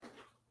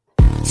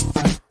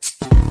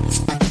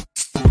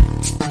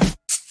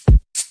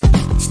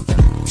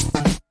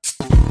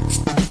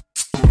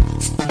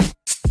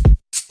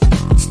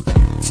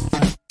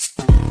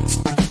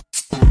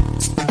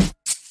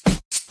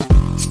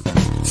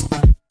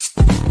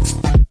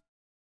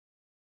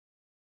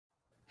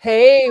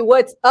Hey,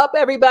 what's up,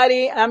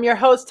 everybody? I'm your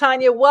host,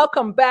 Tanya.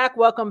 Welcome back.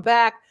 Welcome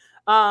back.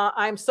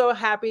 I'm so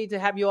happy to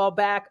have you all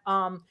back.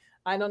 I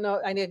don't know,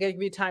 I need to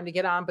give you time to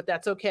get on, but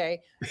that's okay.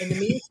 In the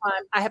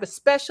meantime, I have a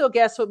special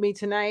guest with me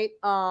tonight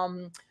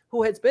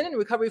who has been in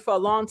recovery for a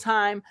long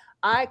time.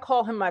 I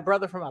call him my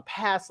brother from a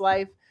past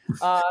life.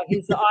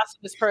 He's the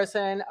awesomest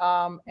person,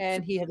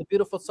 and he has a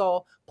beautiful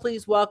soul.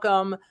 Please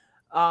welcome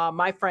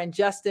my friend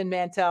Justin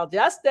Mantell.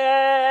 Justin!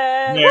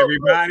 Hey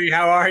everybody,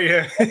 how are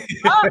you?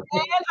 Oh,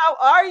 man, how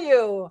are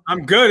you?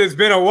 I'm good. It's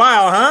been a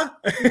while, huh?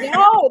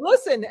 No,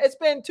 listen, it's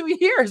been 2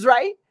 years,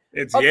 right?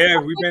 It's Okay, yeah, I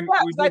we've think been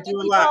that we've I been think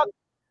through a we lot. talked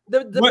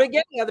the What?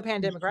 beginning of the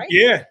pandemic, right?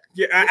 Yeah,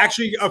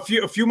 actually, a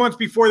few months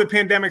before the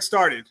pandemic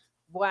started.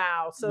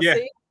 Wow. So Yeah,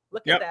 see,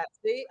 look at yep. that.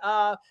 See,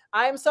 I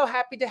am so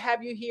happy to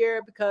have you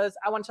here because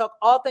I want to talk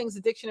all things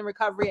addiction and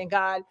recovery and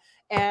God.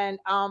 And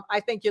I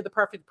think you're the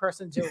perfect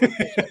person to do it.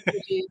 'Cause your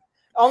energy,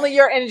 only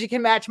your energy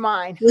can match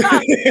mine. So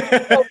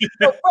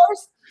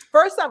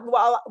first time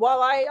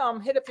while I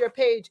hit up your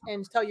page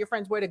and tell your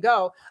friends where to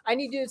go, I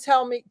need you to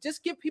tell me,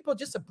 just give people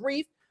just a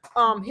brief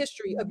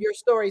history of your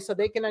story so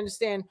they can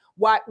understand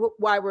why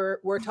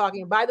we're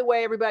talking. By the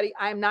way, everybody,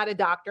 I'm not a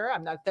doctor,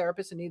 I'm not a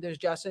therapist, and neither is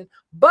Justin.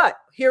 But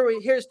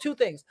here's two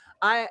things.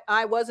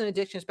 I was an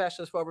addiction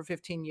specialist for over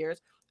 15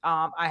 years.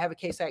 I have a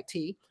Case Act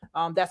T.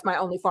 That's my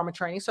only form of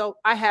training. So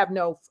I have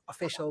no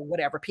official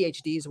whatever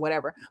PhDs,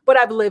 whatever. But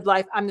I've lived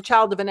life. I'm the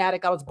child of an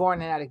addict. I was born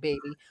an addict baby.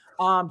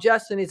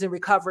 Justin is in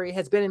recovery,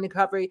 has been in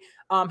recovery,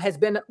 has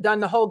been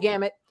done the whole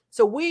gamut.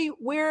 So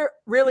we're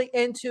really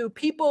into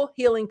people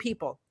healing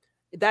people.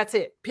 That's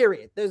it.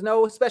 Period. There's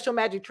no special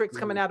magic tricks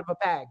coming out of a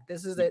bag.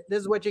 This is it.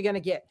 This is what you're gonna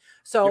get. Yep.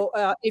 So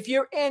if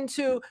you're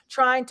into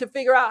trying to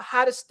figure out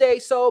how to stay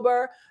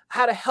sober,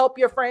 how to help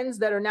your friends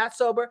that are not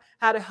sober,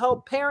 how to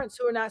help parents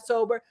who are not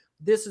sober,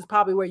 this is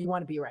probably where you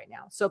want to be right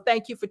now. So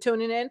thank you for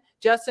tuning in.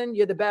 Justin,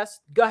 you're the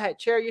best. Go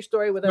ahead, share your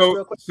story with us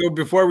real quick. So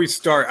before we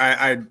start,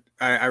 I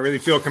really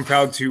feel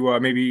compelled to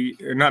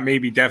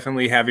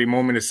definitely have a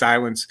moment of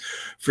silence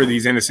for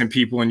these innocent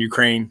people in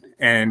Ukraine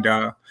and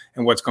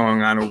what's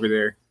going on over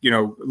there. You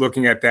know,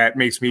 looking at that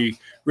makes me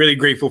really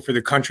grateful for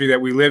the country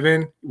that we live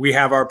in. We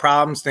have our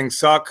problems, things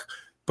suck,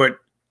 but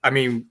I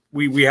mean,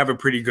 we have it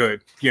pretty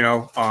good. You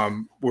know,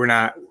 we're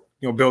not,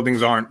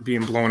 buildings aren't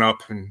being blown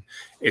up, and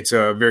it's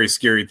a very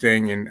scary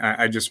thing. And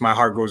I just, my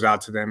heart goes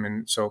out to them.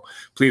 And so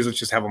please, let's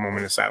just have a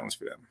moment of silence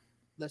for them.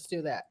 Let's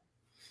do that.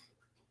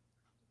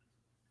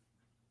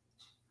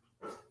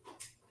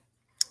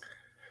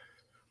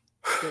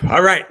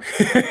 All right.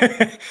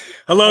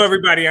 Hello,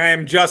 everybody. I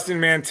am Justin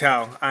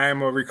Mantell. I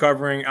am a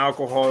recovering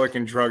alcoholic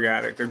and drug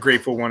addict, a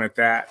grateful one at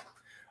that.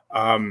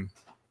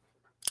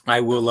 I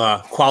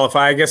will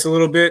qualify, I guess, a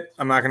little bit.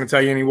 I'm not going to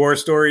tell you any war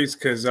stories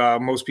because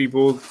most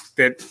people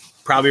that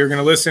probably are going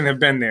to listen have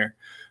been there.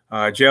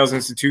 Jail's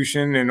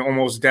institution and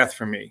almost death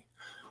for me.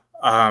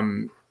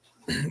 I've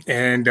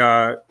been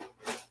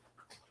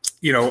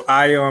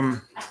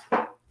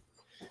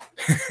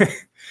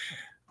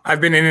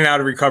in and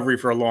out of recovery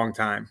for a long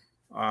time.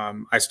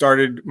 I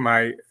started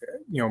my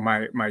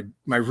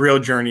real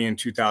journey in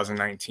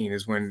 2019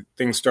 is when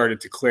things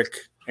started to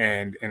click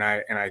and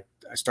I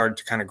started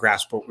to kind of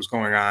grasp what was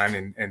going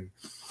on and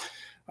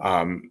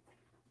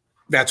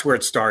that's where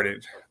it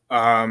started.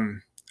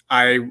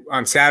 I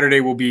on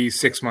Saturday will be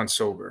 6 months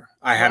sober.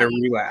 I had a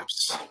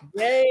relapse.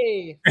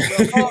 Yay!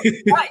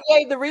 Not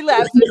yay the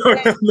relapse. No.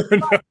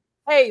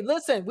 Hey,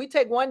 listen, we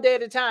take one day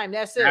at a time.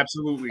 That's it.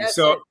 Absolutely. That's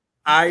so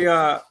it.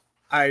 I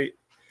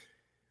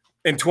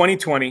in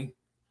 2020,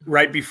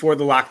 right before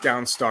the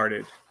lockdown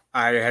started,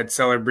 I had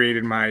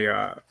celebrated my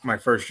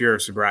first year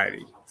of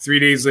sobriety. 3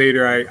 days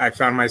later, I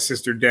found my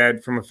sister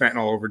dead from a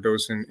fentanyl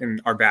overdose in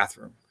our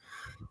bathroom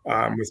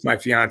with my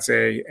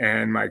fiance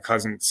and my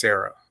cousin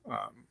Sarah.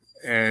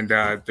 I'm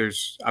not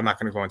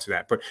going to go into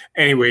that, but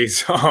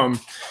anyways,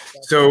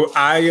 so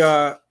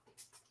I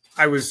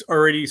was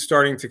already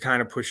starting to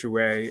kind of push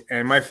away,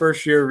 and my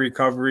first year of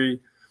recovery,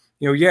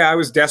 I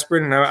was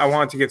desperate and I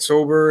wanted to get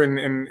sober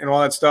and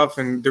all that stuff.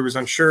 And there was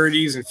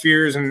unsureties and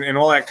fears and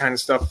all that kind of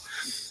stuff.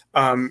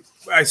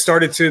 I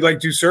started to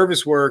do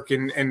service work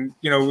and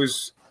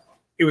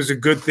it was a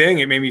good thing.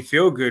 It made me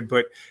feel good.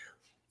 But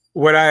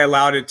what I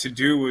allowed it to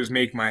do was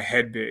make my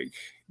head big,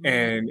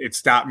 and it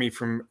stopped me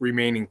from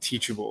remaining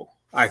teachable.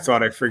 I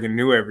thought I friggin'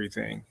 knew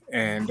everything,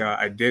 and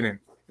I didn't.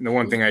 And the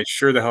one thing I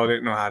sure the hell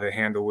didn't know how to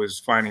handle was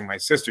finding my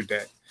sister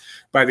dead.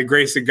 By the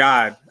grace of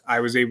God, I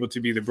was able to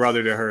be the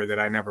brother to her that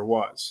I never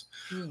was.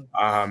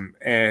 I'm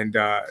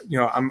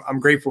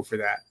grateful for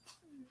that.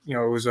 It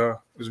was a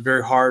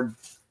very hard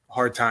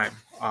time.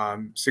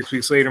 6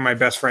 weeks later, my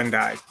best friend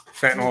died,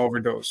 fentanyl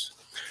overdose.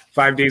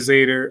 5 days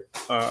later,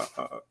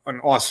 an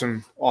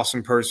awesome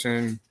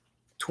person.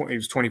 He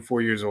was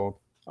 24 years old.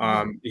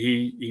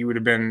 He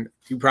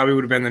probably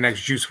would have been the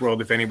next Juice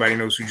WRLD if anybody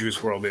knows who Juice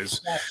WRLD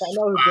is. Yes, I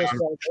know who Juice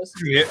WRLD is.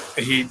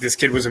 Yeah, this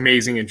kid was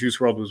amazing, and Juice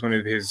WRLD was one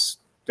of his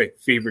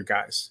favorite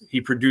guys.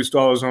 He produced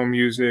all his own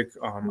music.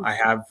 I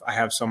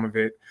have some of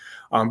it.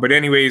 But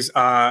anyways,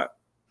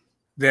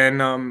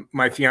 then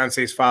my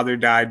fiance's father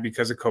died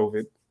because of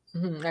COVID.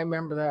 I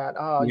remember that.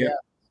 Oh Yeah.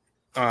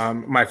 yeah.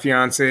 My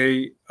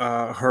fiance,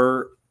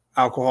 her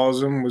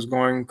alcoholism was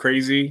going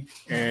crazy,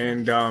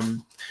 and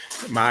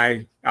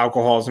my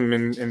alcoholism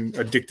and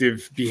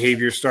addictive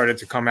behavior started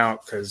to come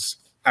out because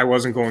I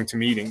wasn't going to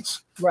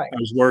meetings. Right. I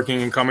was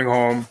working and coming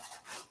home.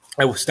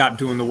 I would stop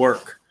doing the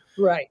work.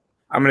 Right.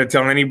 I'm going to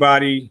tell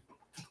anybody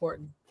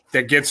Important.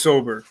 that gets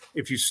sober,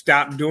 if you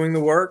stop doing the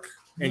work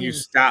and you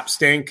stop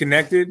staying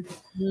connected,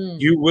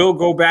 you will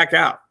go back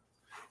out.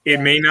 It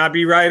may not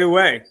be right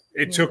away.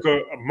 It took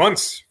a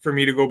months for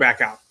me to go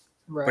back out,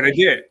 but I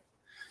did.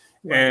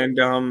 Right. And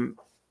I'm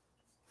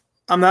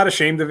not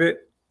ashamed of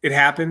it. It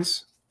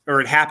happens, or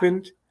it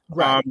happened.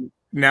 Right.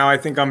 Now I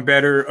think I'm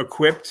better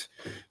equipped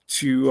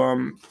to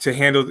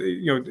handle,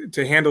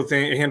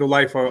 handle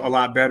life a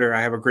lot better.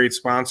 I have a great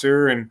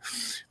sponsor, and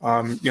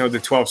the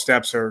 12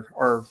 steps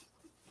are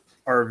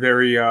a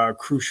very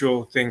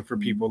crucial thing for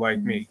people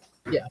like me.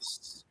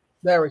 Yes,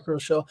 very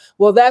crucial.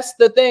 Well, that's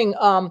the thing.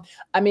 I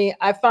mean,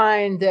 I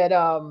find that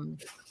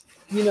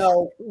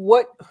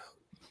what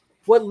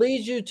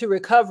leads you to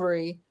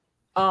recovery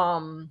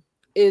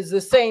is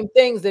the same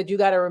things that you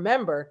got to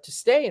remember to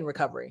stay in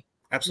recovery.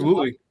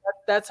 Absolutely.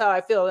 That's how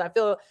I feel. I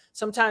feel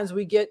sometimes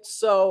we get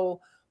so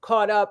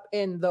caught up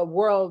in the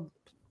world,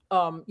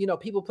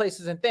 people,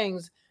 places, and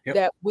things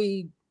that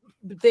we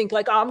think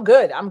like, oh, I'm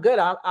good.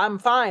 I'm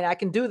fine. I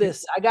can do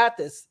this. I got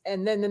this.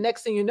 And then the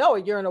next thing you know,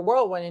 you're in a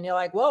whirlwind and you're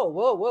like, whoa,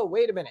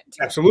 wait a minute.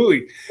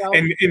 Absolutely.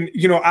 And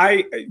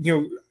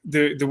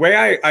the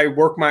way I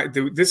work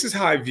this is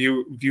how I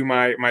view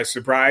my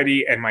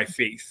sobriety and my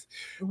faith,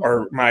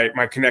 or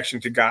my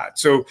connection to God.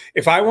 So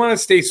if I want to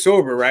stay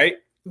sober, right?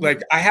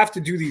 Like I have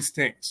to do these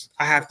things.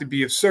 I have to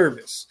be of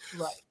service.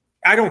 Right.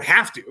 I don't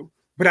have to,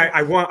 but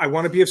I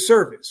want to be of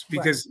service,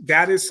 because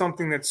that is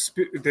something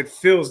that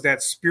fills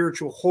that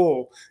spiritual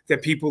hole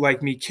that people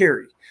like me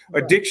carry.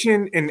 Right.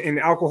 Addiction and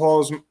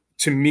alcoholism,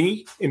 to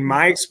me, in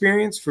my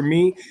experience, for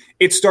me,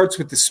 it starts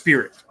with the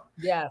spirit.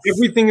 Yes.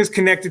 Everything is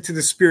connected to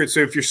the spirit.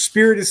 So if your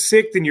spirit is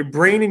sick, then your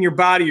brain and your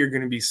body are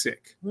going to be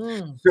sick.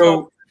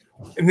 So,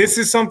 and this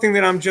is something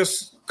that I'm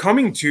just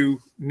coming to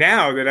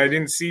now that I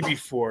didn't see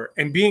before.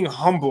 And being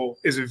humble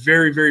is a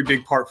very, very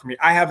big part for me.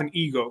 I have an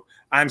ego.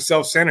 I'm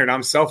self-centered.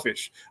 I'm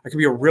selfish. I can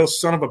be a real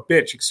son of a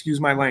bitch. Excuse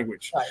my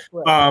language.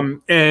 Right.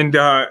 And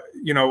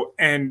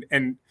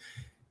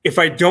if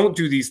I don't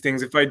do these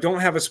things, if I don't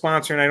have a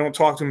sponsor and I don't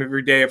talk to them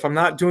every day, if I'm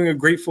not doing a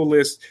grateful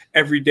list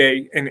every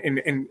day, and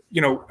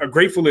a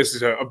grateful list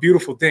is a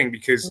beautiful thing,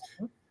 because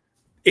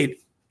it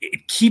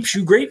keeps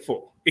you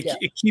grateful.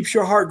 It keeps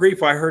your heart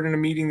grateful. I heard in a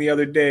meeting the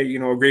other day,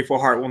 a grateful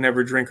heart will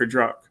never drink or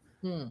drug.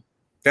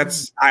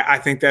 I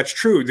think that's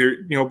true.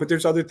 But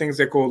there's other things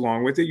that go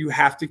along with it. You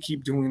have to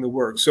keep doing the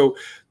work. So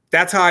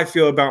that's how I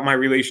feel about my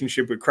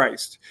relationship with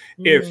Christ.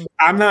 If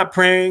I'm not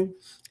praying,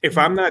 if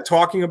I'm not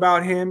talking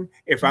about him,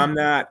 if I'm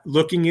not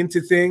looking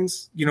into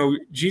things,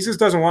 Jesus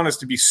doesn't want us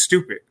to be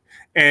stupid.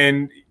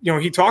 And,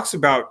 he talks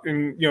about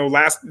in,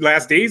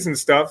 last days and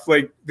stuff,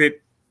 like that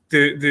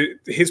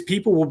his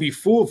people will be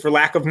fooled for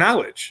lack of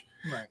knowledge.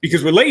 Right.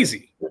 Because we're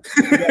lazy,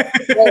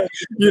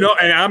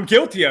 and I'm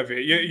guilty of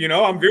it.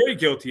 I'm very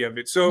guilty of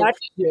it. So not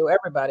you,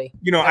 everybody.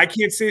 I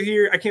can't sit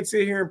here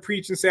and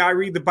preach and say I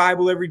read the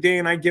Bible every day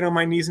and I get on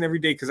my knees and every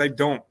day, because I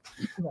don't.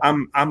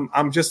 Right.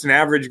 I'm just an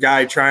average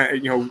guy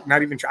trying.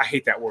 Not even try. I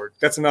hate that word.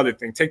 That's another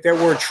thing. Take that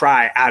word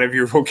 "try" out of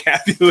your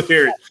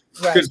vocabulary,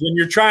 because when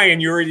you're trying,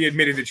 you already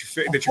admitted that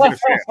you're going to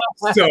fail.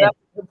 So. That's a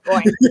good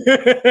point.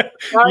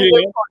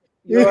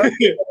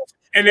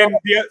 And then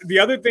the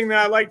other thing that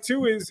I like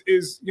too is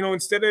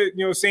instead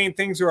of saying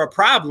things are a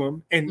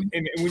problem, and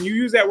when you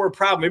use that word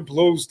problem, it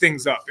blows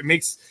things up. It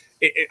makes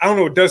it I don't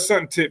know, it does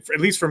something to,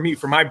 at least for me,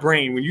 for my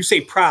brain. When you say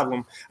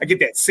problem, I get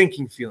that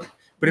sinking feeling.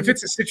 But if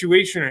it's a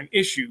situation or an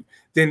issue,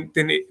 then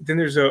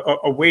there's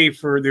a way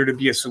for there to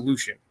be a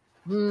solution.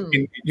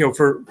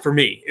 For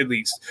me at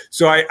least.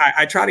 So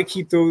I try to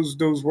keep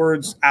those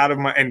words out of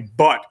my, and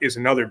but is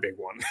another big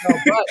one.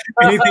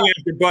 Anything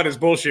after but is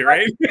bullshit,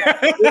 right?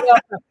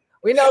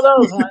 We know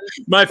those ones.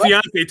 My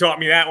fiance taught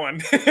me that one.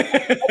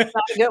 That's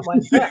not a good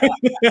one.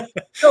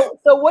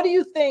 So what do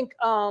you think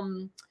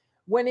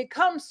when it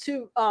comes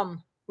to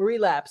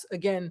relapse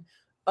again?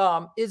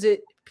 Is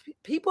it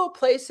people,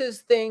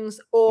 places,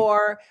 things,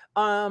 or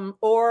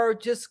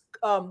just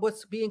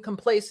what's being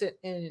complacent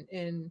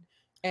in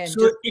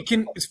so it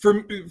can,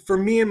 for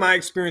me in my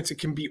experience, it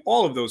can be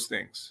all of those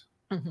things.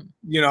 With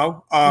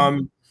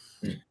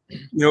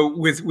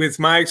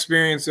my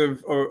experience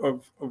of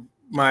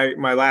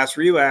my last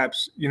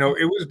relapse, it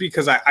was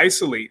because I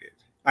isolated.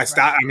 I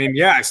stopped.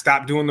 Right. I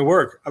stopped doing the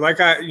work.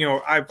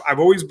 I've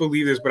always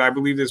believed this, but I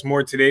believe this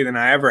more today than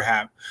I ever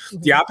have.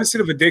 The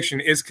opposite of addiction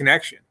is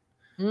connection.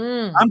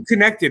 I'm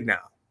connected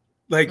now.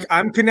 Like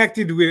I'm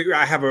connected with,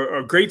 I have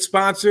a great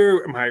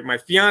sponsor. My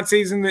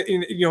fiance's in the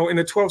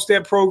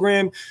 12-step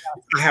program.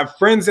 I have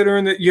friends that are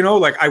in the,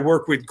 like I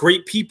work with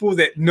great people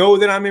that know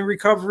that I'm in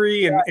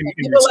recovery and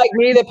people like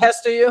me that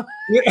pester you.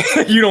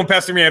 You don't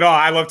pester me at all.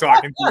 I love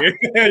talking to you.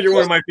 You're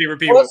one of my favorite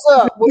people. What's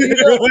up? What you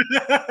doing?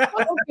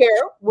 I don't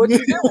care. What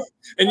you doing?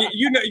 And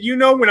you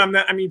know when I'm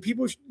not. I mean,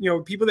 people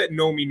that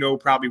know me know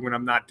probably when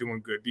I'm not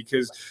doing good,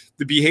 because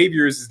the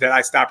behavior is that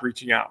I stop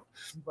reaching out.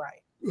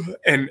 Right.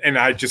 And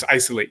I just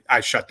isolate. I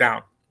shut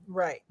down.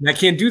 Right. And I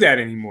can't do that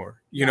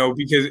anymore.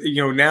 Because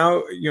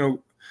now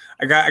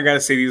I got to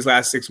say these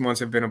last 6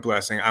 months have been a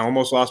blessing. I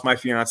almost lost my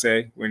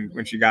fiance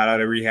when she got out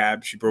of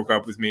rehab. She broke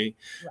up with me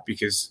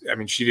because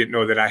she didn't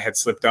know that I had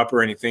slipped up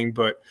or anything,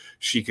 but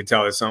she could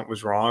tell that something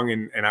was wrong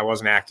and I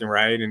wasn't acting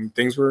right and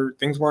things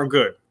weren't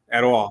good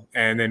at all.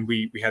 And then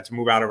we had to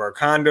move out of our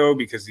condo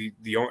because the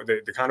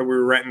condo we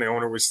were renting, the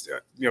owner was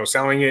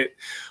selling it.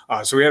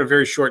 So we had a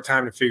very short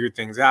time to figure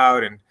things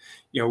out, and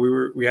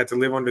we had to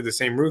live under the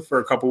same roof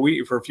for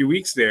a few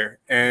weeks there,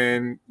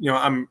 and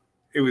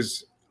it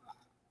was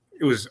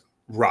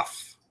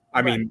rough.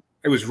 I mean,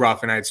 it was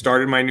rough, and I had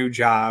started my new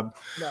job.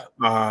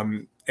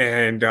 Right.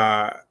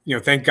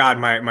 Thank God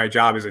my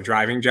job is a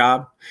driving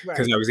job,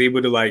 because I was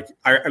able to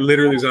I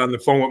literally was on the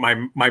phone with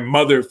my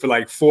mother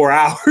for 4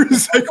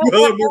 hours,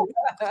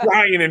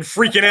 crying and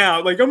freaking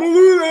out, I'm gonna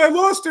lose, I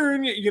lost her,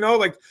 and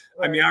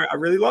I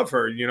really love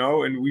her,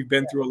 and we've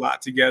been through a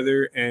lot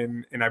together,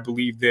 and I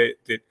believe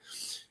that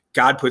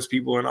God puts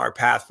people in our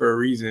path for a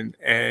reason,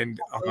 and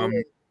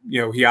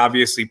he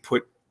obviously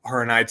put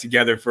her and I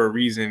together for a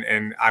reason,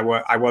 and I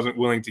wasn't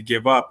willing to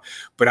give up,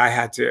 but I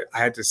had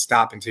to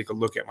stop and take a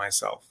look at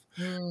myself.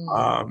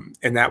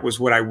 And that was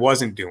what I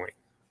wasn't doing,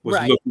 was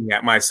looking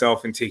at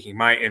myself and taking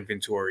my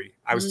inventory.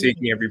 I was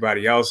taking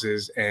everybody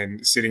else's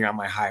and sitting on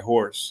my high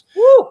horse.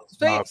 Woo!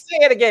 Say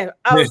it again.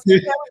 I was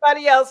taking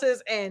everybody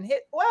else's and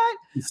hit what?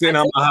 Sitting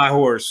on my high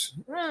horse,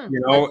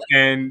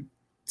 and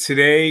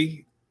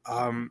today,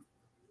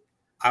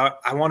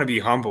 I want to be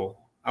humble.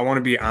 I want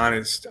to be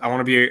honest. I want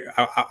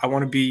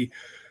to be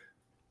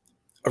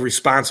a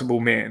responsible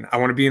man. I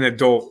want to be an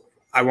adult.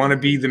 I want to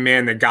be the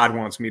man that God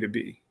wants me to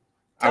be.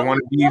 Tell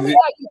me how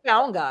you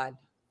found God,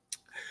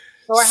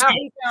 or how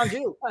He found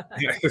you.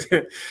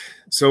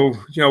 So,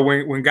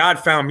 when God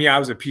found me, I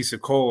was a piece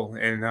of coal,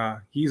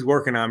 and He's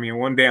working on me. And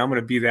one day I'm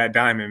going to be that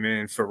diamond,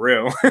 man, for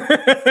real.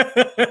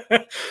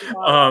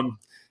 Wow.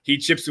 He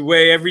chips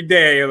away every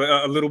day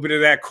a little bit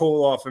of that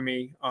coal off of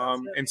me.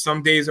 And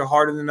some days are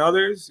harder than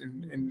others,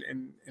 and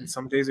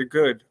some days are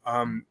good.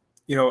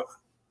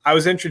 I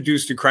was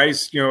introduced to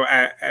Christ,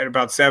 at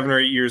about 7 or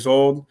 8 years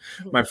old.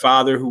 My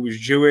father, who was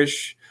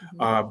Jewish,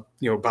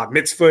 bat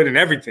mitzvah and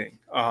everything.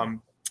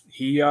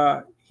 He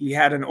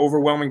had an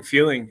overwhelming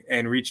feeling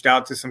and reached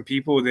out to some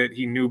people that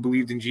he knew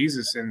believed in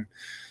Jesus, and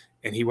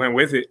he went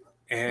with it.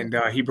 And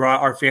he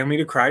brought our family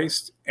to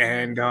Christ.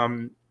 And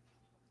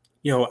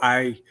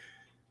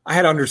I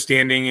had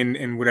understanding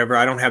and whatever.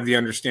 I don't have the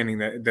understanding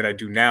that I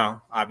do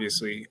now,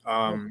 obviously.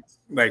 I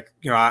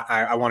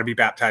want to be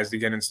baptized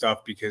again and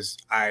stuff, because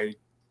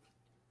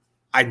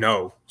I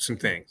know some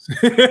things,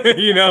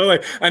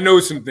 I know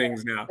some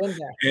things now.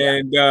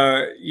 And,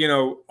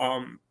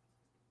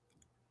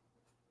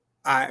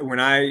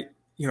 I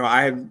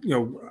had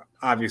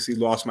obviously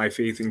lost my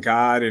faith in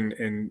God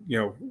and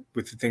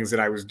with the things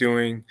that I was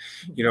doing,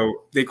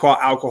 they call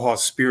alcohol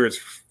spirits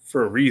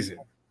for a reason.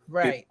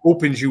 Right. It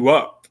opens you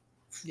up.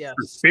 Yes.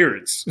 For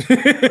spirits. That's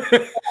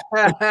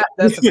a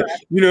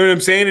fact. You know what I'm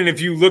saying? And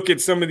if you look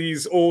at some of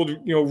these old,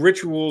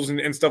 rituals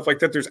and stuff like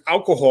that, there's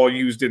alcohol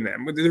used in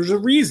them. But there's a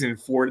reason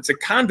for it. It's a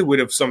conduit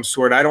of some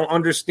sort. I don't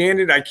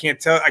understand it. I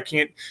can't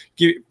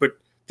get it, but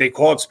they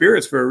call it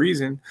spirits for a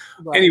reason.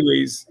 Right.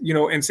 Anyways,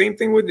 and same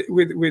thing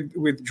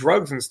with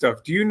drugs and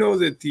stuff. Do you know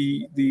that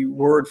the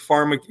word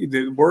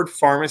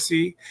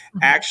pharmacy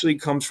actually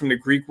comes from the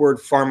Greek word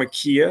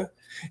pharmakia?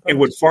 And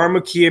what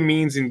pharmakia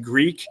means in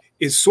Greek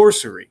is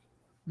sorcery.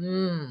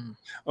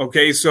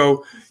 Okay,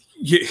 so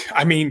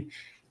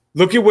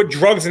look at what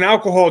drugs and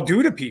alcohol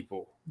do to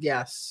people.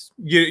 Yes,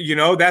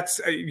 that's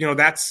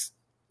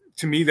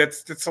to me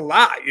that's a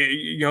lot.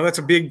 That's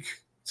a big.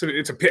 So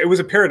it was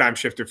a paradigm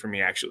shifter for me,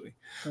 actually.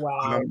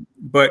 Wow.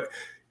 But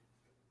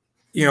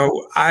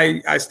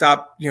I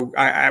stopped.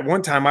 At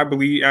one time I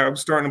was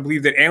starting to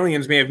believe that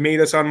aliens may have made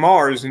us on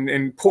Mars and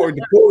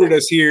deported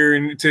us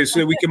here so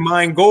that we can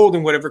mine gold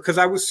and whatever. Because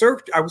I was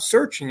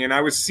searching and I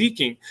was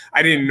seeking.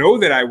 I didn't know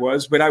that I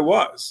was, but I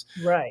was.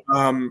 Right.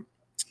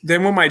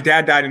 Then when my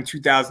dad died in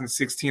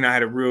 2016, I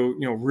had a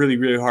really,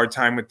 really hard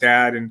time with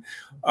that, and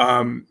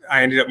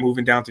I ended up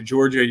moving down to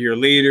Georgia a year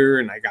later,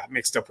 and I got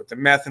mixed up with the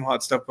meth and all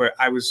that stuff. But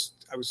I was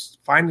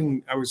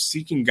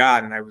seeking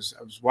God, and I was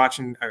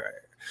watching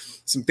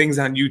some things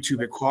on YouTube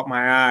that caught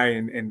my eye,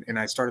 and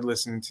I started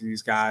listening to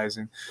these guys.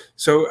 And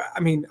so,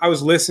 I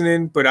was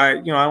listening, but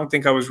I don't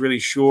think I was really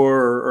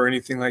sure or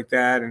anything like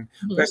that. And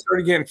but I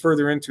started getting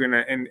further into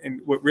it.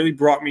 And what really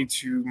brought me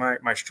to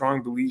my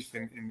strong belief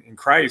in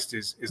Christ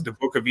is the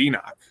book of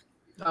Enoch.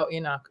 Oh,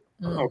 Enoch.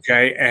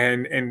 Okay.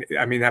 And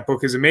I mean, that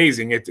book is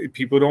amazing.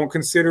 People don't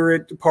consider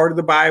it part of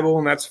the Bible,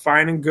 and that's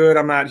fine and good.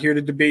 I'm not here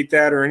to debate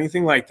that or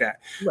anything like that.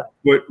 Right.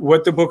 But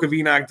what the Book of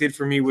Enoch did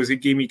for me was it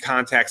gave me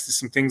context to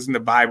some things in the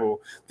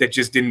Bible that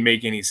just didn't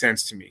make any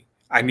sense to me.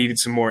 I needed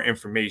some more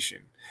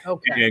information.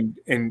 Okay.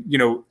 And you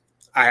know,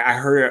 I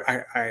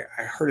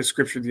heard a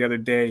scripture the other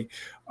day.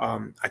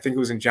 I think it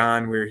was in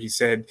John, where he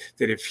said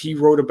that if he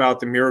wrote about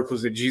the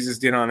miracles that Jesus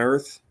did on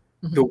earth,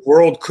 the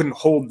world couldn't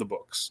hold the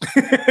books.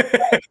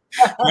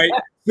 Right?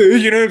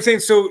 You know what I'm saying?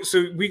 So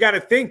we got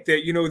to think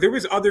that, you know, there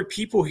was other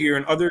people here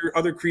and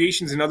other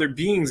creations and other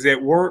beings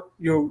that weren't,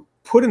 you know,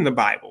 put in the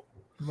Bible.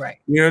 Right.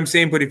 You know what I'm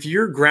saying? But if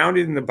you're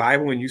grounded in the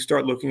Bible and you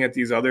start looking at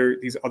these other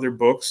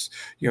books,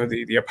 you know,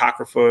 the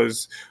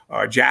Apocryphas,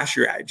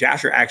 Jasher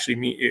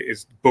actually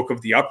is Book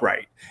of the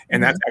Upright,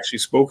 and that's actually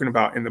spoken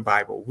about in the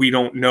Bible. We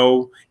don't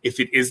know if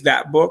it is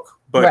that book,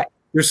 but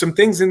there's some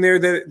things in there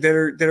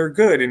that are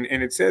good, and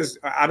it says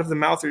out of the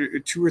mouth of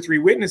 2 or 3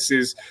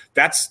 witnesses,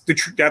 that's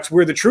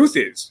where the truth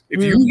is.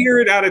 If you hear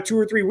it out of 2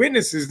 or 3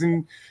 witnesses,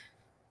 then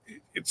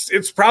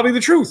it's probably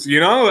the truth, you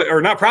know,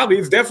 or not probably,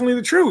 it's definitely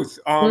the truth.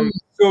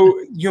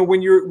 So, you know,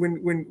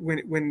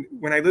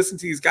 when I listen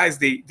to these guys,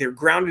 they're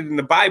grounded in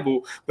the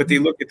Bible, but they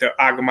look at the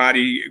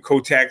Agamadi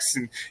Codex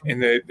and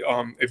the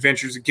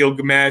Adventures of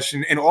Gilgamesh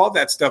and all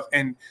that stuff,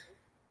 and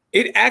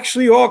it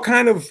actually all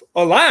kind of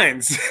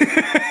aligns.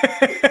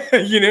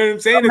 You know what I'm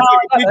saying?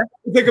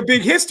 It's like a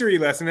big history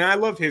lesson, and I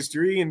love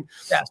history. And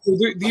so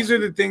these are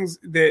the things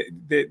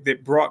that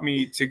brought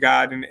me to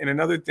God. And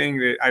another thing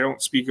that I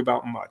don't speak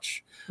about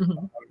much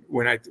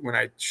when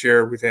I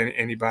share with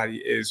anybody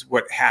is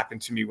what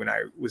happened to me when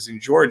I was in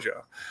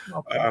Georgia.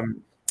 Okay.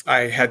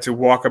 I had to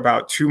walk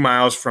about 2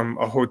 miles from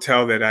a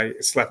hotel that I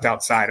slept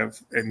outside of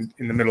in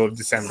the middle of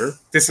December.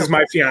 This is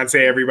my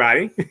fiance,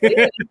 everybody.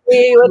 Hey,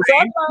 what's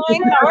up,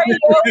 Mine? How are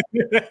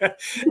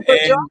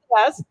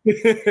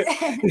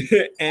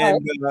you?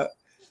 And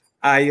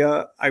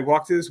I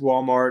walked to this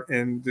Walmart,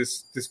 and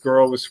this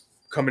girl was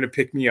coming to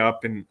pick me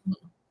up, and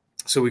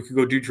so we could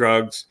go do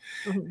drugs.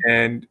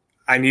 And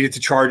I needed to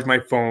charge my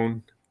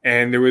phone.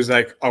 And there was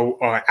like a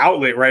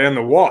outlet right on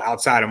the wall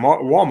outside of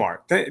Walmart.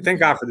 Thank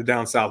God for the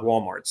down south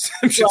Walmarts.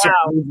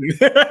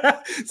 Wow.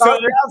 So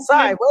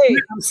outside. Wait,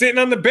 I'm sitting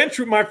on the bench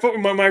with my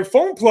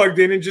phone plugged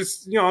in, and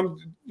just, you know, I'm,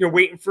 you know,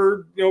 waiting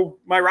for, you know,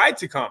 my ride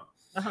to come.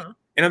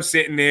 And I'm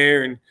sitting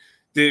there, and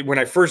when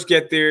I first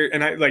get there,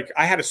 and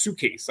I had a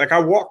suitcase. Like, I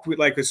walked with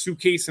like a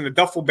suitcase and a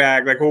duffel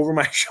bag like over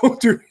my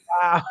shoulder.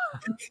 Wow.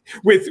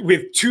 with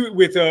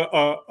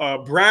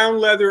a brown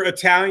leather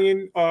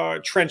Italian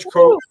trench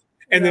coat.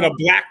 And then a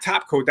black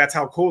top coat. That's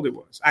how cold it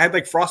was. I had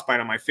like frostbite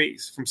on my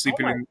face from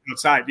sleeping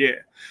outside. Yeah.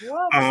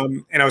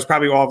 And I was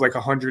probably all of like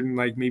 100 and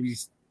like maybe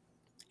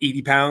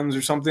 80 pounds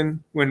or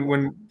something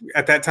when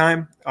at that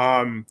time.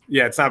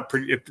 Yeah, it's not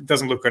pretty. It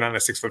doesn't look good on a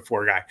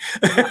 6'4" guy.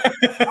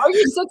 Are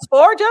you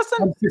 6'4",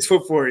 Justin? I'm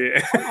 6'4",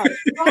 yeah.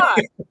 Oh my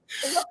God.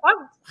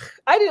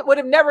 I would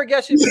have never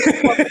guessed you.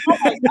 Oh my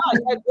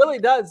God, that really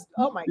does.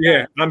 Oh my God.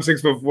 Yeah, I'm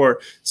 6'4".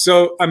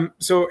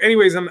 So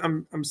anyways,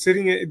 I'm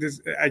sitting at this.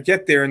 I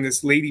get there, and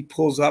this lady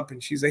pulls up,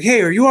 and she's like,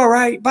 "Hey, are you all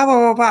right?" Blah blah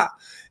blah blah.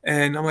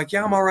 And I'm like,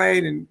 "Yeah, I'm all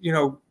right." And, you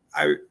know,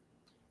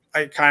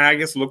 I kind of, I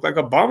guess, looked like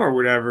a bum or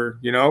whatever,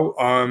 you know.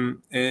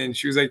 And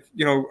she was like,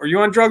 "You know, are you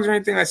on drugs or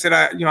anything?" I said,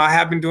 I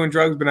have been doing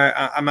drugs, but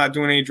I'm not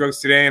doing any drugs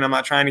today, and I'm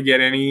not trying to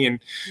get any. And,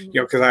 you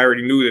know, because I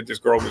already knew that this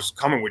girl was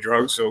coming with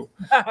drugs, so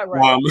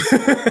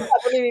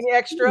anything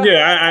extra?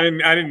 Yeah,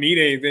 I didn't need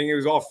anything. It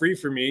was all free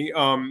for me.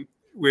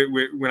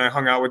 When I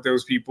hung out with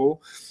those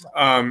people,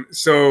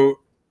 so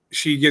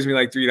she gives me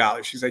like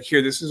 $3. She's like,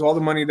 "Here, this is all the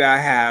money that I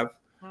have.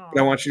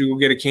 But I want you to go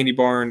get a candy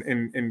bar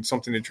and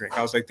something to drink."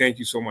 I was like, "Thank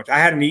you so much." I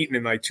hadn't eaten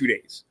in like 2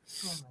 days.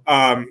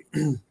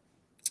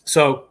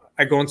 So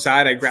I go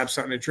inside, I grab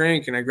something to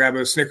drink, and I grab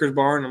a Snickers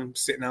bar, and I'm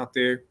sitting out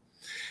there,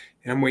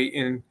 and I'm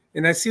waiting.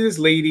 And I see this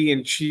lady,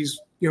 and she's,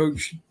 you know,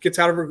 she got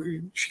out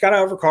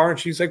of her car, and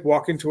she's like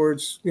walking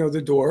towards, you know,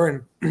 the door,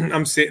 and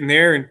I'm sitting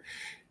there, and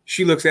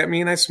she looks at me,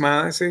 and I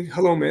smile. I say,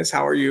 "Hello, miss,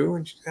 how are you?"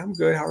 And she says, "I'm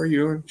good, how are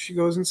you?" And she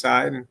goes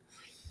inside, and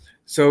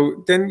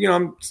so then, you know,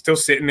 I'm still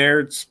sitting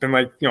there. It's been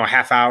like, you know, a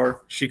half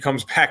hour. She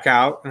comes back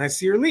out, and I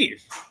see her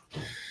leave.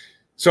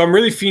 So I'm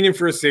really fiending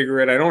for a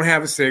cigarette. I don't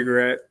have a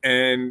cigarette.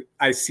 And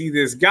I see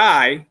this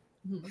guy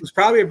who's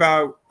probably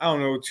about, I don't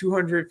know,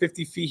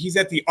 250 feet. He's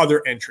at the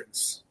other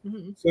entrance.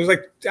 So there's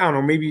like, I don't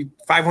know, maybe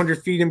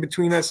 500 feet in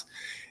between us.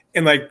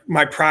 And like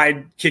my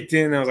pride kicked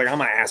in. I was like, I'm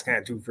not asking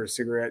that dude for a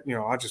cigarette. You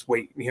know, I'll just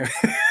wait. You know,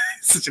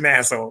 such an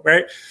asshole,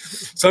 right?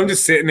 So I'm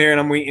just sitting there, and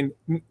I'm waiting.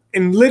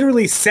 And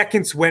literally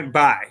seconds went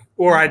by.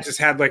 Or I just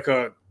had like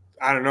a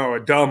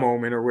duh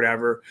moment or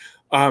whatever.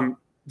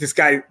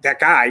 That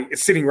guy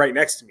is sitting right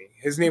next to me.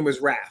 His name was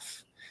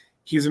Raph.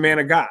 He's a man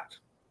of God.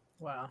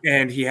 Wow.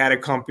 And he had a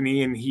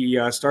company, and he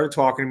started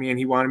talking to me, and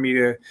he wanted me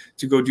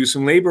to go do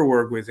some labor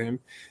work with him.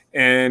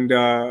 And,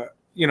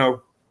 you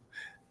know,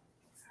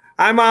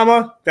 Hi,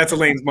 Mama. That's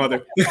Elaine's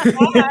mother.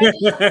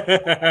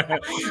 Hi,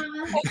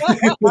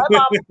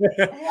 Mama.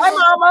 Hi,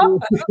 Mama.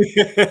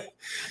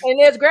 And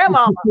there's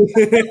Grandmama.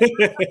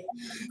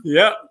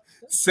 Yep.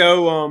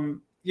 So,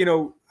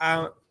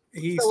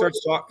 he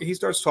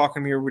starts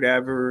talking to me or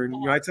whatever,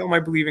 and I tell him I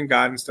believe in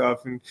God and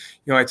stuff, and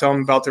I tell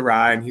him about the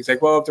ride, and he's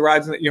like, well, if the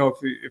ride's if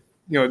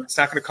it's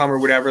not going to come or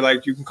whatever,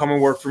 like you can come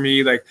and work for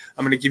me, like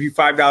I'm going to give you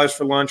 $5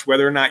 for lunch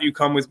whether or not you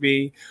come with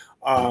me,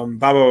 blah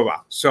blah blah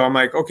blah. So I'm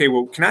like, okay,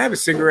 well, can I have a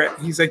cigarette?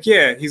 He's like,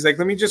 yeah. He's like,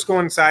 let me just go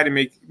inside and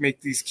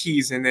make these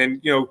keys, and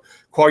then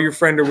call your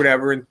friend or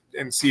whatever,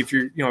 and see if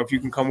if you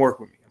can come work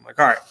with me. I'm like,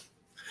 all right.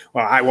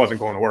 Well, I wasn't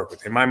going to work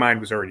with him. My mind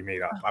was already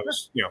made up. I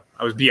was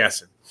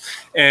BSing.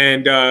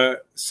 And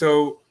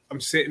so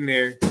I'm sitting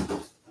there.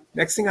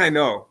 Next thing I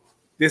know,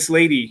 this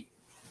lady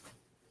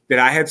that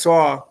I had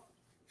saw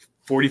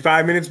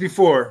 45 minutes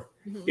before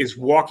is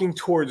walking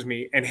towards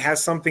me and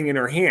has something in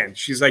her hand.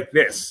 She's like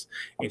this,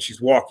 and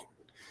she's walking.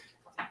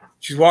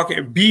 She's walking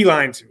a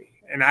beeline to me.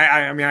 And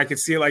I could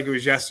see it like it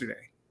was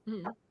yesterday.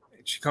 And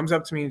she comes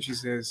up to me and she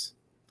says,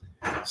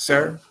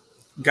 sir,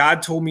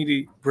 God told me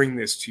to bring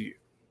this to you.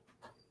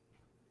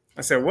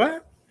 I said,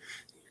 what?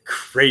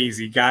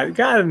 Crazy. God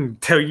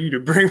didn't tell you to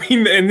bring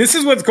me. And this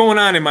is what's going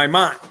on in my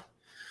mind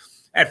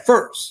at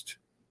first.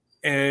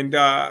 And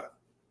it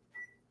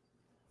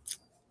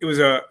was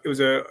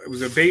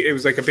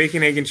like a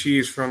bacon, egg, and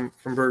cheese from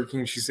Burger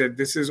King. She said,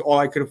 this is all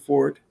I could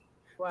afford.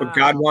 Wow. But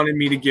God wanted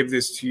me to give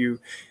this to you.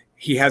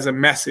 He has a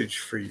message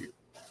for you.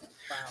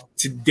 Wow.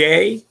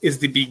 Today is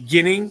the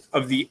beginning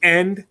of the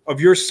end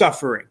of your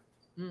suffering.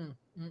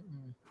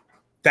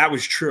 That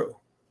was true.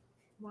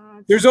 Wow.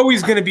 There's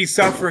always going to be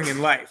suffering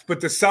in life,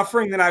 but the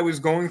suffering that I was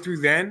going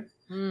through then,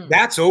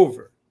 that's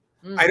over.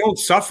 I don't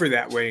suffer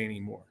that way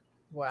anymore.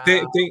 Wow.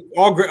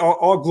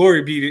 All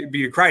glory be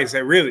to Christ.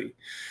 That really,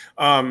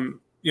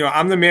 I'm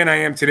the man I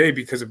am today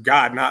because of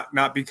God,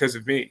 not because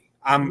of me.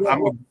 I'm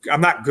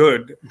not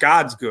good.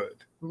 God's good.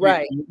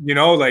 Right.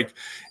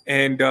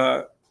 And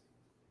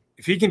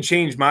if he can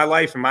change my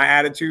life and my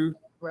attitude,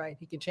 right.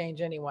 He can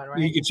change anyone, right?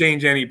 He can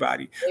change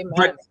anybody.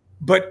 Amen.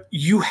 But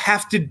you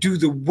have to do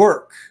the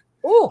work.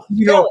 Ooh,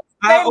 you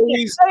have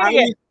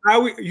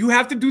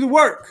to do the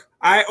work.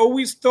 I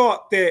always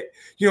thought that,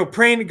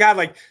 praying to God,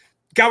 like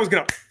God was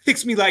going to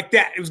fix me like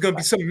that. It was going to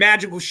be some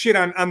magical shit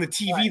on the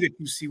TV that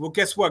you see. Well,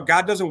 guess what?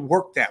 God doesn't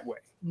work that way.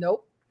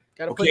 Nope.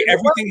 Okay.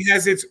 Everything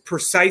has its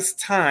precise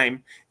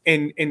time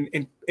and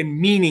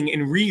meaning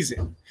and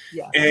reason.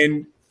 Yeah.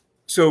 And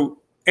so,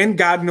 and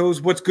God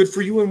knows what's good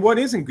for you and what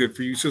isn't good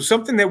for you. So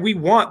something that we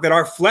want, that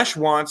our flesh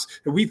wants,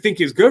 that we think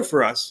is good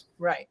for us,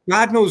 right?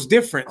 God knows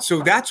different.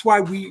 So that's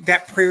why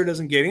that prayer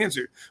doesn't get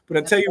answered. But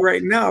I'll tell you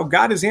right now,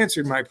 God has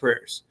answered my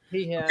prayers.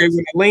 He has. Okay,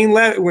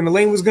 when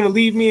Elaine was going to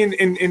leave me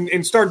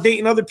and start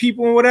dating other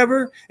people and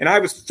whatever, and I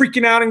was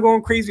freaking out and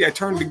going crazy, I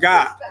turned to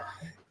God.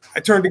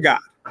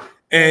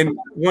 And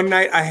one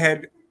night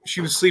she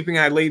was sleeping.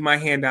 I laid my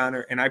hand on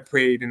her and I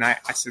prayed and I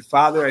said,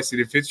 Father, I said,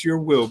 if it's your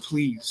will,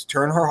 please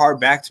turn her heart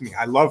back to me.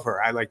 I love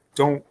her. I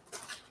want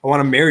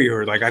to marry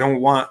her. Like, I don't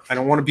want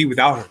to be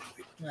without her.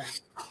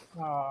 Right.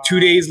 2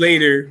 days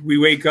later, we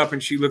wake up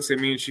and she looks at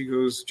me and she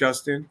goes,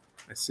 Justin.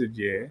 I said,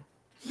 yeah.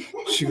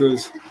 She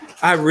goes,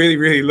 I really,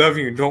 really love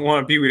you and don't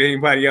want to be with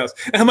anybody else.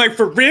 And I'm like,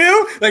 for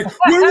real? Like,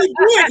 what are we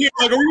doing here?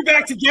 Like, are we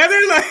back together?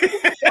 Like,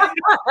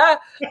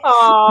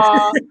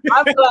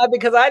 I'm glad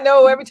because I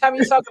know every time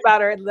you talk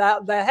about her,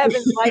 the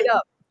heavens light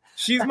up.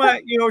 She's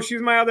my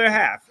other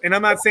half. And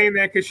I'm not saying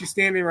that because she's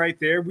standing right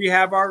there. We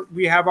have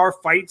our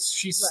fights.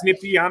 She's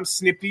snippy. I'm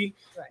snippy.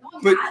 Right.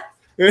 But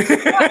you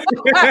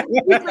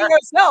for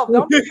yourself,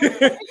 don't be.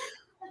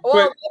 Well,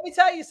 let me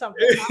tell you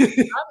something.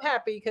 I'm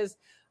happy because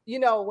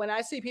when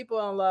I see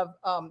people in love,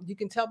 you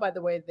can tell by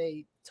the way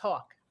they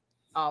talk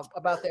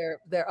about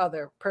their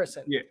other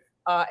person. Yeah.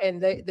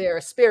 And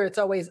their spirit's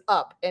always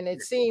up. And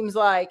it seems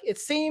like,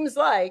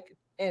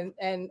 and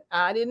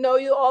I didn't know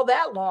you all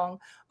that long,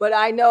 but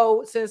I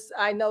know since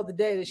I know the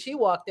day that she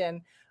walked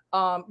in,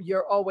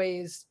 you're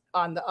always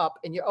on the up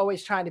and you're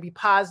always trying to be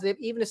positive.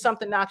 Even if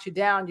something knocks you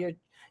down, you're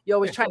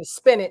always trying to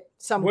spin it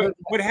some good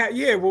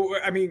way. Well,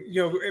 I mean,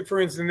 for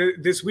instance,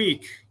 this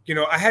week,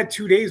 I had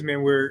 2 days,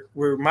 man, where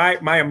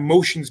my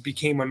emotions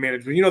became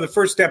unmanageable. The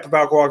first step of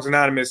Alcoholics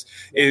Anonymous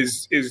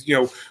is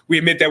we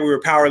admit that we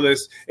were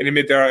powerless and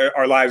admit that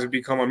our lives have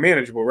become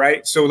unmanageable,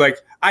 right? So, like,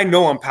 I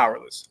know I'm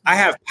powerless. I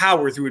have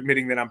power through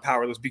admitting that I'm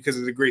powerless because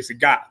of the grace of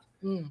God.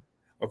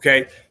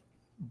 Okay?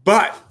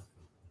 But.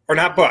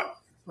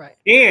 Right.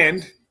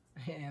 And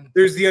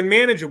there's the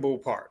unmanageable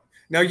part.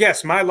 Now,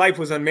 yes, my life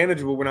was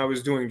unmanageable when I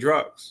was doing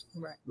drugs.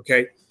 Right.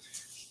 Okay.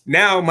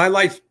 Now my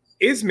life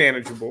is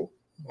manageable.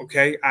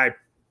 Okay. I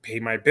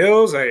pay my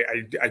bills. I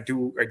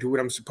do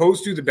what I'm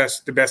supposed to, the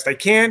best I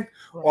can,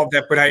 right. All of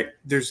that. But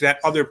there's that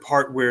other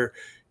part where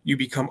you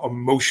become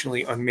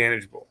emotionally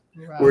unmanageable,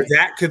 right. Where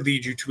that could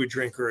lead you to a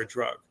drink or a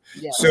drug.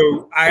 Yes.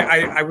 So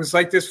I was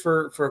like this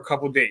for a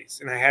couple of days,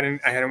 and I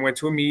hadn't went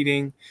to a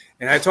meeting,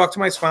 and I talked to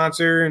my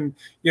sponsor, and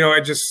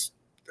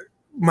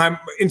my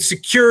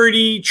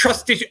insecurity,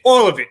 trust issue,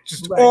 all of it,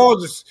 all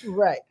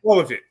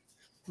of it.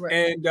 Right.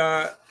 And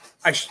I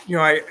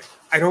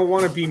don't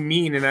want to be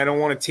mean, and I don't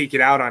want to take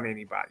it out on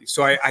anybody.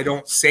 So I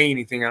don't say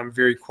anything. I'm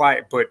very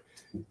quiet, but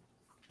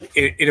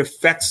it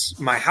affects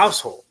my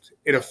household.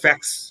 It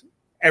affects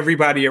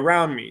everybody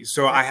around me.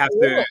 So I have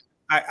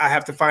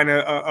to find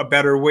a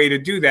better way to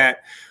do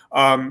that.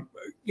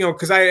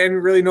 Because I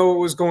didn't really know what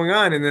was going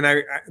on. And then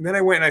I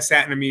went and I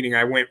sat in a meeting.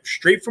 I went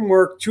straight from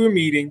work to a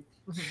meeting,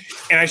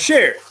 and I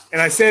shared.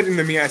 And I said in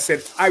the meeting, I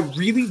said, I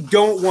really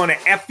don't want to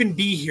effing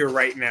be here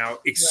right now.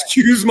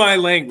 Excuse my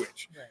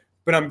language,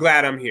 but I'm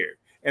glad I'm here.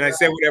 And I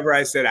said whatever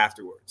I said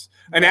afterwards.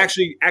 And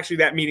actually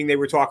that meeting, they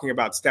were talking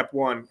about step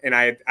one. And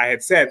I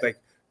had said, like,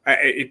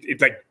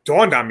 it like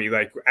dawned on me,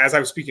 like, as I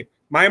was speaking,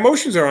 my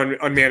emotions are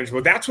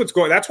unmanageable. That's what's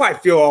going. That's why I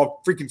feel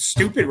all freaking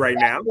stupid right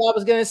now. Well, I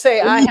was going to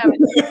say, I have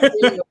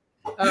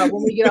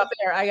when we get off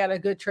air, I got a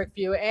good trick for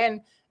you. And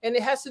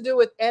it has to do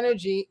with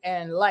energy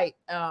and light.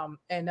 I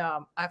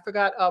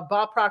forgot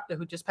Bob Proctor,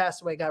 who just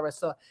passed away, God rest his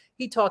soul.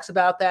 He talks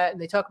about that,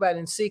 and they talk about it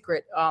in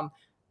secret.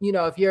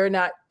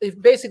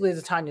 If basically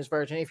it's a Tanya's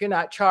version, if you're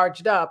not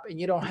charged up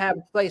and you don't have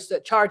a place, a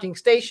charging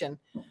station,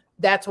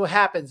 that's what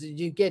happens.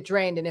 You get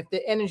drained. And if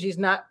the energy is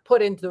not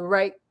put into the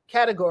right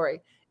category,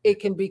 it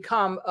can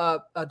become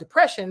a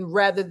depression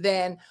rather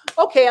than,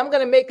 okay, I'm going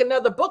to make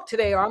another book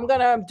today, or I'm going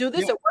to do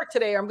this at work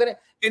today, or I'm going to.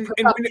 And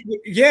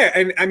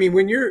I mean,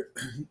 when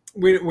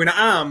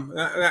I'm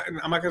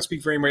not going to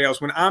speak for anybody else,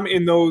 when I'm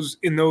in those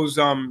modes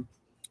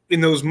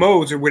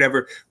or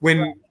whatever,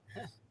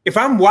 if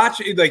I'm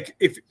watching, like,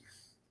 if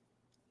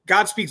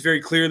God speaks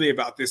very clearly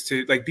about this,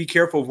 to like be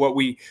careful of what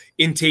we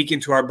intake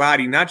into our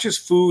body, not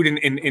just food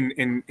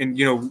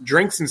and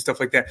drinks and stuff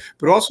like that,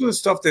 but also the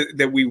stuff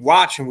that we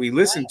watch and we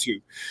listen to.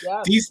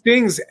 Yeah. These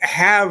things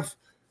have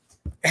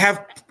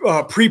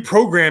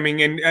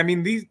pre-programming, and I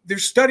mean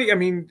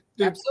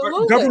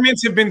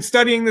governments have been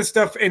studying this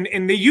stuff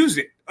and they use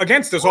it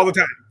against us all the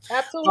time.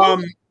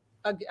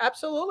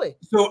 Absolutely.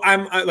 So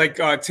I'm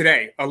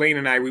today, Elaine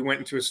and I, we went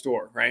into a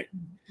store, right?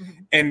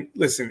 Mm-hmm. And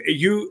listen,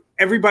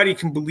 everybody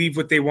can believe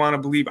what they want to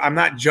believe. I'm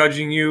not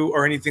judging you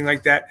or anything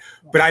like that,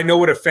 but I know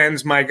what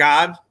offends my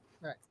God.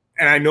 Right.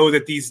 And I know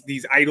that these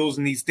idols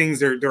and these things,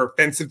 they're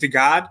offensive to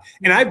God.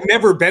 And I've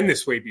never been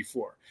this way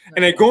before. Right.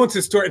 And I go into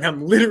the store and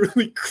I'm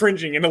literally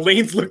cringing, and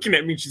Elaine's looking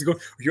at me and she's going,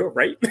 "Are you all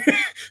right?"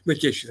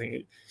 Like, yeah, she's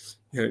like,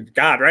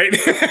 God, right?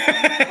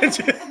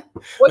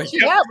 What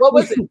she had? What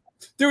was it?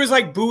 There was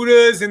like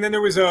Buddhas, and then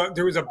there was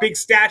a big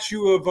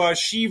statue of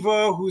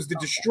Shiva, who's the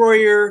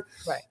destroyer,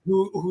 right?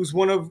 Who's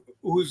one of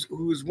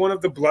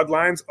the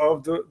bloodlines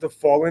of the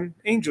fallen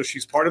angel.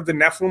 She's part of the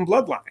Nephilim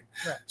bloodline.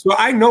 Right. So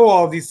I know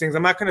all of these things.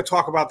 I'm not going to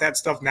talk about that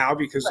stuff now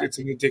because it's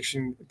an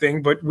addiction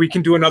thing. But we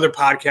can do another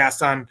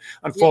podcast on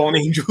fallen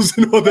angels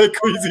and all that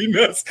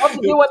craziness. I'll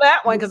do with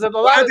that one because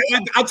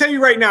I'll tell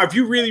you right now, if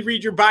you really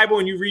read your Bible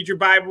and you read your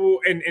Bible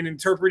and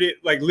interpret it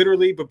like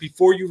literally, but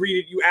before you read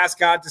it, you ask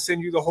God to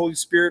send you the Holy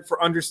Spirit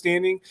for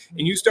understanding,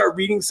 and you start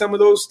reading some of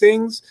those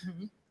things.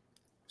 Mm-hmm.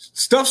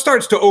 Stuff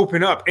starts to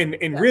open up, and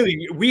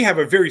really, we have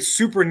a very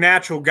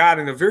supernatural God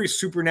in a very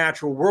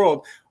supernatural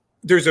world.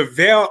 There's a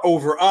veil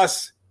over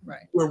us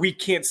where we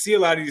can't see a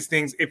lot of these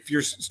things. If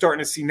you're starting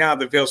to see now,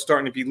 the veil's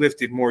starting to be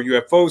lifted. More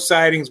UFO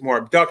sightings, more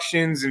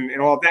abductions, and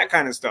all that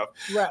kind of stuff.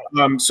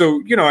 Right.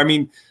 So, I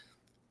mean,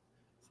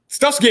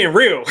 stuff's getting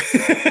real.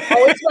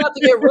 It's about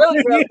to get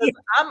really real.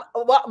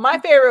 My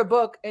favorite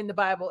book in the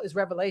Bible is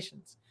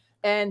Revelations.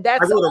 And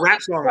that's I wrote a rap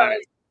song on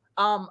it.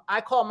 I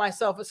call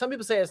myself, some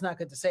people say it's not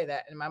good to say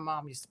that. And my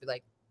mom used to be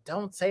like,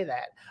 don't say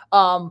that.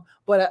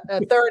 But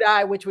a third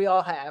eye, which we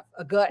all have,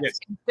 a gut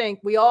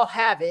instinct, we all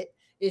have it.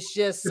 It's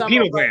just some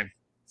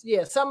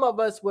of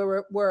us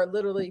were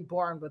literally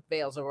born with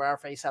veils over our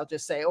face, I'll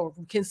just say, or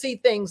can see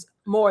things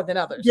more than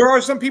others. There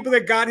are some people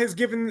that God has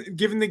given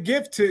the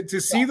gift to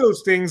see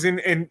those things and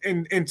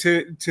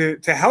to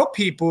help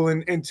people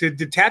and to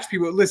detach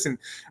people. Listen,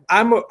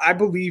 I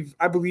believe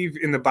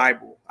in the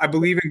Bible. I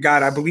believe in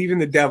God. I believe in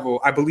the devil.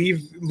 I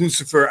believe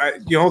Lucifer. I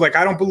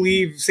don't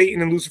believe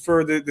Satan and Lucifer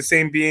are the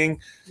same being.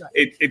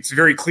 Right. It's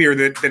very clear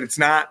that it's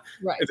not,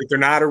 that they're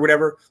not or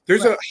whatever.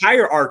 There's a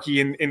hierarchy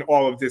in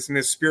all of this, in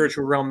this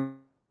spiritual realm.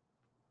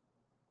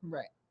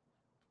 Right.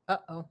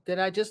 Uh-oh. Did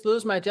I just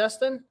lose my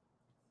Justin?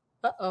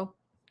 Uh-oh.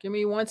 Give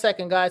me 1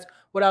 second, guys.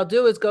 What I'll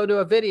do is go to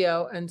a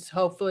video and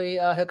hopefully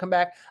he'll come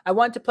back. I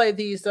want to play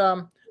these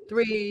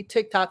 3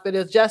 TikTok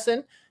videos.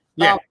 Justin?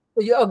 Yeah.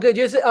 Oh, good.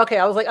 Okay.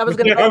 I was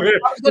going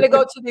to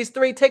go to these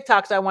 3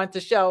 TikToks I want to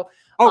show.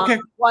 Okay.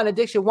 On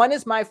addiction. One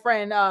is my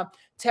friend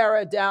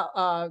Tara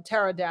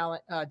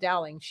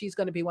Dowling. She's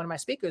going to be one of my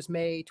speakers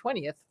May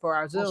 20th for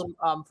our Zoom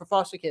for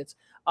foster kids,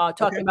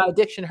 talking about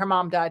addiction. Her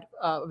mom died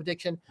of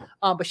addiction,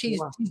 but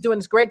she's doing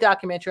this great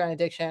documentary on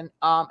addiction.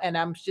 And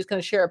I'm just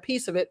going to share a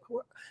piece of it.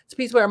 It's a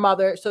piece with her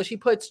mother. So she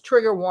puts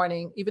trigger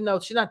warning, even though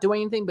she's not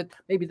doing anything, but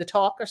maybe the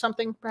talk or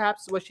something,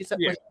 perhaps what she said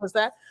was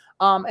that.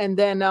 And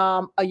then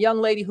a young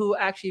lady who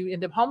actually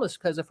ended up homeless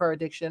because of her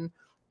addiction.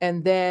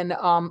 And then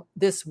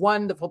this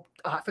wonderful,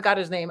 I forgot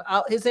his name.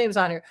 His name's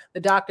on here. The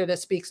doctor that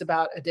speaks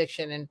about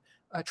addiction and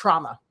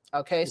trauma.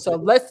 Okay, so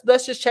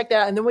let's just check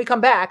that out, and then we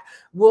come back.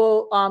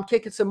 We'll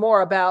kick it some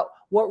more about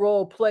what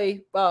role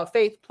faith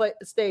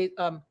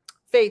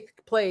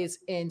plays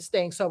in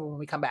staying sober when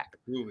we come back.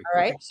 Absolutely. All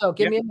right. So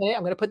give me a minute.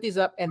 I'm going to put these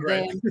up, and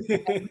then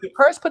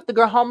first put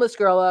the homeless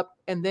girl up,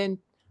 and then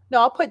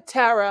I'll put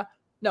Tara.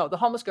 No, the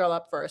homeless girl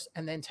up first,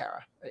 and then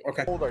Tara.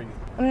 Okay. How old are you?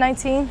 I'm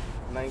 19.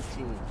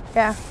 19.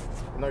 Yeah.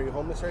 And are you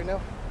homeless right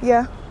now?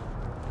 Yeah.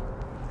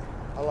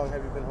 How long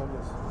have you been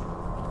homeless?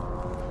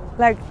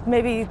 Like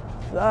maybe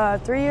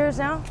 3 years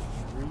now.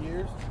 3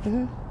 years?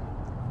 Mhm.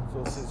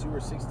 So since you were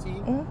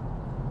 16? Mhm.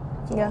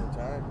 It's a Yeah. long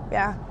time.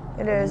 Yeah,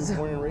 it Are is. you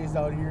born and raised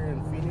out here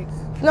in Phoenix?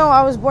 No,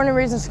 I was born and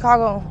raised in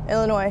Chicago,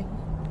 Illinois.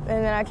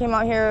 And then I came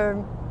out here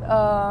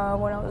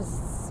when I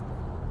was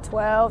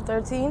 12,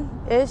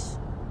 13-ish.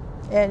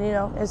 And, you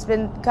know, it's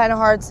been kind of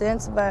hard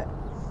since, but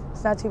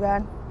it's not too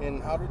bad.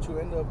 And how did you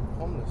end up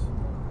homeless?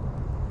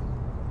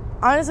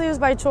 Honestly, it was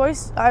by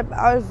choice.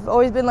 I've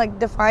always been, like,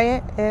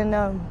 defiant and,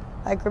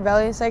 like,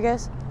 rebellious, I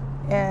guess.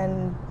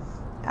 And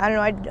I don't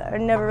know, I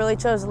never really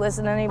chose to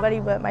listen to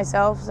anybody but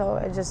myself, so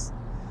I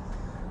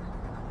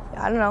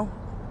don't know.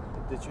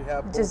 Did you have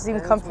It both just seemed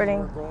parents comforting.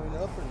 when you were growing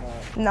up or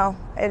not? No,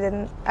 I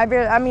didn't. I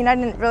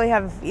didn't really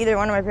have either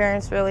one of my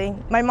parents, really.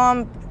 My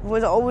mom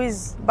was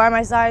always by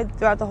my side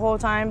throughout the whole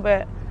time,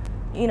 but,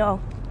 you know.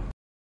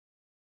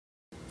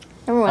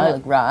 I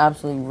look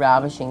absolutely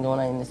ravishing, don't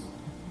I, in this?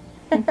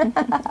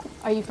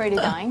 Are you afraid of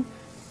dying?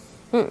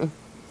 Mm-mm.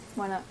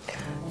 Why not?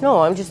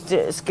 No, I'm just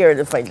scared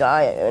if I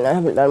die and I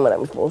haven't done what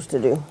I'm supposed to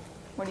do.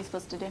 What are you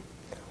supposed to do?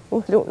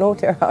 Well, I don't know,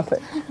 Tara,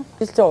 but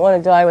just don't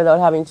want to die without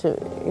having to,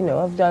 you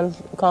know,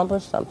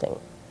 accomplished something.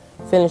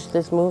 Finish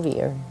this movie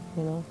or,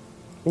 you know.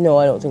 No,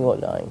 I don't think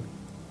about dying.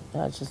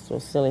 That's just a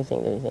silly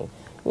thing to think.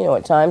 You know,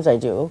 at times I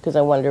do, because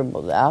I wonder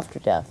about the after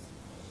death.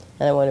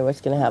 And I wonder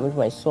what's going to happen to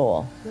my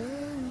soul.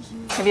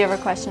 Have you ever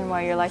questioned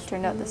why your life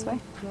turned out this way?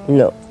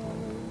 No.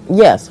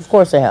 Yes, of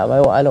course I have.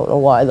 I don't know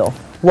why, though.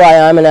 Why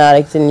I'm an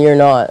addict and you're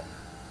not.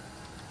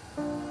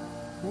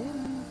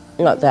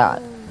 Not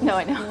that. No,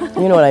 I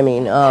know. You know what I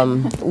mean?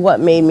 What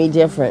made me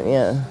different,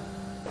 yeah.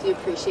 Do you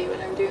appreciate what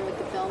I'm doing with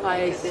the film?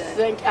 I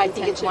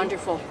think it's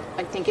wonderful.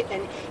 I think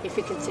and if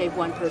it can save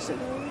one person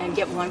and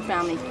get one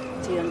family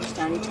to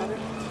understand each other,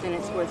 then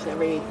it's worth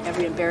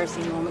every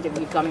embarrassing moment of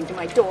you coming to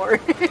my door.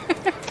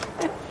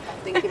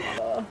 Thank you.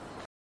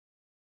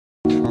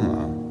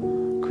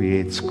 Trauma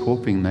creates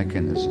coping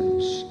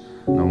mechanisms.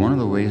 Now, one of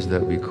the ways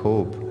that we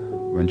cope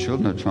when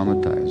children are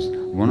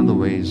traumatized, one of the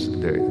ways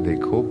they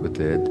cope with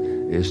it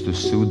is to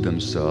soothe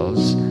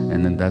themselves,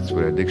 and then that's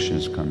where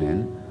addictions come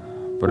in.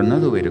 But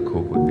another way to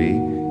cope would be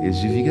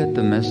is if you get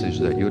the message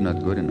that you're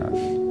not good enough,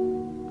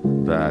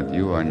 that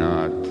you are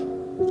not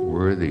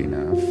worthy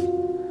enough,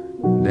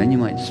 then you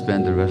might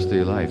spend the rest of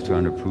your life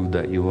trying to prove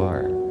that you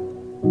are.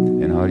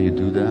 And how do you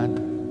do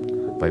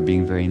that? By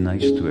being very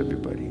nice to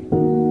everybody.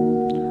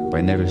 By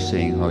never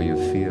saying how you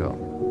feel,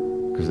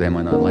 because they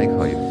might not like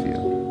how you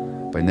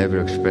feel. By never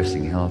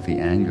expressing healthy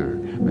anger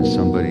when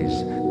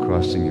somebody's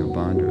crossing your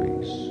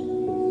boundaries.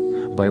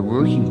 By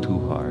working too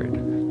hard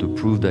to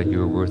prove that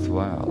you're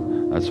worthwhile.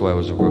 That's why I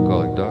was a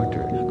workaholic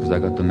doctor, because I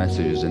got the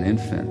message as an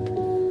infant,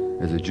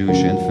 as a Jewish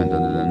infant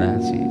under the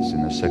Nazis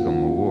in the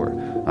Second World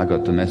War. I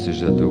got the message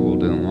that the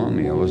world didn't want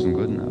me, I wasn't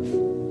good enough.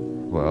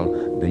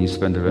 Well, then you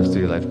spend the rest of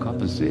your life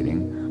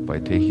compensating by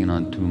taking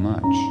on too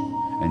much,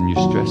 and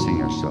you're stressing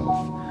yourself.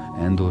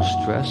 And those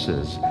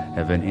stresses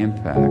have an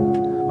impact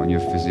on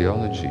your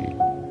physiology.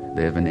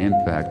 They have an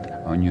impact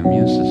on your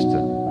immune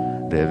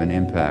system. They have an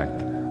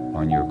impact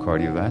on your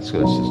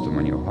cardiovascular system,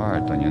 on your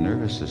heart, on your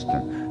nervous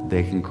system.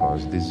 They can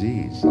cause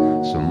disease.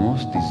 So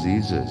most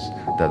diseases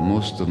that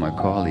most of my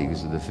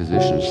colleagues, the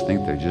physicians,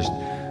 think they're just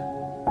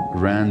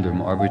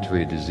random,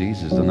 arbitrary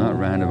diseases, they're not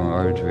random or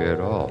arbitrary at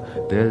all.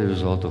 They're the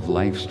result of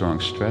life-strong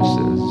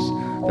stresses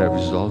that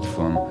result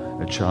from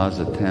a child's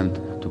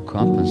attempt to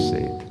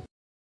compensate.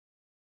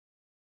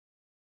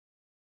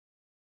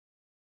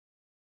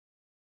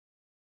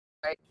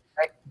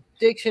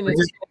 Addiction is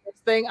this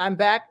thing. I'm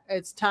back.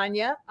 It's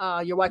Tanya.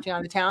 You're watching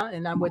On the Town,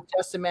 and I'm with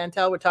Justin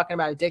Mantell. We're talking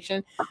about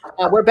addiction.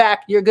 We're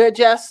back. You're good,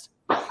 Jess?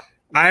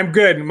 I'm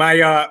good.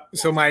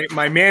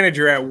 My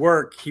manager at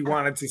work, he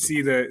wanted to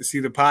see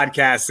the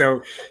podcast,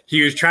 so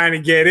he was trying to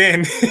get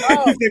in.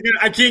 Oh.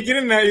 I can't get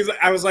in there.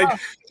 I was like,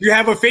 "Do you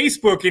have a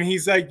Facebook?" And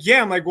he's like,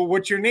 "Yeah." I'm like, "Well,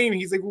 what's your name?"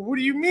 He's like, "Well, what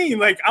do you mean?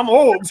 Like, I'm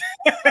old."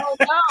 Oh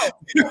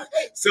no!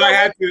 So I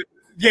had to.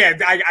 Yeah,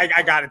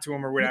 I got it to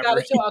him or whatever. You got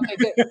it to him? Okay,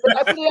 good.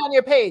 I put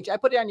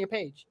it on your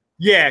page.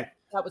 Yeah.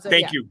 That was it.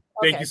 Thank you.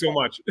 Thank you so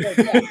much. Good,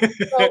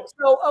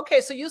 yeah.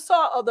 So you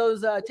saw all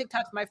those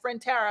TikToks. My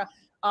friend Tara,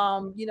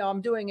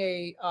 I'm doing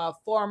a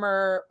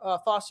former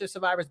foster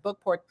survivors book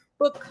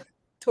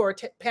tour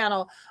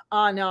panel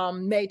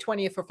on May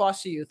 20th for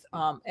foster youth.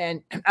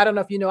 And I don't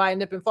know if you know, I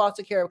ended up in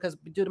foster care because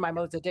due to my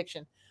mother's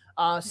addiction.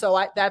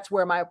 So that's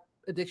where my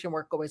addiction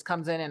work always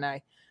comes in, and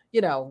I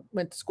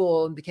went to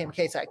school and became a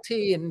case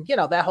IT and,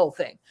 that whole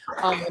thing.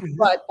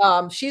 But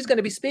she's going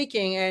to be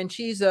speaking, and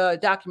she's a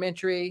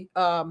documentary.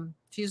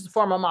 She's a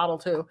former model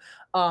too.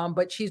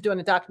 But she's doing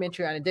a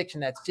documentary on addiction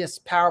that's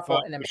just powerful.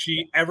 Well, and if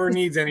she ever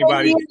needs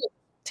anybody,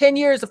 10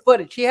 years of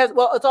footage. She has,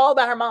 it's all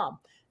about her mom.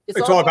 It's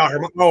all about her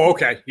mom. Oh,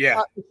 okay.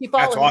 Yeah. She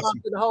followed her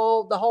mom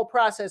through the whole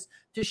process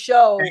to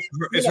show.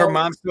 Is her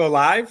mom still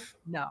alive?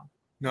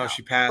 No,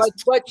 she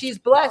passed. But she's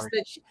blessed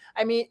that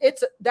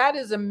that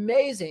is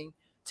amazing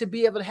to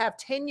be able to have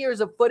 10 years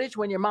of footage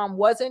when your mom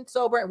wasn't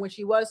sober and when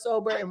she was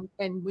sober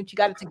and when she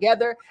got it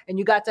together and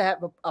you got to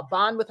have a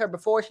bond with her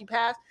before she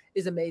passed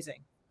is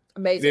amazing.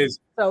 Amazing. It is.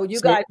 So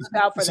you guys look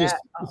out for that.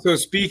 So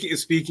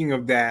speaking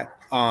of that,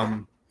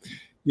 an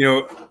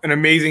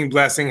amazing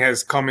blessing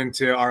has come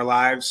into our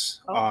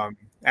lives.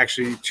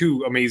 Actually,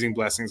 2 amazing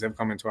blessings have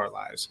come into our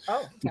lives.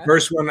 The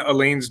first one,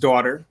 Elaine's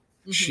daughter.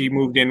 Mm-hmm. She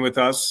moved in with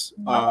us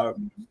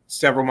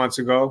several months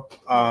ago.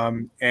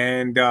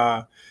 And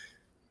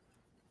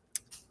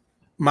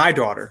my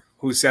daughter,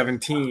 who's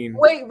 17.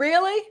 Wait,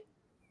 really?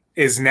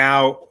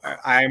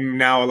 I'm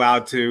now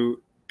allowed to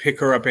pick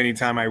her up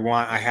anytime I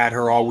want. I had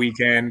her all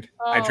weekend.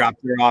 I dropped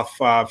her off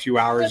a few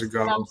hours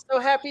ago. I'm so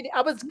happy.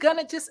 I was going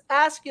to just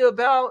ask you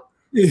about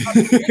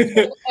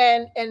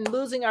and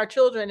losing our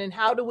children and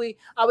I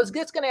was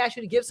just going to ask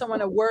you to give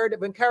someone a word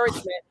of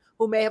encouragement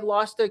who may have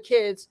lost their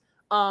kids.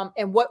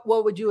 And what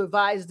would you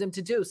advise them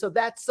to do? So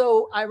that's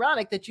so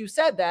ironic that you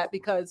said that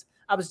because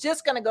I was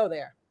just going to go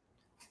there.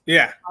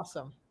 Yeah.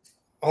 Awesome.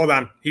 Hold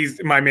on.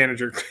 He's my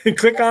manager.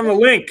 Click on the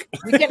link.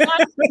 You cannot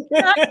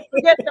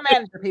forget the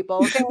manager, people.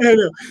 Okay?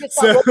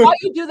 Well, while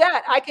you do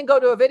that, I can go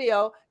to a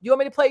video. Do you want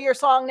me to play your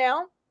song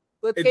now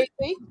with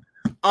Casey?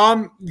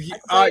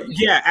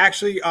 Yeah,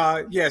 actually,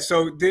 yeah.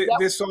 So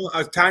this song,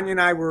 Tanya and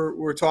I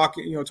were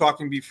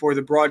talking before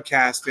the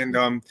broadcast,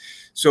 and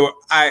so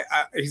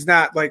he's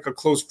not like a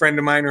close friend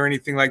of mine or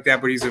anything like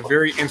that, but he's a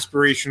very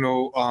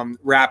inspirational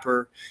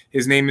rapper.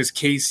 His name is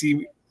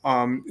Casey.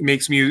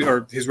 Makes music,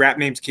 or his rap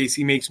name's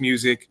Casey Makes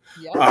Music.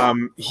 Yeah.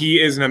 He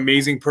is an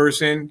amazing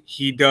person.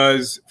 He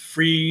does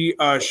free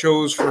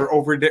shows for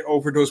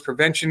Overdose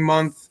Prevention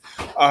Month.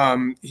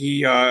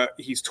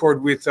 He's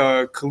toured with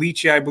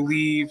Kalichi, I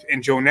believe,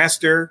 and Joe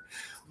Nestor.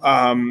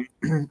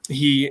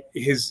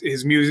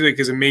 His music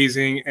is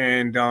amazing,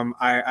 and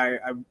I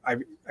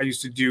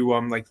used to do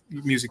like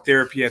music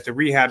therapy at the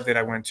rehab that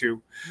I went to.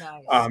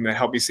 Nice. That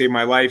helped me save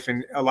my life,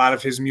 and a lot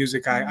of his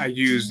music I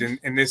used,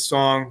 and this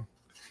song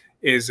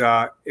is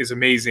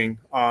amazing.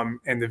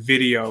 And the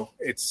video,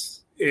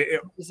 if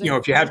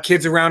you have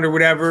kids around or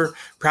whatever,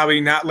 probably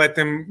not let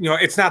them,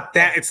 it's not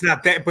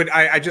that, but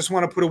I just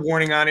want to put a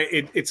warning on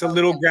it. It's a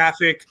little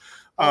graphic.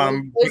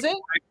 Is it?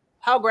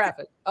 How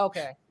graphic?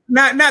 Okay.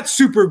 Not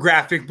super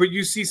graphic, but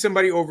you see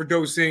somebody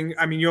overdosing.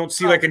 I mean, you don't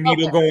see like a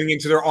needle going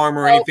into their arm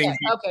or anything.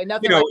 Okay.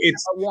 Nothing like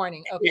it's a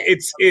warning. Okay.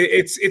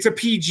 It's a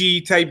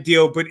PG type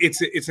deal, but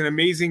it's an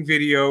amazing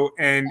video,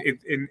 and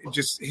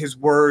just his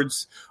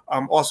words.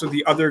 Also,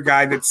 the other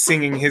guy that's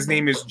singing, his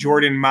name is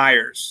Jordan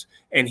Myers,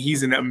 and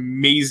he's an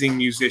amazing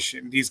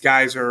musician. These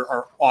guys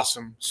are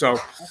awesome. So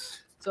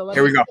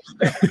here we go.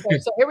 Okay,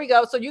 so here we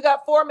go. So you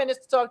got 4 minutes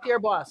to talk to your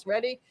boss.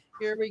 Ready?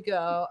 Here we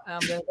go. I'm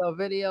gonna go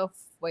video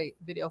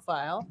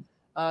file.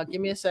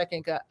 Give me a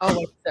second. Oh,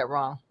 wait, is that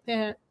wrong?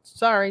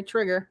 Sorry,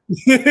 trigger.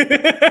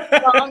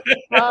 Wrong.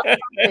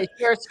 Okay,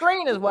 your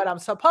screen is what I'm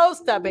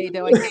supposed to be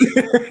doing.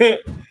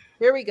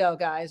 Here we go,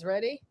 guys.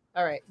 Ready?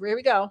 All right, here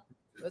we go.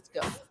 Let's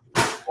go.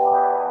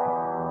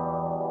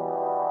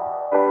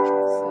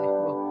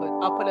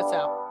 I'll put us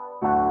out.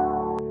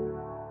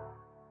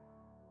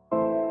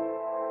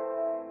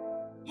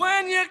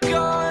 When you're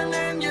gone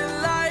and your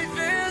life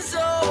is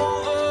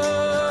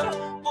over,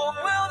 what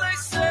will they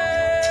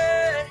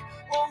say?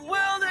 What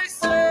will they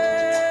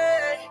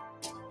say?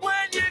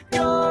 When you're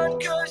gone,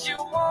 'cause you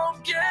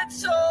won't get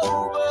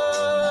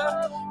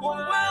sober, what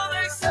will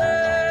they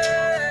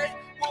say?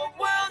 What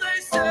will they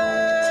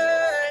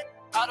say?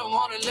 I don't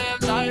wanna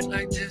live life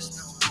like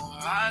this no more.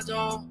 I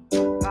don't.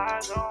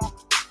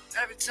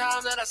 Every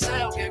time that I say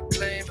I'll get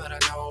clean, but I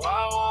know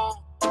I won't.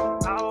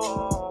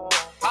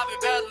 I've been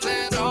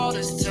battling all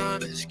this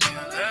time, it's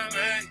killing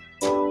me.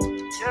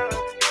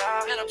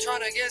 And I'm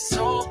trying to get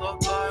sober,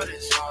 but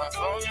it's hard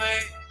for me.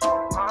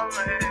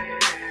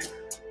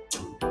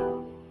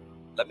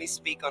 Let me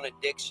speak on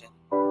addiction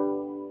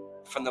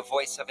from the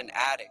voice of an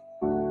addict,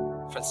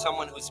 from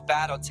someone who's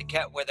battled to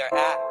get where they're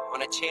at,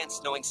 on a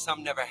chance knowing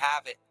some never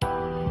have it.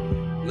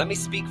 Let me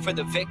speak for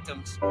the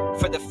victims,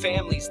 for the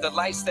families, the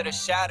lives that are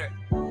shattered,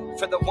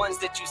 for the ones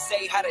that you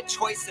say had a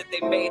choice that they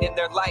made in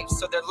their life,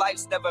 so their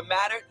lives never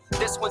mattered.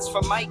 This one's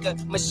for Micah,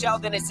 Michelle,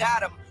 then it's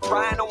Adam.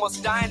 Ryan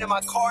almost dying in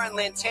my car in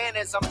Lantana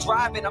as I'm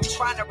driving. I'm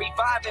trying to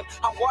revive him.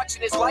 I'm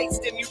watching his lights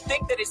dim. You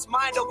think that it's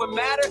mind over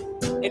matter?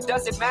 It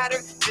doesn't matter.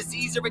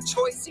 Disease or a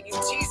choice, and you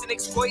tease and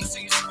exploit, so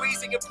you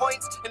squeezing your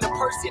points. And the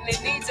person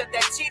in needs at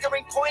that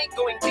teetering point,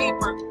 going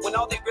deeper when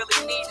all they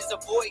really need is a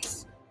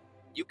voice.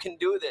 You can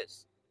do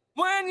this.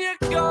 When you're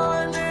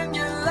gone and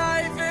your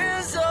life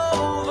is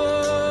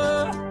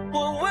over,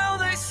 what will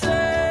they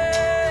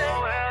say?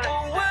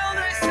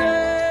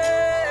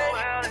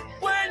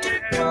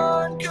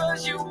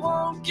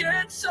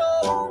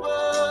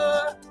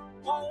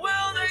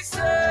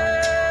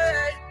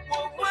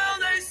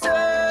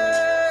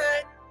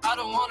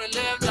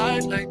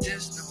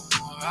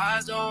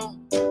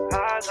 don't.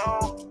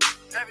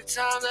 Every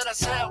time that I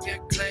say I'll get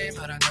clean,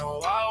 but I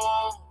know I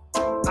won't.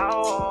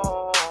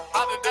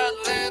 I've been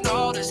battling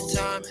all this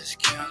time, it's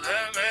killing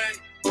me.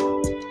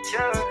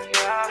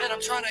 And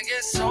I'm trying to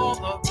get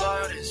sober,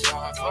 but it's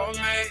hard for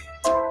me.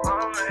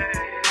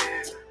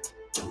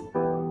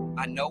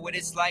 I know what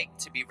it's like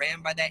to be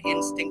ran by that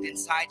instinct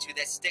inside you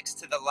that sticks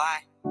to the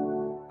lie.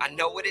 I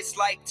know what it's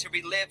like to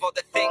relive all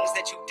the things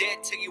that you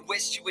did till you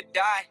wished you would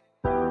die.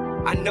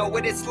 I know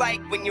what it's like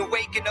when you're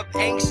waking up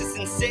anxious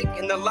and sick,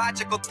 and the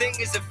logical thing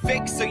is a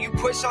fix, so you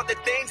push all the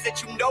things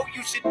that you know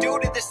you should do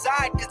to the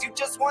side, cause you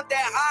just want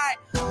that high.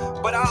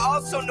 But I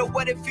also know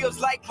what it feels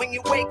like when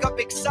you wake up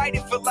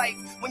excited for life,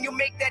 when you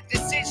make that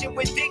decision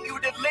within you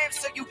to live,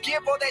 so you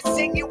give all that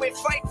sinew and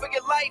fight for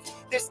your life.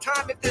 There's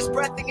time if there's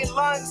breath in your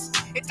lungs,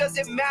 it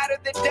doesn't matter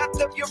the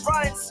depth of your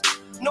runs.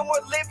 No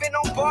more living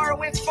on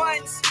borrowing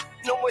funds,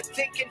 no more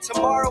thinking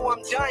tomorrow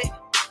I'm done,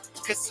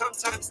 cause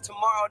sometimes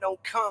tomorrow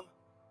don't come.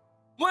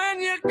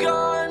 When you're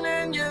gone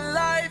and your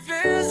life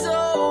is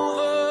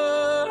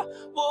over,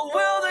 what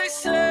will they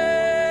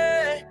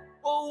say?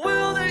 What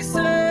will they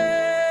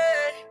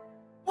say?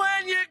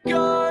 When you're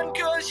gone,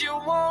 cause you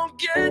won't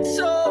get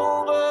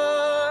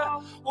sober,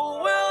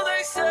 what will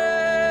they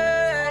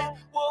say?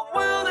 What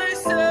will they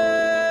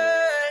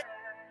say?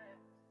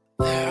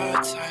 There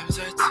are times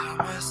I tell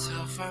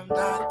myself I'm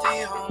not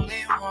the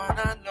only one.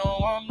 I know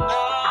I'm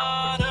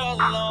not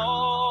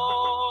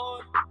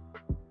alone,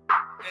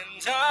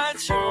 and I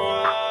try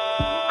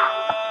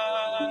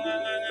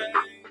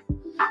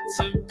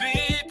to be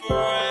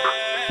brave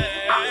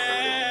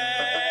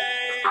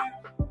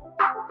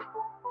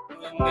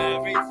when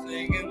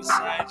everything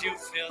inside you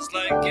feels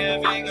like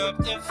giving up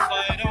the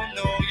fight. Oh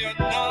no, you're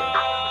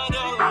not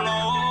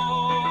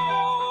alone,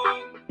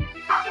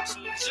 so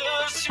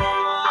just try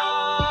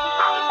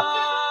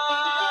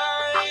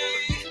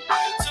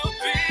to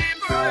be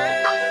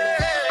brave.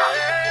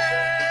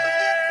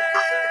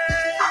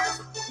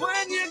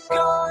 When you're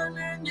gone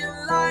and your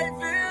life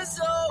is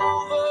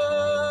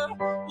over,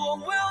 what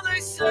will they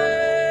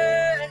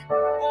say?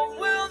 What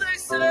will they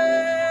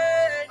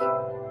say?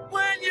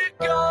 When you're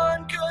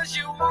gone, cause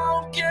you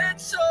won't get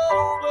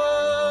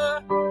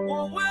sober,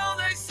 what will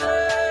they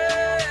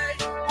say?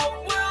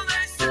 What will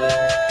they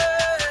say?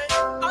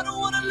 I don't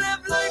wanna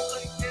live life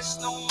like this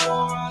no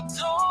more, I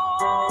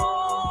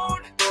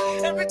don't.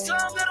 Every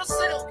time that I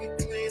say I'll get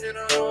clean and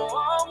I know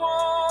I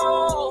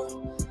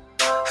won't.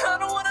 I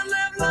don't wanna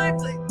live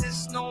life like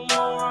this no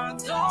more, I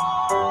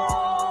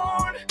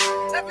don't.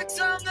 Every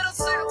time that I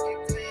say I'll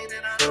get clean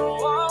and I know I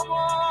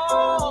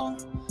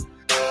won't.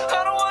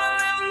 I don't wanna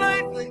live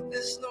life like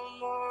this no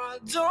more, I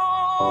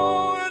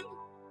don't.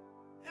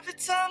 Every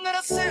time that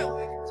I say I'll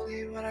get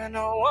clean but I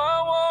know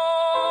I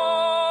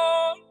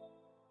won't.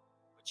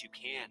 But you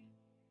can.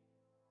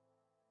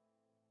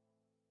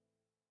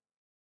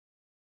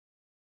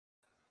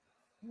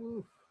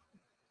 Oof.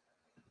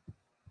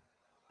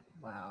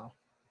 Wow.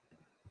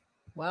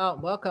 Well,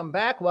 welcome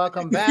back.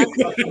 Welcome back.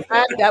 Welcome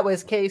back. That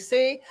was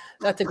KC.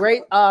 That's a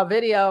great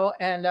video.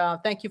 And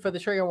thank you for the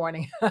trigger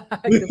warning. I'm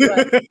glad you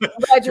gave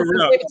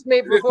it to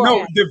me beforehand.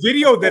 No, the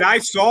video that I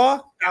saw,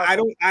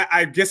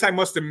 I guess I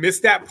must have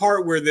missed that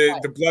part where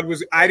the blood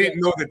was. I didn't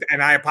know that,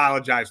 and I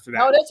apologize for that.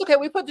 No, that's okay.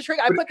 We put the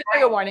trigger. I put the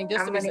trigger warning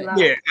just to be safe.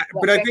 Yeah,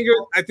 but I think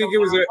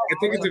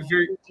it's a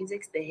very.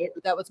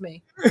 That was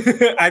me.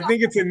 I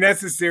think it's a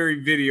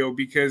necessary video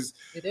because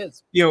it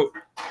is. You know,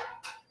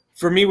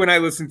 for me, when I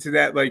listen to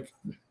that, like,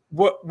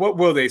 what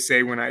will they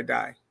say when I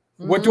die?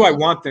 What do I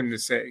want them to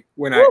say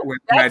when I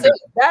die?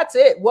 That's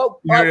it. What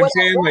you know what I'm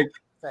saying?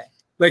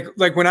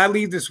 Like when I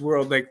leave this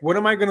world, like, what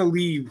am I going to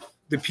leave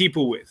the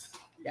people with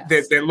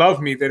that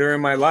love me, that are in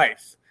my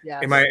life?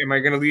 Yes. Am I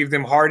going to leave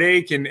them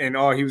heartache and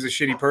oh, he was a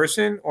shitty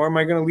person, or am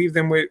I going to leave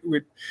them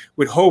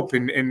with hope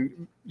and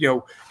you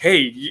know, hey,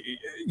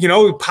 you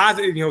know,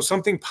 positive, you know,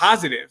 something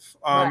positive.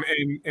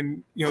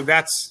 And you know,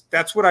 that's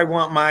what I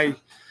want my.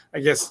 I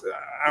guess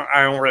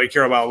I don't really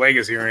care about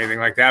legacy or anything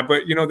like that,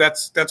 but you know,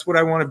 that's what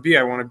I want to be.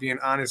 I want to be an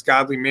honest,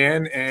 godly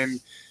man, and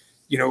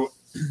you know,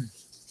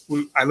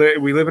 we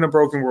live in a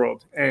broken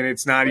world, and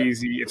it's not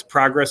easy. It's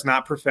progress,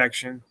 not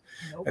perfection.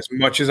 Nope. As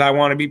much as I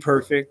want to be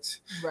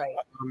perfect, right?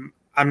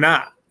 I'm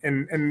not,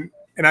 and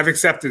I've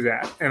accepted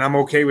that, and I'm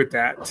okay with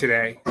that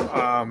today.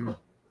 And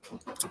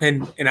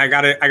I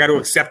gotta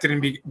accept it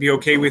and be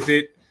okay with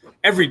it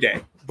every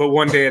day, but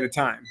one day at a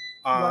time.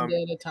 One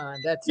day at a time.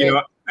 That's you it.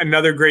 know,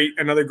 another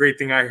great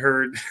thing I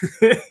heard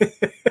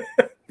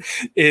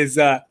is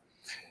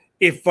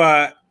if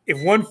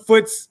one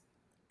foot's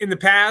in the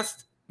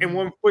past and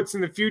one foot's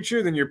in the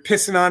future, then you're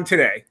pissing on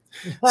today.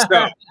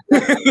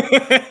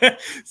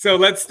 So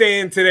let's stay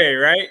in today,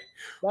 right?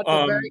 That's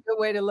a very good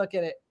way to look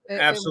at it.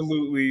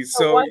 Absolutely.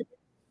 Go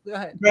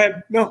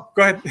ahead. No,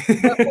 go ahead.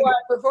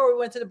 Before we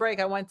went to the break,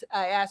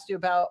 I asked you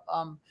about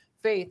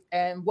faith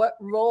and what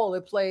role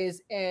it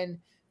plays in,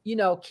 you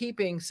know,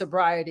 keeping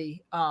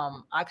sobriety.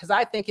 Because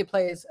I think it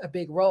plays a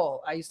big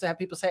role. I used to have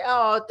people say,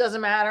 "Oh, it doesn't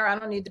matter. I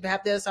don't need to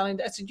have this. I don't need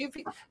that." So if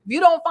you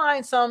don't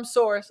find some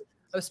source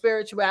of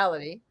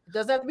spirituality, it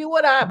doesn't have to be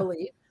what I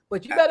believe,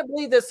 but you better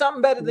believe there's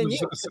something better than you.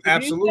 If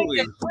Absolutely.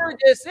 you think that you're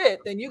just it,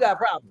 then you got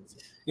problems.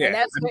 Yeah. And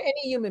that's for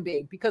any human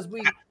being, because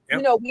we, Yep.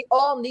 you know, we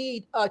all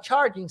need a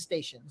charging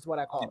station is what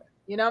I call it.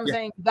 You know what I'm Yeah.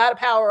 saying? You got to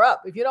power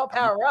up. If you don't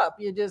power up,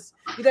 you're going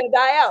to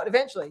die out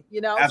eventually, you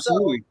know?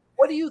 Absolutely. So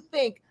what do you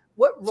think,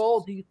 what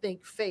role do you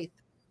think faith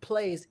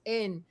plays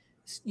in,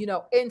 you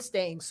know, in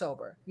staying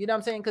sober? You know what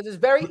I'm saying? Because it's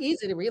very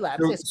easy to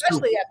relapse,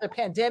 especially after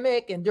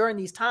pandemic and during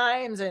these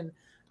times and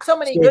so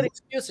many good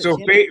excuses. So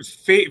you know?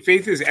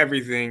 faith is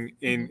everything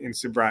in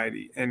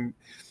sobriety. And,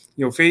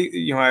 you know, faith,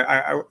 you know,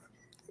 I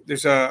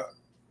there's a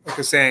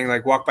saying,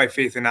 like, walk by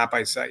faith and not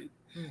by sight.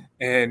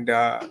 And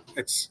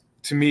it's,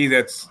 to me,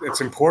 that's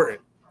important.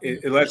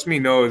 It lets me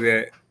know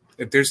that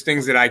there's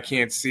things that I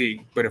can't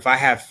see, but if I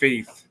have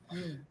faith,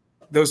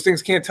 those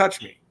things can't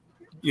touch me.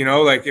 You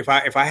know, like if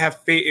I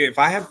have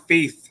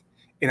faith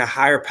in a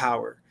higher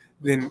power,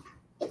 then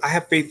I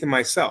have faith in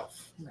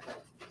myself,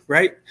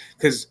 right?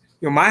 Because,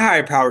 you know, my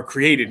higher power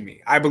created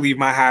me. I believe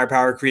my higher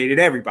power created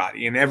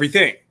everybody and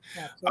everything.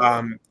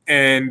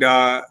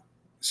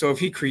 So if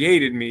he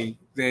created me,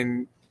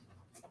 then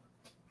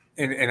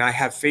and I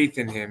have faith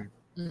in him,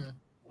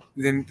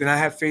 then I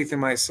have faith in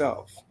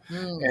myself.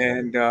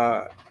 And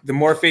the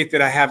more faith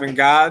that I have in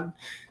God,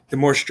 the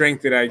more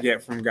strength that I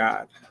get from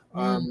God.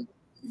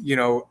 You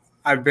know,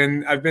 I've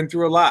been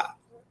through a lot.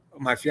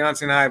 My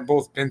fiance and I have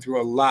both been through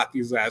a lot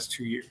these last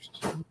 2 years.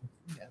 A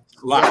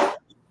lot.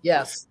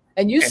 Yes.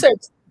 And you said,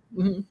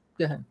 go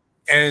ahead.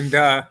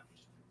 And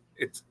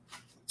it's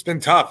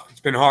been tough. It's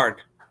been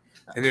hard.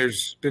 And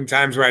there's been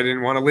times where I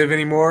didn't want to live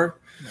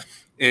anymore.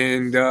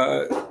 And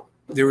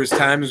there was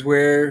times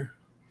where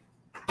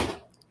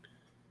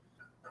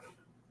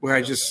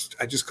I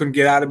just couldn't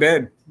get out of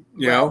bed.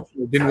 You know,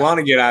 I didn't want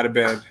to get out of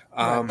bed.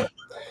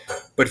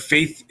 But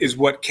faith is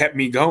what kept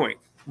me going.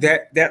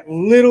 That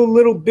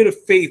little bit of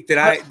faith that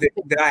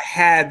I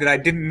had that I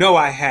didn't know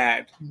I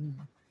had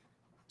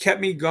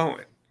kept me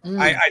going.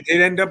 I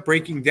did end up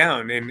breaking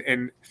down,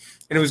 and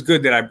it was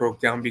good that I broke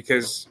down,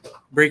 because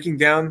breaking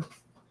down,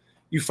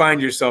 you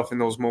find yourself in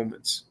those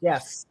moments.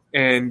 Yes.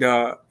 And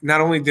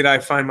not only did I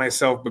find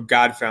myself, but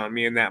God found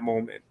me in that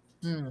moment.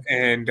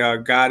 And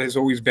God has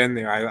always been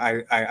there.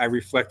 I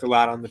reflect a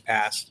lot on the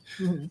past,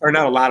 or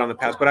not a lot on the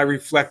past, but I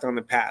reflect on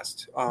the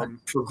past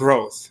for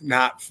growth,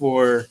 not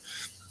for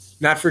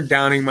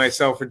downing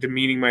myself or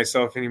demeaning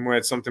myself anymore.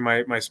 It's something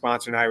my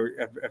sponsor and I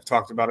have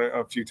talked about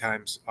a few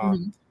times,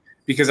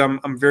 because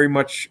I'm very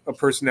much a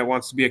person that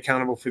wants to be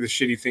accountable for the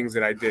shitty things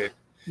that I did.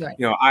 Right.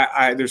 You know,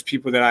 I there's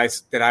people that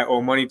I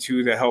owe money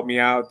to that help me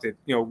out, that,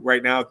 you know,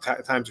 right now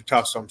times are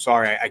tough. So I'm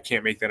sorry, I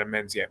can't make that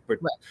amends yet, but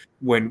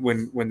when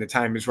the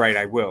time is right,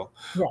 I will.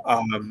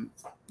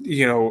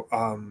 You know,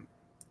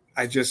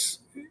 I just,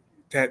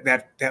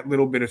 that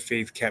little bit of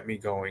faith kept me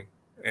going.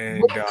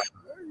 And,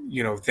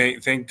 you know,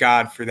 thank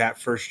God for that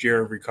first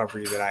year of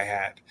recovery that I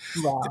had,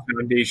 the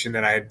foundation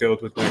that I had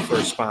built with my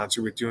first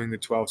sponsor, with doing the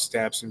 12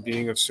 steps and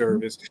being of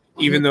service,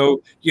 even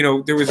though, you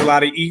know, there was a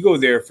lot of ego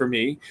there for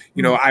me.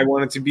 You know, I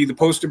wanted to be the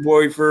poster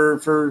boy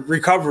for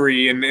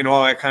recovery and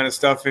all that kind of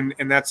stuff. And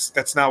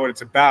that's not what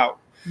it's about.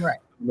 Right.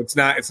 It's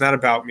not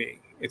about me.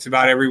 It's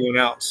about everyone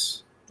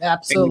else.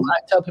 Absolutely.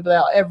 I tell people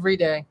that every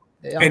day.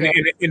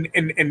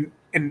 And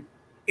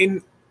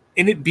in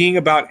it being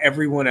about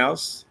everyone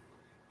else,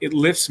 it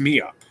lifts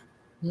me up.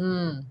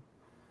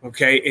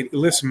 Okay. It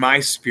lifts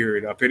my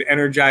spirit up. It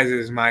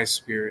energizes my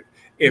spirit.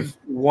 If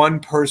one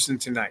person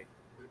tonight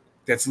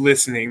that's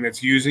listening,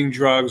 that's using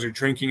drugs or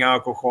drinking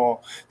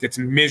alcohol, that's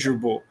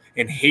miserable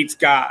and hates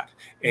God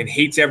and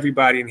hates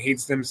everybody and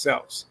hates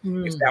themselves,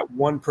 if that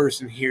one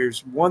person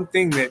hears one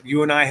thing that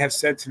you and I have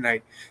said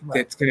tonight,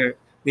 that's going to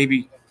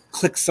maybe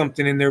click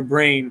something in their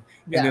brain,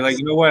 and they're like,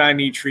 you know what, I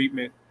need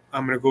treatment.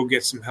 I'm going to go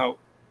get some help.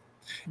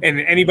 And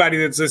anybody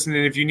that's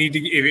listening, if you need to,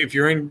 if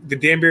you're in the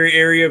Danbury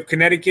area of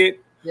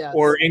Connecticut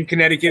or in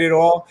Connecticut at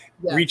all,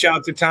 reach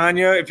out to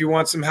Tanya if you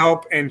want some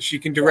help, and she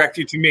can direct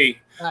you to me.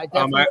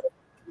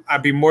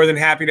 I'd be more than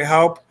happy to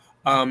help.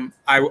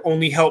 I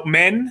only help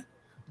men,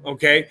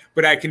 okay,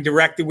 but I can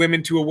direct the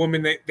women to a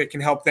woman that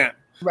can help them.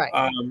 Right.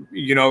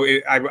 You know,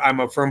 I'm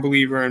a firm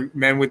believer in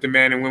men with the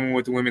men and women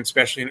with the women,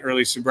 especially in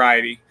early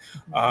sobriety.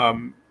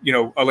 You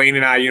know, Elaine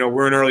and I, you know,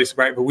 we're in early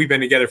sobriety, but we've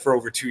been together for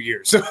over 2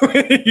 years. So,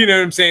 you know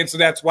what I'm saying? So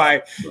that's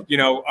why, you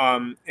know,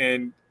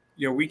 and,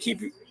 you know,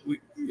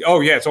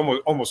 it's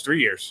almost 3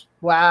 years.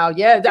 Wow.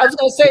 Yeah. I was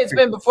going to say it's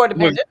been before the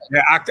pandemic.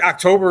 Yeah.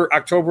 October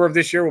of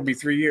this year will be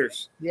 3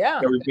 years. Yeah.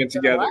 That we've been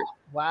together.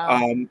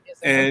 Wow.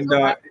 And it's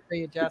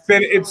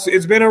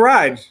been a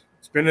ride.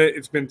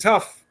 It's been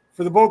tough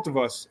for the both of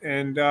us.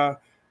 And,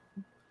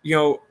 you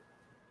know,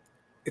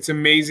 it's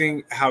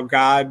amazing how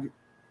God,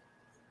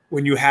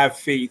 when you have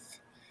faith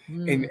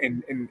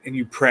and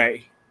you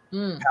pray,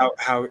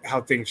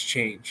 how things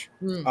change.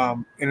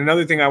 And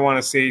another thing I want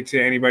to say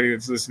to anybody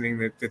that's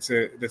listening that's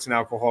an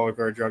alcoholic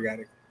or a drug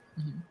addict,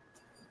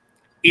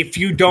 if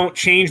you don't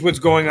change what's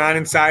going on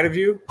inside of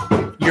you,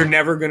 you're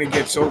never going to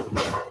get sober.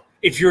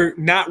 If you're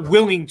not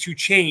willing to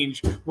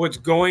change what's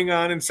going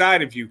on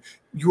inside of you,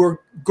 you're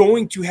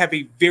going to have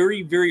a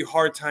very, very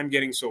hard time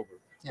getting sober.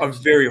 a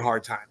very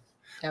hard time.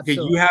 Okay,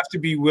 Absolutely. you have to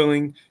be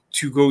willing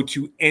to go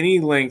to any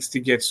lengths to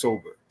get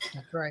sober.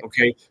 That's right.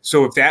 Okay,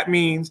 so if that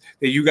means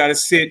that you got to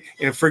sit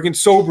in a freaking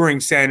sobering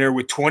center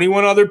with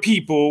 21 other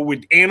people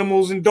with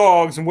animals and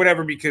dogs and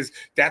whatever, because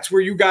that's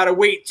where you got to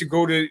wait to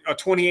go to a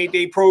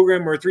 28-day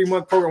program or a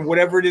 3-month program,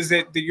 whatever it is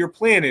that your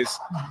plan is,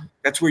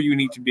 that's where you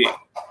need to be.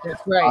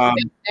 That's right.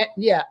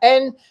 Yeah,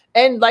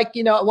 and like,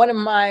 you know, one of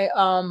my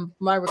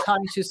my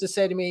reconners used to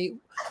say to me,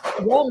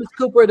 well, Ms.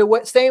 Cooper,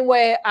 the same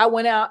way I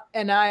went out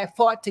and I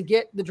fought to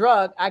get the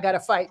drug, I got to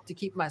fight to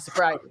keep my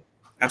sobriety.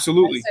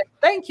 Absolutely. Said,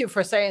 thank you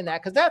for saying that,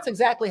 because that's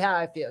exactly how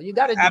I feel. You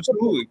got to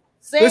absolutely.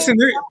 Listen,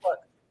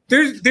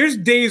 there's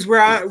days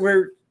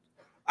where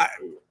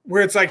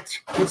it's like,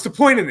 what's the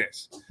point in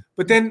this?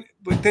 But then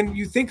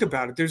you think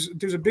about it.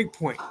 There's a big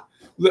point.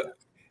 Look,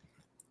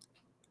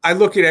 I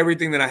look at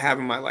everything that I have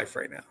in my life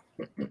right now.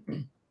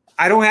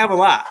 I don't have a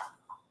lot,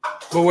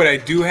 but what I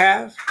do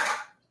have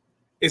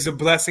is a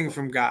blessing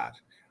from God.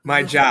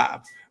 My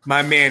job,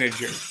 my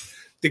manager,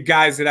 the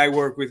guys that I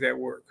work with at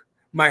work,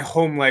 my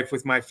home life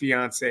with my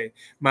fiance,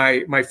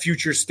 my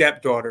future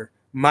stepdaughter,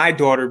 my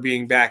daughter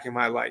being back in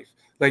my life.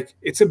 Like,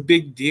 it's a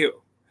big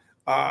deal,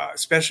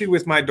 especially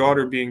with my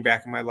daughter being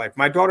back in my life.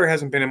 My daughter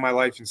hasn't been in my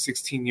life in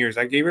 16 years.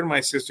 I gave her to my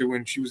sister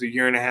when she was 1.5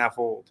 years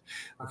old.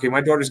 Okay,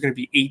 my daughter's going to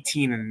be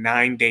 18 in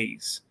 9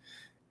 days,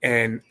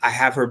 and I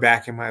have her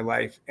back in my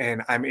life,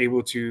 and I'm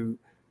able to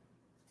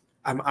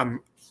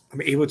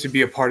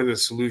be a part of the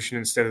solution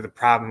instead of the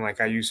problem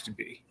like I used to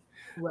be.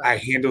 Right. I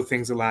handle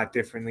things a lot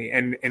differently.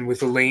 And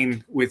with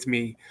Elaine with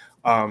me,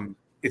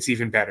 it's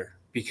even better,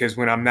 because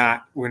when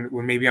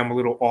maybe I'm a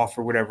little off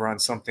or whatever on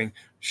something,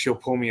 she'll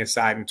pull me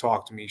aside and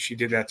talk to me. She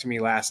did that to me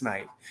last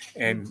night,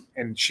 and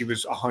she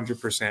was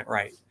 100%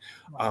 right.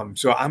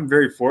 So I'm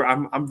very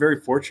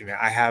fortunate.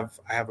 I have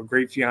a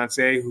great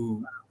fiance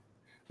who,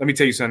 let me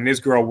tell you something,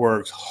 this girl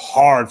works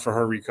hard for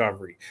her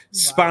recovery.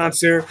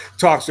 Sponsor,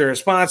 talks to her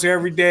sponsor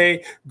every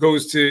day,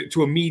 goes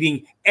to a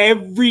meeting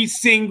every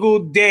single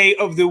day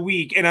of the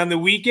week. And on the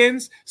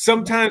weekends,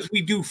 sometimes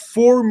we do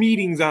 4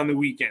 meetings on the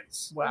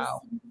weekends.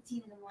 Wow.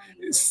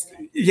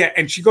 Yeah,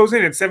 and she goes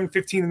in at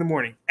 7:15 in the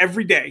morning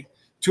every day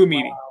to a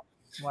meeting.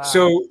 Wow.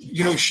 So,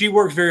 you know, she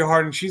works very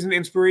hard, and she's an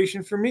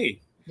inspiration for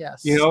me.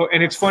 Yes. You know,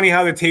 and it's funny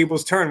how the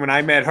tables turn. When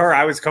I met her,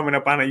 I was coming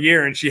up on 1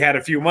 year and she had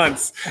a few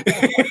months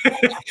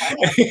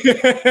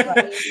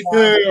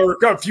or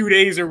a few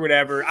days or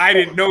whatever. I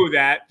didn't know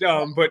that.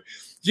 But,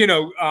 you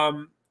know,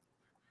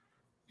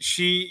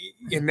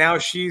 now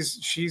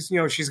she's you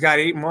know, she's got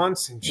 8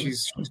 months, and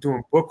she's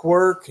doing book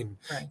work, and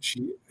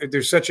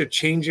there's such a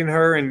change in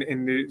her,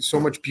 and there's so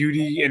much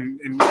beauty,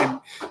 and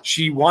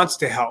she wants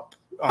to help.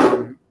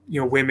 You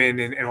know, women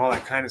and all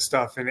that kind of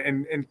stuff.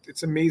 And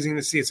it's amazing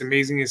to see. It's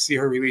amazing to see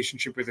her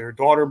relationship with her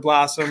daughter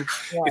blossom.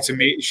 Right. It's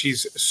amazing.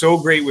 She's so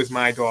great with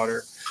my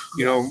daughter.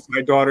 You know,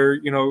 my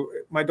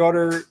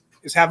daughter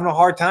is having a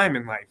hard time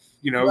in life.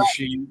 You know,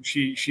 she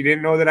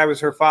didn't know that I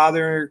was her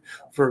father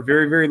for a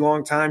very, very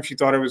long time. She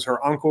thought I was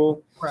her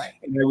uncle. Right.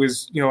 And it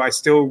was, you know, I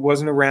still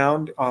wasn't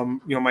around.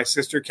 You know, my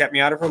sister kept me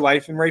out of her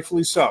life, and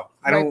rightfully so.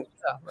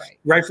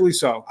 Rightfully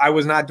so. I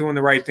was not doing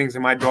the right things,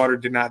 and my daughter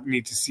did not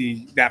need to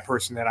see that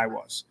person that I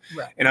was.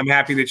 Right. And I'm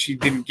happy that she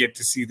didn't get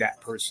to see that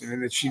person,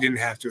 and that she didn't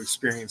have to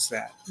experience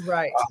that.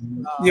 Right.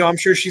 You know, I'm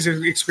sure she's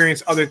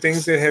experienced other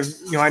things that have,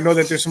 you know, I know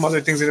that there's some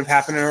other things that have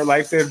happened in her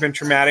life that have been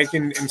traumatic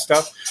and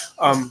stuff.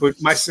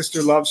 But my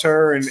sister loves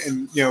her, and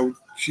you know,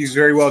 she's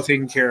very well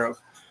taken care of.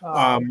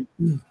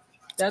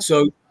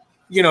 So,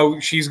 you know,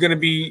 she's going to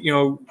be, you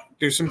know,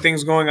 there's some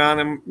things going on,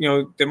 and, you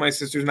know, that my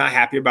sister's not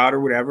happy about or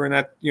whatever. And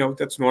that, you know,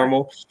 that's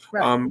normal.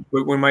 Right.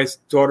 But when my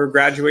daughter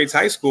graduates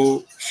high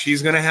school,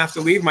 she's going to have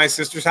to leave my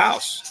sister's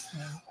house,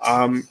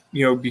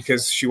 you know,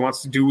 because she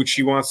wants to do what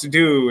she wants to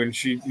do. And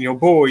she, you know,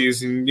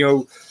 boys and, you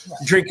know,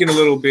 drinking a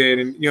little bit.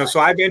 And, you know, so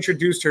I've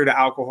introduced her to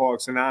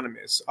Alcoholics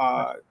Anonymous.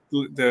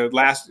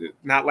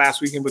 Not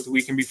last weekend, but the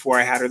weekend before,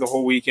 I had her the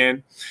whole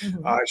weekend.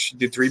 She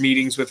did 3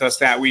 meetings with us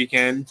that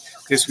weekend.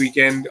 This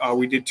weekend,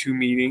 we did 2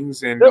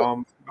 meetings, and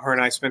her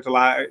and I spent a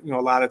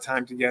lot of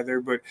time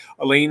together. But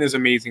Elaine is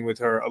amazing with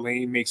her.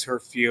 Elaine makes her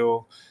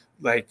feel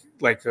like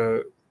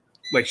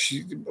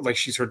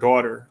she's her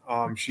daughter.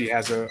 She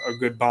has a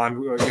good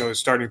bond, you know,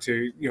 starting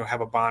to, you know,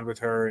 have a bond with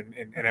her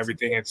and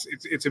everything.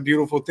 It's a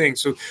beautiful thing.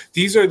 So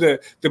these are the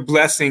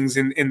blessings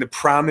and the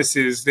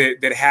promises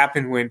that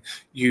happen when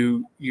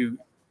you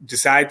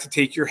decide to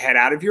take your head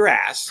out of your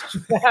ass.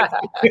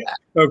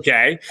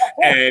 Okay.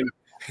 And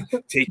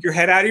take your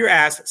head out of your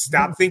ass.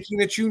 Stop thinking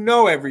that you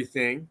know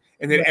everything,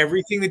 and that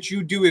everything that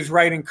you do is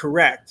right and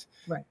correct.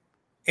 Right.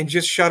 And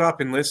just shut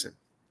up and listen.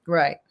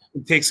 Right.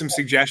 And take some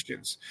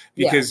suggestions,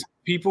 because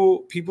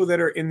people that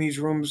are in these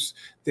rooms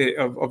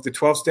of the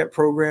 12-step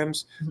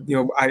programs, you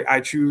know, I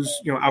choose,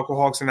 you know,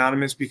 Alcoholics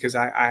Anonymous because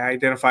I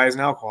identify as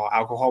an alcohol.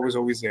 Alcohol was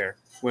always there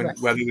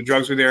whether the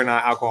drugs were there or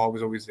not. Alcohol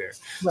was always there.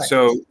 Right.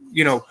 So,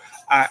 you know,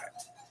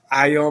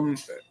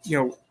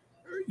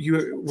 you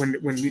know,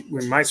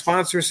 when my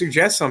sponsor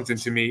suggests something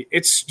to me,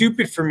 it's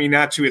stupid for me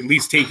not to at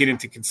least take it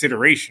into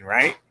consideration.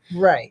 Right.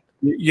 Right.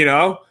 You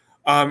know,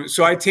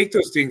 So I take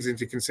those things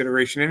into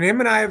consideration. And him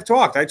and I have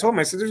talked. I told him,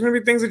 I said, there's going to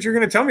be things that you're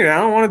going to tell me that I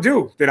don't want to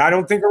do, that I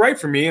don't think are right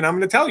for me, and I'm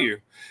going to tell you.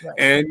 Right.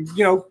 And,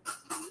 you know,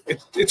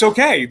 it's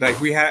okay.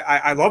 Like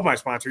I love my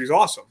sponsor. He's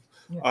awesome.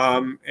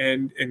 Yeah.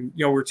 And you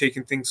know, we're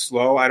taking things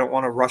slow. I don't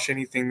want to rush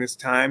anything this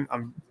time.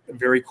 I'm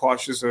very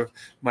cautious of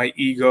my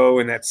ego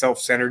and that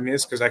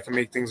self-centeredness, because I can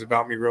make things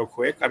about me real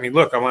quick. I mean,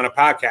 look, I'm on a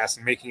podcast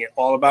and making it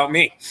all about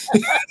me.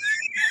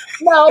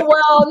 No,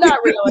 well, not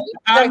really.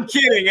 I'm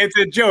kidding. It's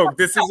a joke.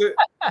 This is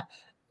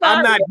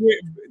I'm not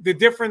the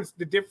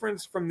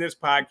difference from this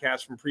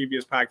podcast, from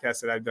previous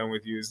podcasts that I've done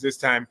with you, is this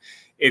time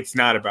it's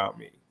not about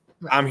me.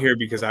 Right. I'm here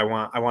because I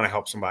want to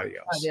help somebody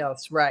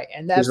else. Right.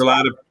 And that's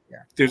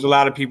there's a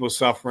lot of people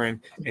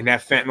suffering, and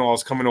that fentanyl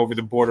is coming over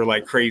the border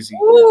like crazy.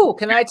 Ooh,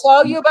 can I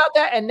tell you about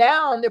that? And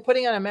now they're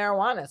putting on a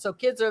marijuana. So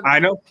kids are. I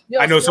know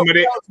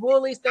somebody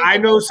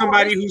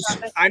who's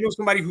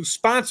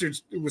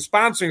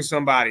sponsoring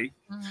somebody,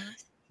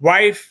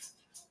 wife,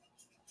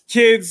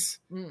 kids,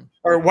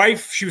 or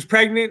wife. She was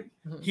pregnant.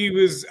 He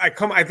was.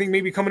 I think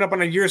maybe coming up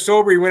on a year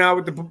sober. He went out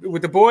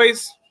with the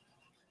boys.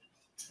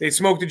 They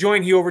smoked a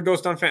joint. He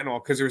overdosed on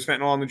fentanyl because there was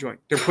fentanyl on the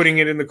joint. They're putting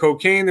it in the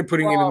cocaine. They're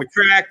putting it in the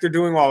crack. They're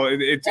doing all it.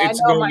 It's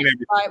going in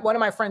everything. One of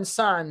my friend's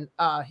son,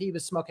 he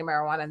was smoking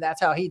marijuana, and that's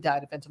how he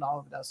died of fentanyl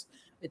overdose.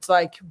 It's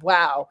like,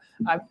 wow.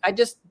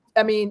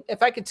 I mean,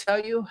 if I could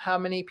tell you how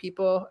many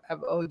people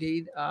have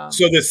OD'd.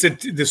 So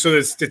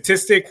the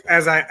statistic,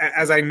 as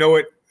I know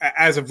it,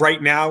 as of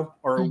right now,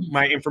 or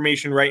my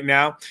information right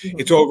now,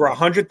 it's over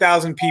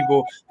 100,000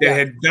 people that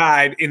had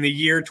died in the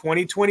year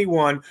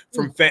 2021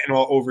 from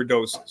fentanyl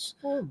overdoses.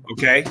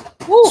 Okay,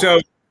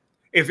 so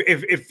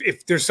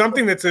if there's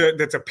something that's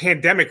a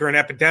pandemic or an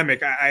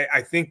epidemic,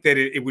 I think that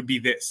it would be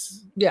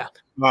this. Yeah.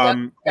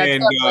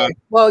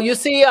 Well, you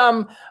see,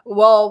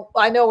 well,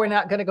 I know we're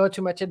not going to go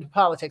too much into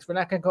politics. We're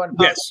not going to go into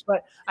politics,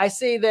 but I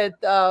see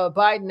that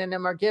Biden and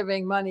them are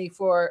giving money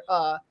for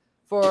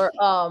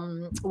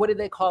what do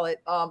they call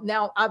it?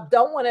 Now I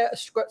don't want to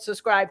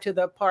subscribe to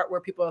the part where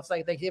people are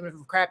like they give it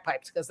for crack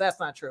pipes, because that's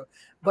not true.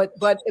 But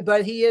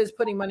he is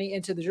putting money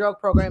into the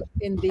drug program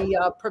in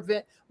the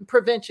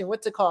prevention.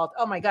 What's it called?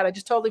 Oh my God, I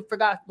just totally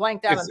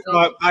blanked out.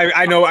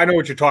 I know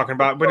what you're talking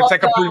about, but it's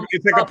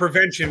like a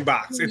prevention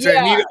box. It's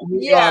a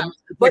needle,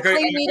 but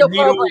clean needle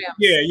program.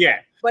 Yeah.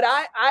 But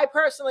I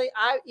personally,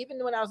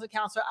 even when I was a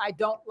counselor, I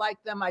don't like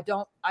them. I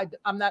don't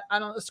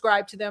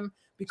ascribe to them,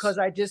 because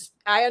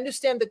I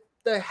understand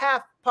the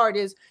half part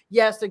is,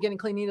 yes, they're getting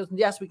clean needles, and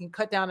yes, we can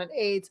cut down on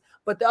AIDS.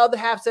 But the other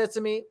half says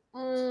to me,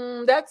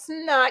 that's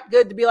not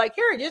good to be like,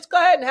 here, just go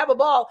ahead and have a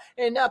ball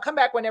and come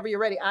back whenever you're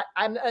ready.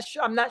 I'm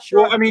not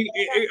sure. Well, I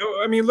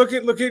mean, look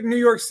at New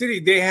York City.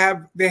 They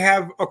have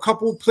a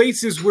couple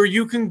places where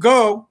you can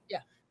go. Yeah.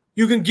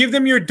 You can give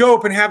them your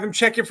dope and have them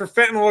check it for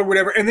fentanyl or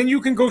whatever, and then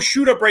you can go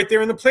shoot up right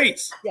there in the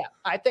place. Yeah,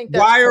 I think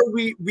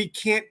we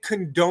can't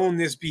condone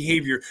this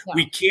behavior. No.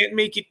 We can't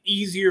make it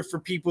easier for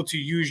people to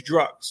use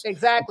drugs.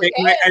 Exactly.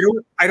 Okay?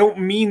 I don't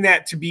mean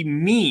that to be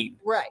mean.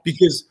 Right.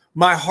 Because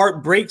my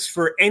heart breaks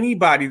for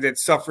anybody that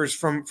suffers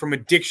from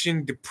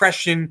addiction,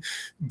 depression,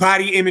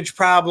 body image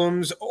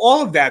problems,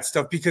 all of that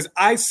stuff, because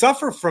I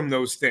suffer from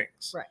those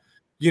things. Right.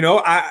 You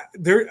know,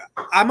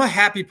 I'm a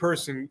happy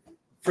person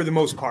for the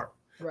most part.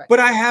 Right.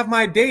 But I have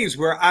my days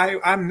where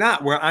I'm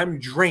not, where I'm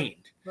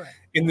drained. Right.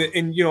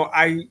 And you know,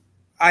 I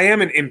am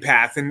an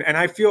empath, and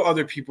I feel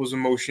other people's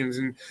emotions.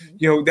 And,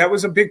 you know, that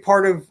was a big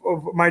part of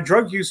my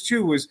drug use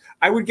too, was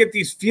I would get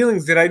these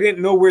feelings that I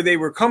didn't know where they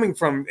were coming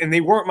from, and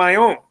they weren't my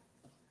own.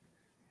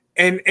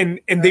 And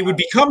they would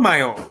become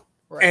my own.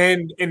 Right.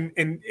 And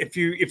if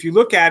you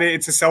look at it,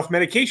 it's a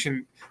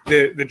self-medication.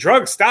 The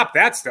drugs stop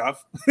that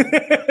stuff.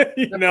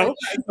 You know?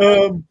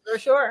 For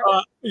sure.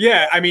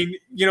 Yeah. I mean,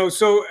 you know,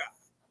 so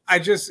I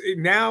just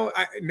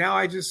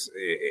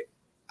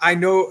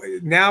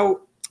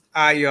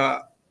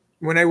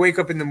when I wake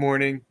up in the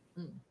morning,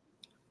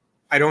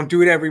 I don't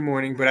do it every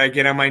morning, but I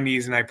get on my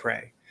knees and I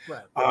pray.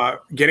 Right.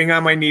 Getting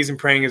on my knees and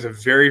praying is a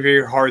very,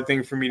 very hard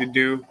thing for me to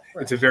do.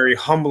 Right. It's a very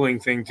humbling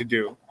thing to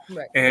do.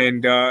 Right.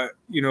 And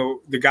you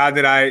know, the God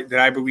that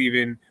I believe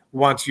in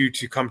wants you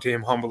to come to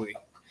him humbly.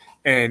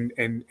 And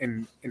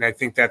I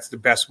think that's the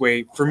best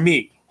way for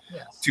me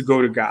to go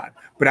to God.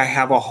 But I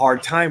have a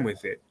hard time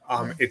with it.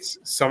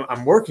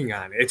 I'm working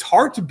on it. It's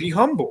hard to be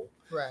humble.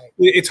 Right.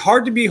 It's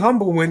hard to be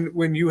humble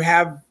when you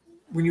have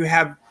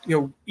you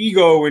know,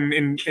 ego,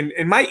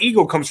 and my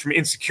ego comes from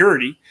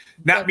insecurity,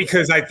 not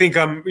because I think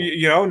I'm,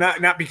 you know,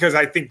 not because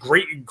I think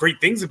great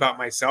things about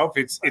myself.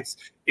 It's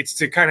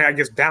to kind of, I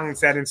guess,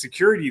 balance that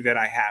insecurity that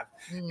I have.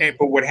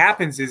 But what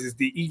happens is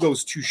the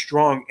ego's too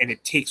strong and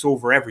it takes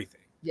over everything.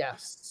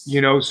 Yes.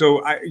 You know, so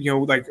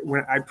like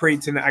when I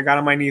prayed tonight, I got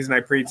on my knees and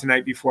I prayed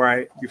tonight before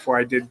I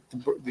did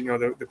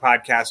the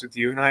podcast with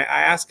you, and I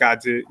asked God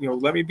to, you know,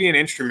 let me be an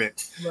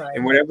instrument, right.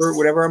 And whatever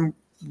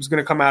was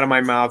going to come out of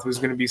my mouth was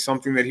going to be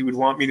something that he would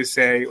want me to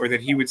say, or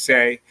that he would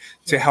say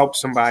to help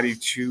somebody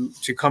to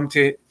come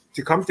to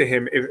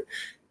him,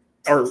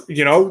 or,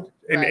 you know,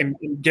 and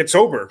get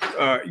sober.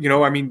 You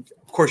know, I mean,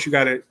 of course you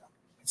got to.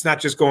 It's not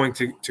just going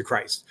to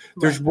Christ.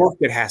 There's work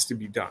that has to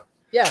be done.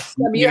 Yes.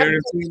 I mean, You you know have what to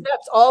I'm take saying?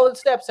 steps. All the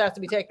steps have to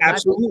be taken.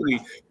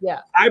 Absolutely. Yeah.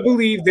 I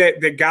believe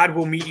that God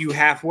will meet you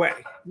halfway.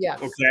 Yes.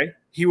 Okay.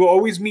 He will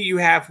always meet you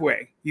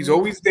halfway. He's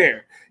always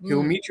there.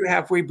 He'll Mm. meet you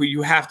halfway, but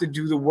you have to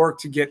do the work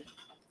to get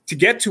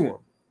to him.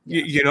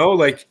 You know,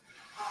 like,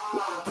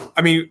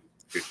 I mean,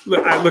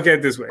 I look at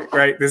it this way,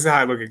 right? This is how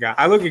I look at God.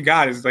 I look at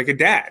God as like a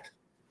dad,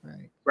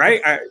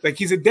 right? Like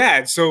he's a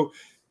dad. So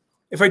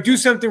if I do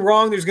something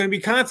wrong, there's going to be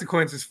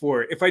consequences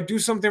for it. If I do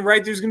something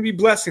right, there's going to be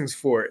blessings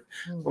for it.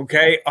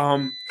 Okay.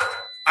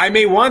 I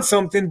may want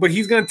something, but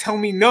he's going to tell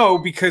me no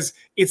because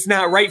it's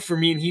not right for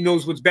me, and he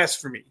knows what's best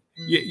for me.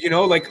 You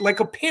know, like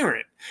a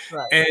parent.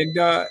 Right.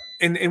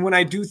 And when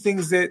I do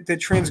things that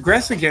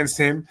transgress against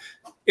him,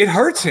 it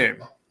hurts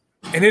him,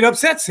 and it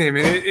upsets him,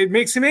 and it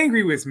makes him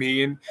angry with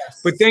me. And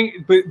but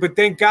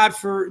thank God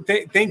for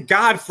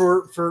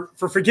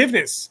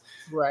forgiveness,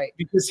 Right.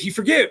 because he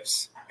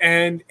forgives.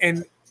 And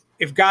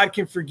if God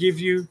can forgive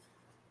you,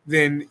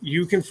 then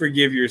you can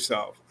forgive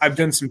yourself. I've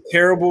done some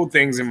terrible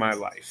things in my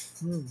life.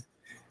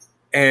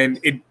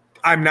 And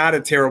I'm not a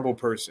terrible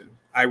person.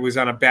 I was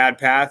on a bad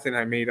path, and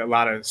I made a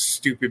lot of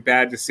stupid,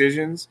 bad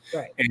decisions,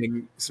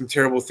 and some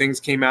terrible things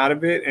came out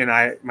of it.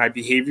 And my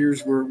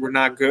behaviors were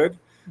not good,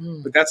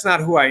 but that's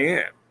not who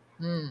I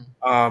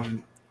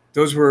am.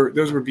 Those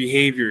were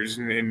behaviors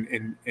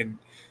and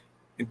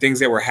things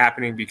that were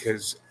happening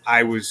because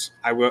I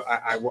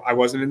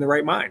wasn't in the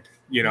right mind,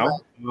 you know.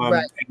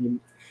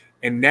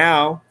 And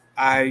now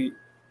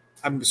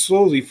I'm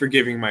slowly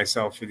forgiving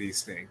myself for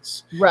these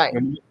things. Right.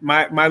 And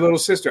my little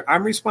sister,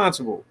 I'm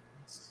responsible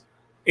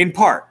in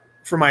part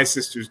for my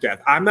sister's death.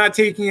 I'm not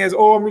taking it as,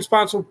 oh, I'm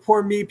responsible,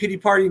 poor me, pity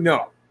party.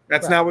 No,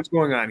 that's not what's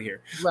going on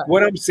here. Right.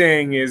 What I'm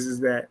saying is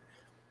that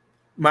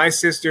my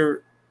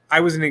sister,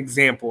 I was an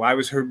example. I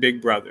was her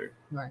big brother.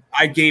 Right.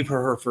 I gave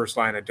her first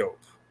line of dope.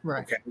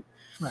 Right. Okay.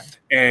 Right.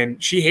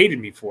 And she hated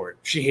me for it.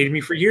 She hated me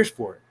for years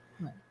for it.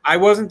 Right. I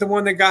wasn't the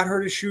one that got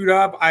her to shoot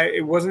up.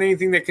 It wasn't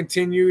anything that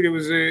continued. It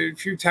was a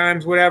few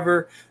times,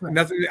 whatever. Right.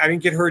 Nothing. I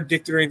didn't get her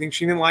addicted or anything.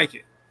 She didn't like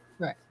it.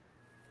 Right.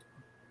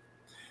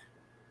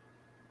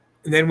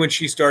 And then when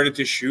she started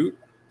to shoot,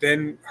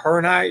 then her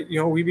and I,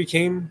 we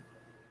became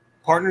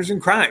partners in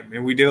crime,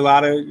 and we did a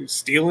lot of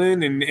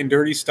stealing and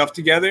dirty stuff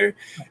together.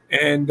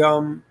 And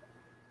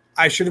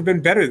I should have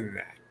been better than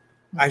that.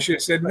 I should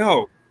have said,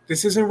 no,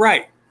 this isn't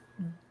right.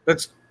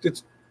 Let's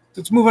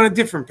move on a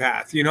different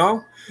path,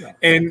 Right.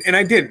 And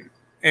I didn't.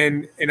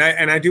 And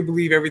I do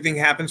believe everything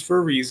happens for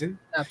a reason.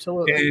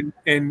 Absolutely.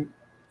 And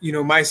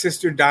my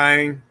sister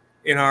dying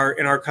in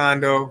our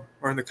condo,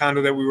 or in the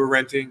condo that we were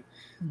renting,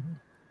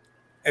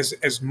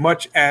 as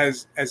much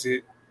as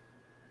it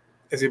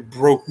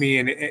broke me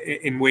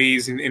in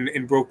ways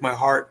and broke my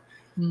heart,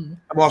 I'm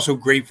also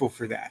grateful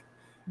for that,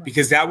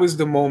 because that was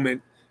the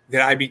moment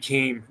that I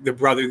became the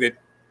brother that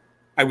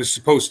I was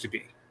supposed to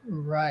be.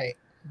 Right.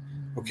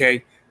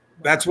 Okay.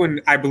 That's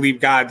when I believe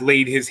God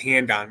laid his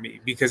hand on me,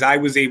 because I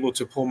was able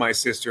to pull my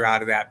sister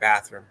out of that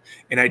bathroom,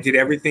 and I did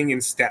everything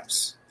in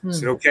steps. I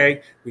said,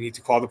 okay, we need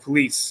to call the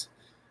police.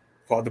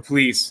 Called the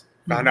police,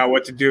 found out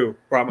what to do.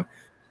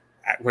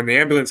 When the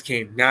ambulance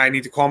came, now I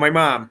need to call my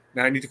mom.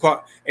 Now I need to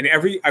call. And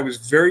I was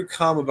very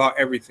calm about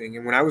everything.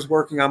 And when I was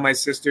working on my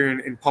sister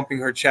and pumping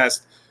her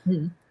chest,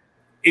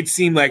 it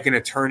seemed like an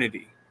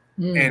eternity.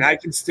 And I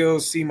can still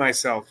see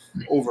myself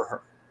over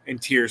her, and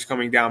tears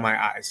coming down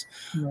my eyes.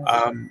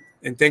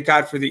 And thank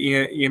God for the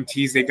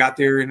EMTs. They got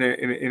there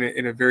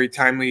in a very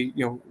timely,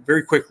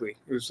 very quickly.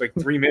 It was like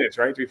 3 minutes,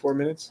 right? 3-4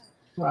 minutes.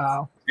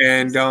 Wow.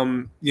 And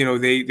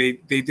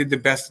they did the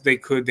best they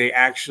could. They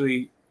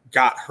actually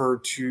got her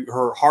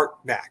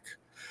heart back.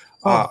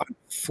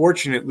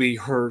 Fortunately,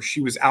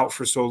 she was out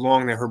for so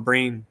long that her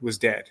brain was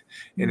dead,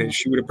 and then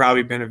she would have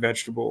probably been a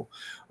vegetable.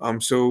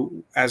 So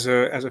as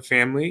a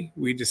family,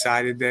 we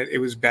decided that it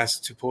was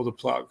best to pull the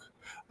plug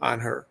on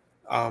her.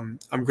 I'm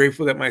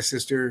grateful that my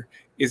sister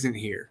isn't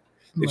here,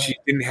 that she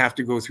didn't have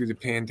to go through the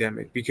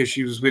pandemic, because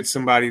she was with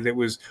somebody that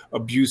was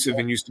abusive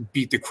and used to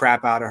beat the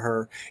crap out of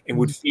her and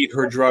would feed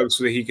her drugs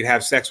so that he could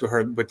have sex with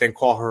her, but then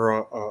call her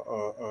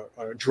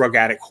a drug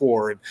addict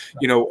whore. And,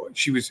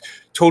 she was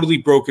totally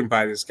broken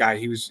by this guy.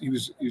 He was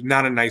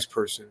not a nice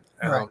person,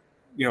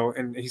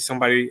 and he's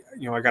somebody,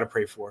 I got to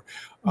pray for.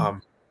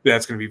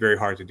 That's going to be very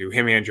hard to do.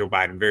 Him and Joe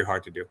Biden, very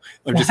hard to do.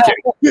 I'm just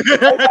kidding.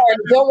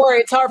 Don't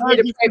worry. It's hard for me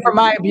to pray for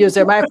my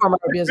abuser, my former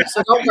abuser.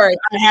 So don't worry.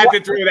 I had to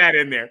throw that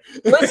in there.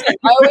 Listen,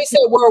 I always say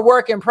we're a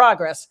work in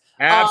progress.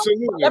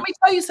 Absolutely. Let me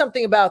tell you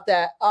something about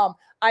that.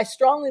 I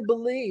strongly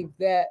believe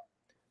that,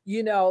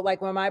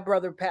 like when my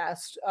brother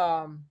passed,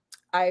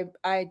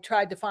 I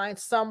tried to find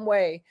some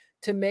way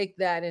to make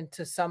that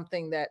into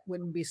something that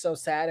wouldn't be so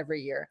sad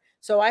every year.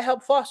 So I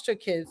help foster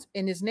kids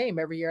in his name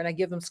every year, and I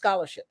give them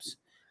scholarships.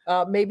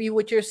 Maybe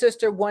with your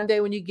sister, one day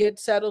when you get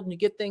settled and you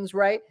get things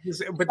right,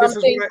 but this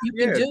is you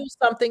can do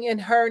something in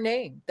her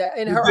name, that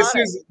in her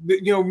honor. Is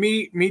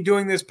me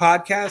doing this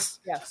podcast.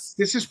 Yes,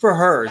 this is for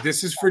her.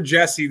 This is for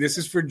Jesse. This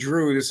is for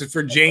Drew. This is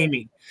for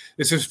Jamie.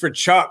 This is for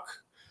Chuck.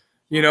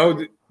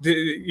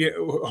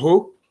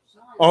 Who?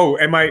 Oh,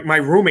 and my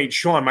roommate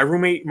Sean, my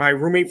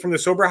roommate from the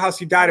sober house,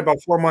 he died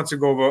about 4 months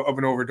ago of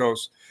an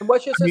overdose. And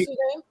what's your sister's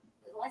name?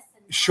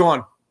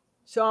 Sean.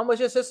 Sean, what's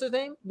your sister's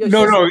name? Your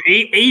No, sister? no,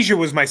 Asia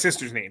was my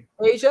sister's name.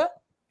 Asia.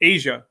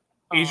 Asia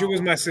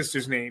was my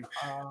sister's name.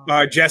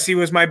 Jesse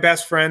was my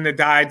best friend that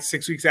died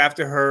 6 weeks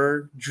after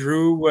her.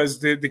 Drew was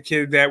the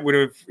kid that would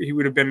have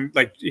been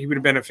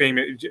a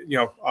famous,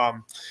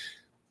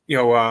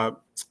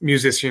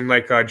 musician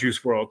like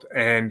Juice World.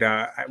 And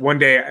one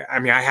day, I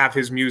mean, I have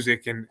his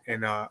music and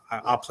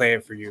I'll play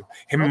it for you.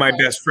 Him and my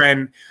best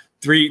friend,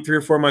 three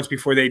or 4 months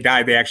before they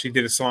died, they actually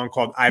did a song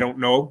called "I Don't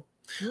Know."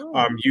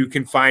 You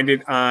can find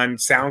it on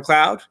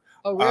SoundCloud.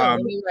 Oh,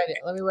 really?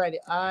 Let me write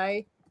it.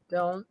 I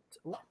don't.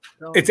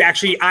 It's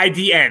actually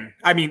IDN.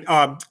 I mean,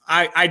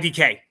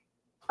 IDK.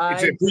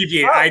 It's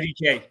abbreviated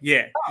IDK.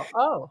 Yeah.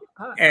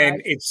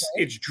 And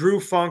it's Drew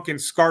Funk and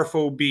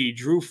Scarfo B.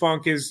 Drew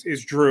Funk is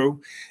Drew,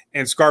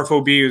 and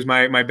Scarfo B is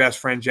my best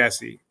friend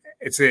Jesse.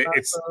 It's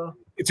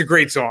a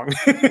great song.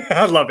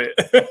 I love it.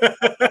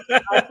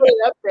 I'll put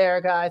it up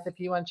there, guys, if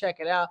you want to check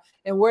it out.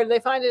 And where do they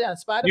find it? On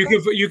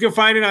Spotify? You can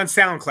find it on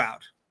SoundCloud.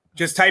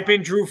 Just type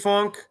in Drew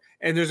Funk,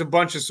 and there's a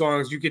bunch of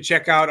songs. You can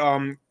check out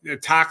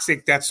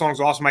Toxic. That song's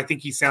awesome. I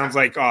think he sounds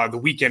like The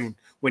Weeknd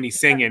when he's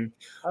singing.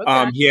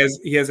 Okay.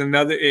 He has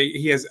another.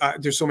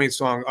 There's so many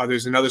songs.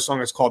 There's another song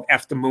that's called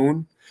 "F the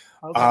Moon."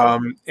 Okay.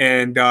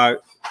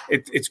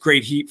 It's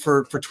great.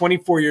 For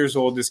 24 years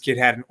old, this kid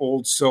had an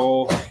old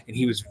soul, and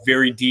he was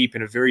very deep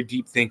and a very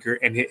deep thinker,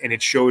 and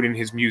it showed in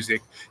his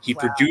music. He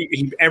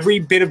produced every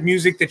bit of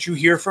music that you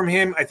hear from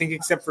him, I think,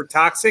 except for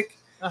Toxic.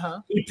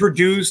 He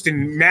produced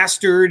and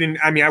mastered, and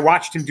I mean, I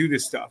watched him do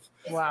this stuff.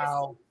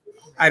 Wow.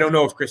 I don't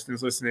know if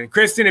Kristen's listening.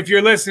 Kristen, if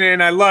you're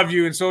listening, I love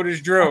you, and so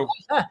does Drew.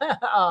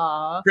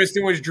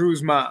 Kristen was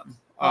Drew's mom,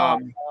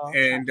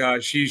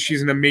 and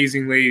she's an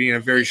amazing lady and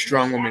a very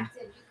strong woman.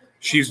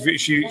 She's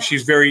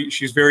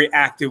very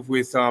active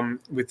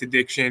with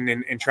addiction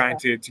and trying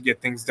to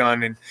get things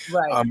done. And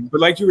but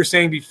like you were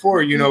saying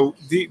before,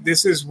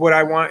 this is what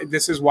I want.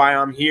 This is why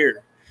I'm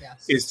here,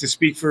 is to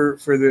speak for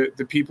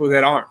the people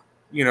that aren't.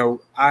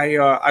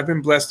 I've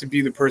been blessed to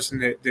be the person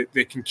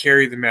that can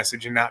carry the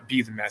message and not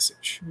be the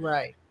message.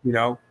 Right.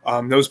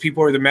 Those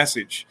people are the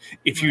message.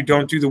 If you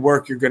don't do the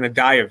work, you're going to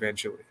die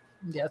eventually.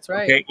 That's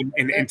right. Okay.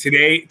 And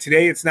today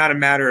it's not a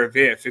matter of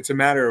if, it's a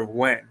matter of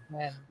when.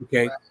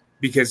 Okay. Right.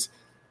 Because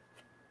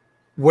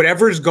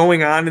whatever's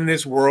going on in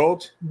this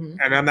world,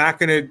 and I'm not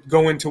going to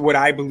go into what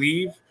I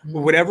believe, but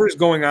whatever is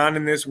going on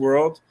in this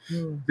world,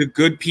 the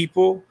good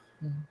people,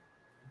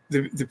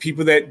 the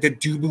people that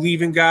do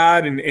believe in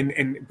God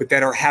and but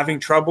that are having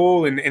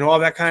trouble and all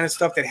that kind of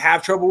stuff, that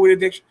have trouble with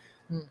addiction,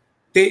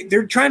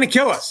 they're trying to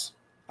kill us.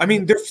 I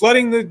mean, they're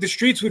flooding the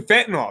streets with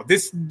fentanyl.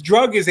 This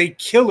drug is a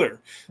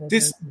killer.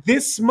 This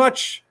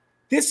much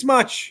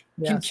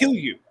can kill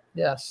you.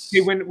 Yes.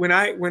 See, when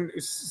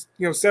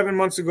 7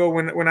 months ago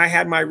when I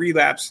had my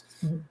relapse,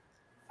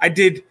 I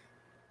did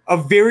a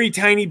very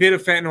tiny bit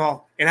of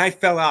fentanyl and I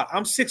fell out.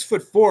 I'm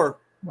 6'4".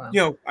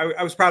 Wow.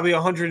 I was probably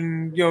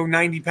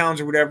 190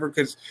 pounds or whatever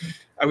because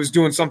I was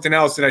doing something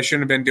else that I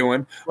shouldn't have been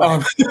doing.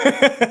 Right.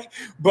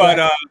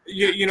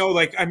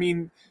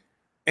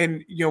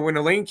 And when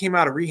Elaine came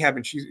out of rehab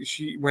and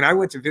she when I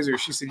went to visit her,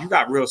 she said, "You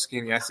got real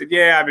skinny." I said,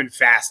 "Yeah, I've been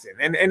fasting,"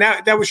 and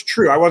that was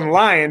true. I wasn't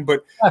lying,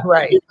 but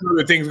right,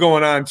 other things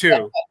going on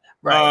too.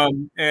 Right.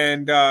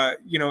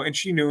 And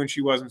she knew, and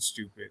she wasn't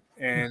stupid.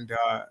 And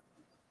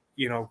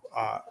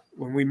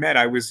when we met,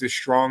 I was this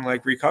strong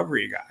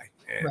recovery guy,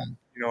 and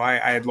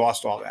I had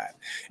lost all that,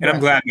 and I'm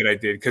glad that I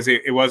did because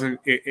it wasn't.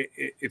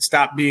 It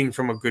stopped being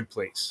from a good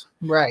place.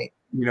 Right.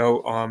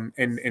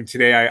 And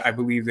today I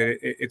believe that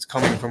it's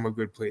coming from a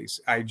good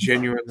place. I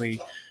genuinely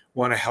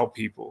want to help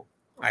people.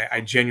 I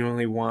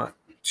genuinely want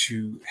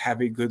to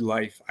have a good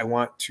life. I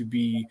want to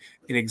be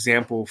an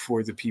example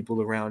for the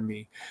people around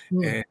me.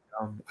 And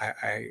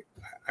I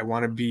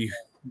want to be,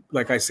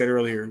 like I said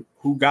earlier,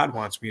 who God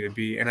wants me to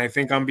be. And I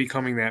think I'm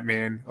becoming that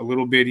man a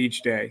little bit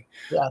each day.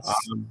 Yes.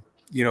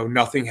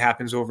 Nothing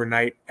happens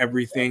overnight.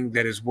 Everything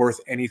that is worth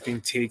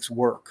anything takes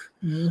work.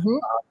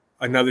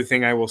 Another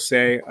thing I will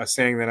say, a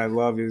saying that I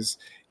love is,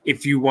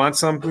 if you want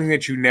something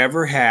that you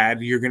never had,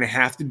 you're going to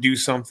have to do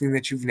something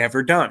that you've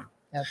never done.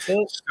 That's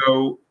it.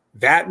 So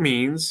that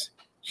means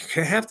you're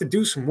going to have to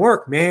do some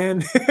work,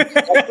 man.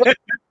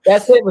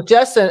 That's it. Well,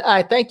 Justin,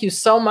 I thank you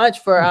so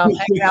much for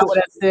hanging out with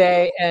us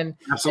today. And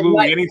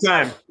absolutely,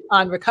 anytime.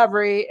 On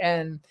recovery.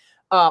 And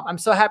I'm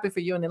so happy for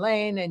you and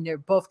Elaine, and you're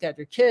both got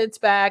your kids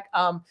back.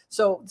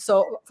 So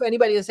for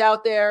anybody that's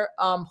out there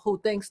who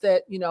thinks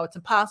that it's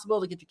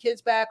impossible to get your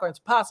kids back or it's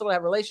impossible to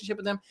have a relationship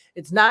with them,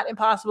 it's not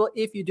impossible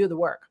if you do the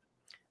work.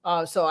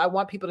 So I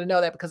want people to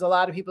know that, because a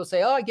lot of people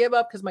say, "Oh, I give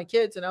up because my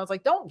kids," and I was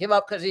like, "Don't give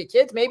up because of your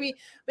kids. Maybe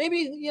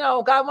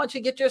God wants you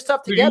to get your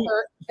stuff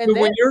together."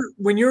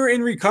 When you're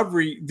in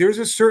recovery, there's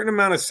a certain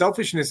amount of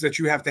selfishness that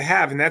you have to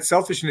have, and that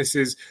selfishness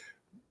is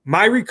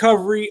my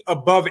recovery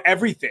above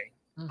everything.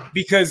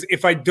 Because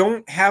if I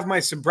don't have my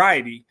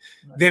sobriety,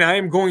 then I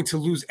am going to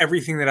lose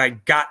everything that I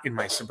got in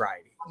my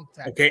sobriety.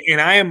 Exactly. Okay,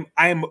 and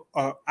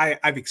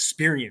I've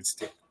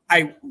experienced it.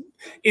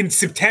 In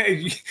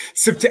September,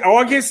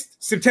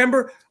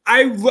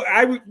 I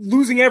was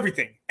losing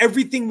everything.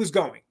 Everything was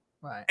going,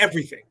 Right.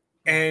 everything,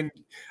 and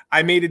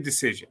I made a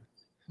decision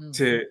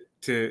to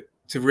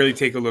really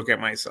take a look at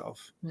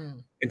myself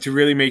and to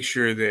really make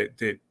sure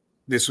that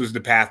this was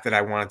the path that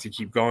I wanted to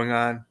keep going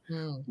on,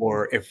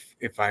 or if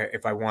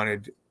I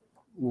wanted,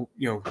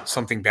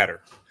 something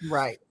better.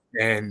 Right.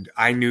 And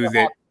I knew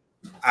that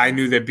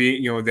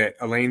that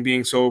Elaine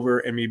being sober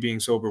and me being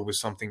sober was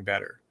something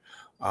better.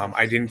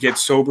 I didn't get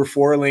sober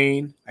for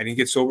Elaine. I didn't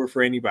get sober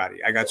for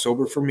anybody. I got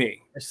sober for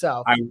me.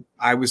 Yourself.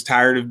 I was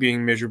tired of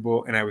being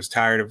miserable, and I was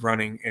tired of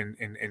running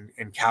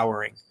and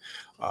cowering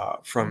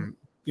from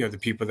the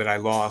people that I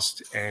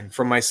lost, and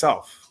from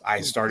myself.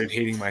 I started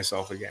hating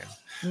myself again.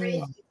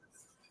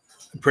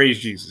 Praise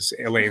Jesus,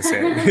 Elaine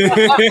said. Amen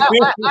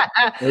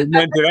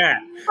to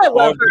that. I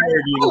love her.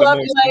 I love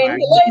you, Elaine.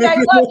 Elaine,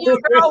 I love you,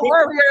 girl.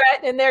 Wherever you're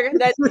at in there,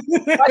 that's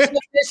washing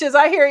the dishes.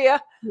 I hear you.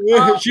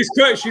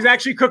 She's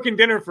actually cooking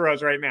dinner for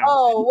us right now.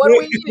 Oh, what are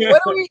we eating?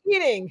 What are we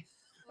eating?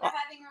 We're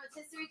having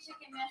rotisserie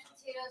chicken, mashed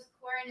potatoes,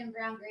 corn, and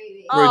brown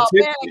gravy. Oh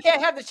man, I can't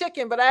have the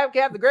chicken, but I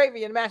can have the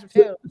gravy and mashed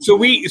potatoes. So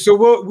we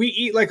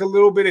eat like a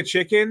little bit of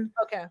chicken,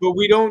 okay, but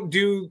we don't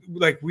do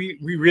we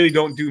really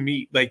don't do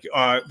meat. Like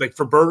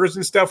for burgers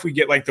and stuff, we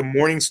get like the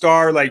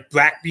Morningstar like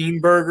black bean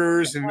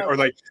burgers and or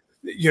like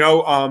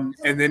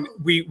and then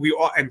we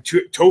all and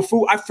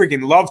tofu. I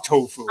freaking love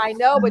tofu. I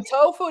know, but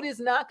tofu is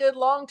not good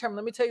long term.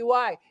 Let me tell you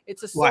why.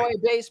 It's a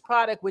soy-based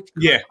product which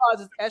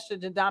causes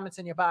estrogen dominance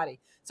in your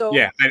body. So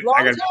I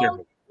got to be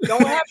careful.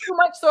 Don't have too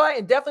much soy,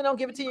 and definitely don't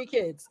give it to your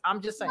kids.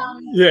 I'm just saying.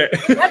 Yeah,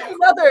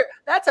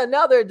 that's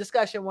another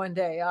discussion one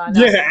day.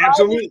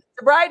 Absolutely.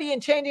 Sobriety and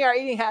changing our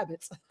eating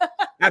habits.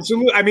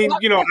 Absolutely. I mean,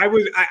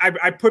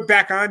 I put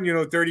back on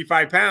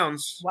 35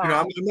 pounds.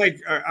 Wow.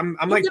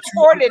 I'm like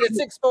afford it at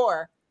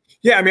 6'4".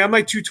 Yeah, I mean, I'm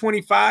like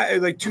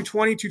 225, like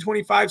 220,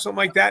 225, something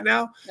like that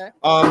now.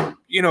 Okay.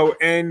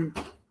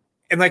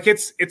 And like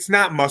it's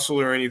not muscle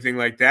or anything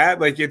like that.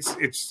 Like it's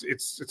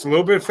a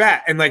little bit of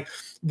fat. And like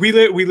we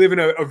live in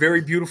a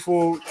very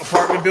beautiful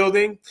apartment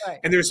building, right,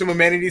 and there's some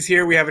amenities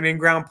here. We have an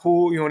in-ground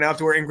pool, an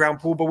outdoor in-ground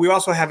pool, but we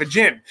also have a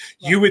gym. Right.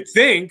 You would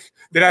think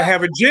that I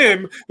have a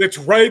gym that's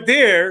right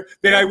there,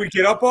 that I would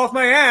get up off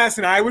my ass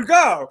and I would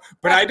go,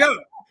 but I don't.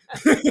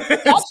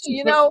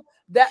 Actually,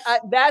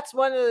 that's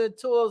one of the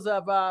tools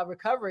of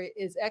recovery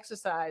is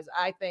exercise.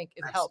 I think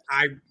it helps.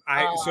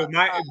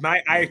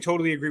 I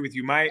totally agree with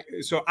you.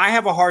 So I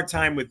have a hard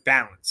time with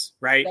balance,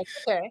 right?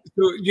 That's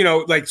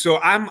okay.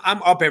 So I'm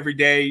up every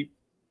day,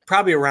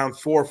 probably around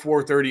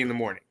 4:30 in the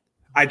morning.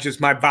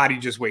 My body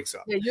just wakes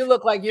up. Yeah, you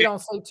look like you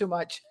don't sleep too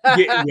much.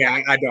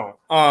 yeah, I don't.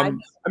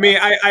 I mean,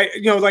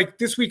 like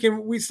this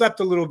weekend we slept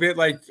a little bit.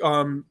 Like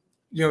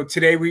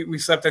today we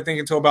slept I think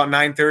until about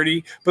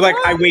 9:30. But like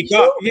I wake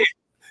up. Yeah.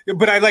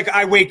 But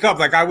I wake up,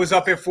 like I was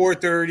up at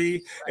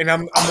 4:30 and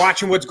I'm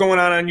watching what's going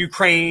on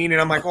Ukraine,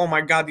 and I'm like, oh my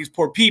God, these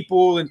poor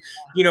people. And,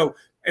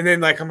 and then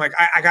like, I'm like,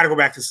 I got to go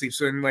back to sleep.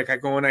 So then like I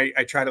go and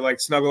I try to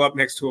like snuggle up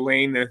next to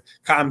Elaine to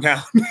calm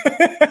down.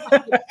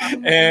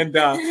 And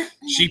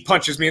she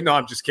punches me. No,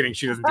 I'm just kidding.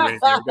 She doesn't do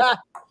anything. But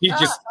he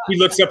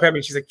looks up at me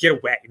and she's like, get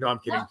away. No, I'm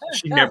kidding.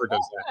 She never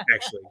does that,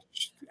 actually.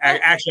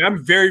 Actually,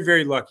 I'm very,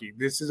 very lucky.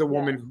 This is a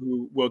woman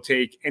who will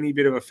take any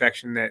bit of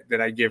affection that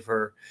I give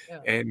her.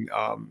 Yeah. And,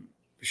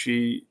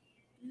 she's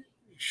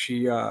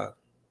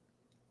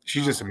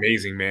just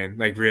amazing, man.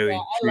 Like really,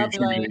 I love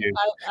Elaine. Really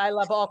I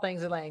love all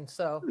things Elaine.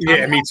 So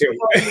yeah, me too.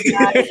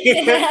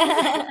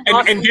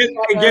 and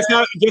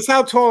guess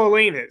how tall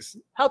Elaine is?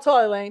 How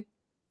tall, Elaine?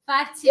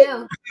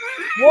 5'2".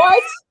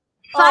 What?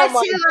 5'2".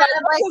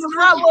 Does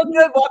not look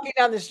good walking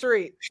down the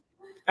street.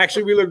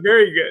 Actually, we look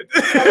very good.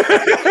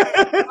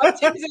 I'm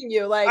teasing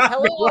you, like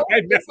hello.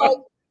 It's like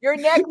your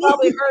neck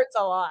probably hurts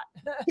a lot.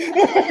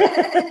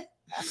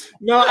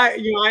 No,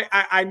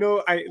 I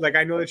know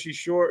that she's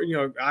short.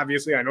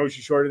 Obviously, I know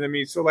she's shorter than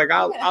me. So like,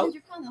 I'll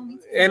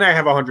and I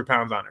have 100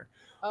 pounds on her.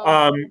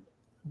 Oh.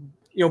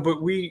 But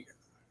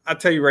I'll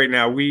tell you right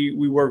now,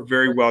 we work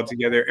very well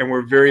together, and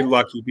we're very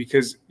lucky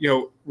because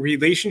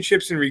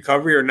relationships in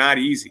recovery are not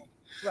easy,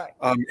 right?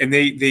 And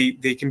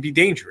they can be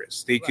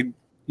dangerous. They could,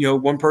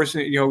 one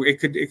person,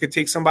 it could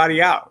take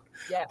somebody out.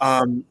 Yes.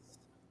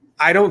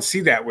 I don't see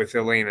that with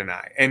Elaine and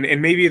I.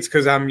 And maybe it's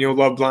because I'm,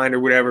 love blind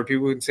or whatever.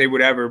 People can say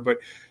whatever. But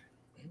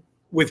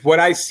with what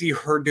I see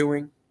her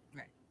doing,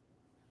 right,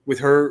 with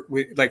her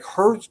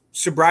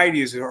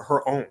sobriety is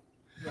her own.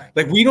 Right.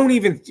 Like we don't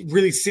even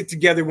really sit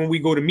together when we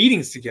go to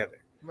meetings together.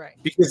 Right.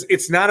 Because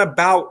it's not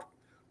about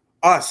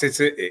us.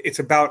 It's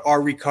about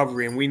our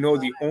recovery. And we know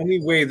the only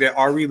way that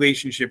our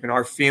relationship and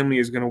our family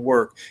is going to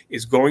work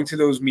is going to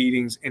those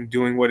meetings and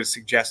doing what is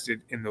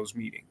suggested in those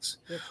meetings.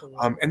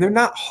 And they're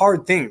not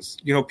hard things.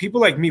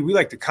 People like me, we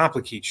like to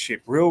complicate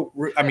shit real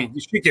I mean,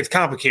 shit gets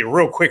complicated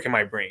real quick in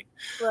my brain.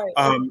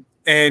 Right.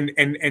 And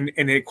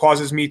it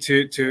causes me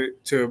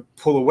to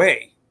pull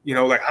away,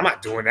 like I'm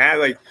not doing that.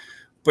 Like,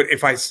 but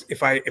if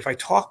I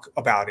talk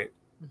about it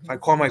If I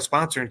call my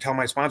sponsor and tell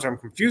my sponsor I'm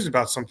confused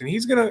about something,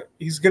 he's gonna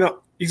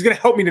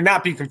help me to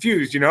not be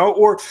confused,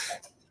 or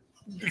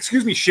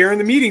excuse me, sharing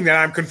the meeting that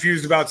I'm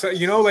confused about. So,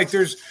 like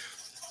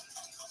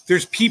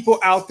there's people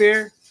out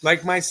there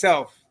like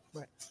myself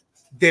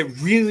that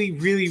really,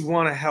 really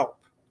want to help.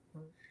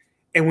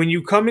 And when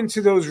you come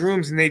into those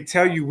rooms and they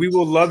tell you, we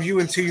will love you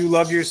until you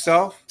love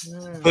yourself,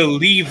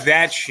 believe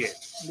that shit.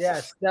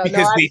 Yes.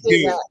 Because they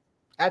do.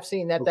 I've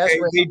seen that. Okay? That's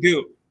real. They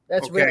do.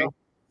 That's okay? real.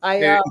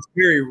 It's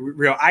very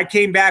real. I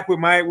came back with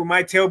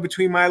my tail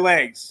between my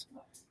legs,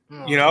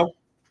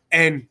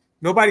 and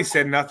nobody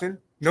said nothing.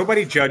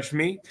 Nobody judged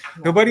me.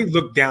 Nobody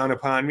looked down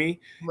upon me.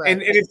 Right.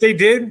 And if they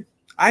did,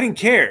 I didn't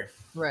care.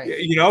 Right.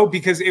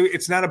 Because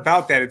it's not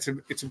about that.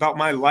 It's about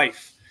my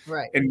life.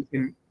 Right.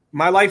 And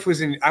my life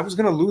I was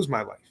going to lose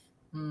my life.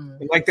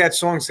 And like that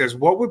song says,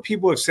 what would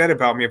people have said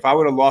about me if I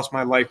would have lost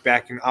my life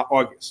back in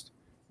August?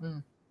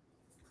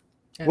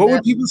 What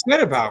would people have said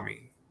about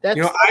me?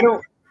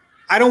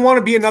 I don't want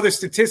to be another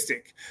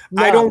statistic.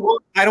 No. I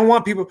don't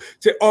want people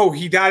to,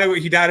 he died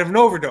of an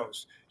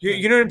overdose.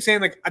 You know what I'm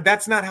saying? Like,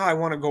 that's not how I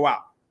want to go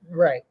out.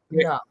 Right.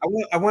 Yeah.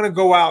 I want to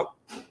go out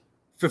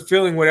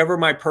fulfilling whatever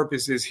my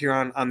purpose is here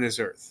on this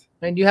earth.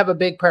 And you have a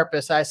big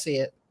purpose. I see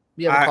it.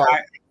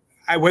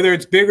 Whether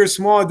it's big or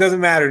small, it doesn't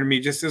matter to me.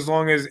 Just as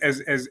long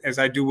as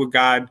I do what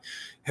God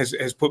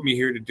has put me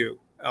here to do.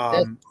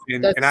 And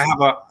I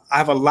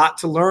have a lot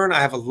to learn. I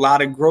have a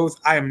lot of growth.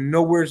 I am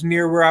nowhere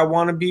near where I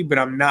want to be, but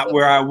I'm not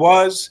where I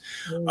was.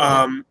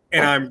 And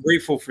I'm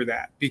grateful for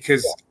that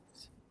because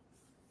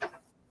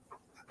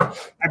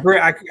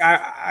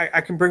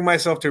I can bring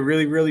myself to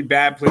really, really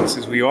bad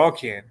places. We all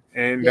can.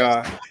 And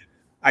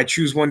I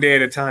choose one day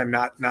at a time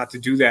not to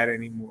do that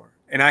anymore.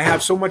 And I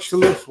have so much to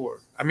live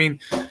for. I mean,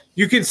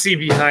 you can see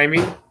behind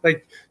me,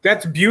 like,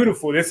 that's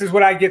beautiful. This is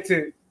what I get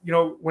to,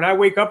 when I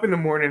wake up in the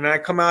morning and I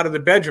come out of the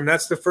bedroom,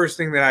 that's the first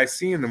thing that I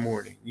see in the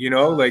morning,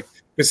 like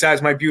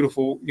besides my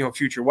beautiful,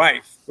 future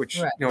wife,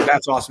 which,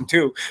 that's awesome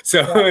too.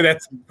 So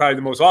that's probably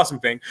the most awesome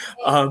thing.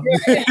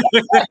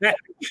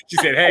 She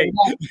said, hey,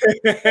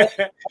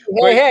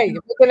 hey,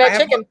 you're cooking that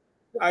chicken.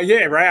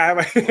 Yeah, right.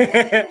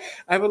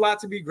 I have a lot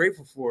to be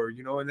grateful for,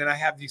 and then I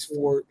have these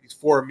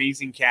four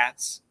amazing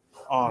cats.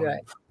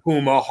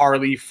 Puma,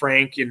 Harley,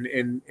 Frank,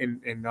 and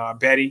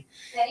Betty.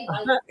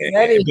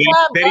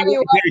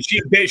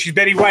 She's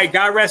Betty White.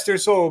 God rest her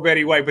soul,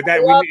 Betty White. But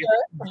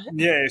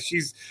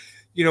she's,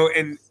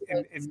 and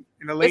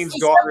Elaine's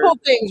daughter. Simple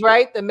things,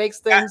 right? That makes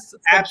things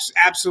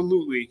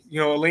absolutely.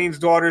 Elaine's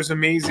daughter is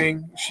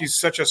amazing. She's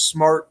such a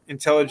smart,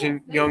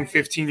 intelligent young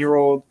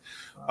 15-year-old.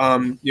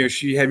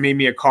 She had made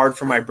me a card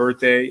for my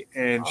birthday,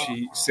 and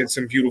she said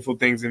some beautiful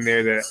things in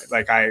there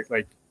that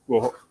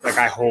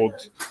I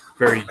hold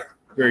very,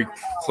 very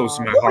close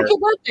to my heart. What's your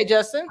birthday,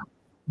 Justin?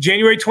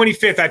 January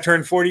 25th. I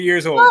turned 40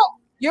 years old. Oh,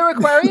 you're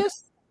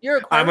Aquarius? You're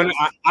Aquarius?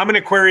 I'm an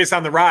Aquarius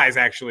on the rise,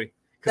 actually.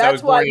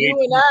 That's why you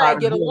and I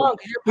get along.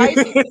 You're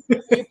Pisces.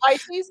 You're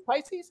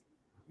Pisces?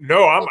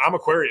 No, I'm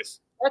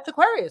Aquarius. That's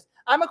Aquarius.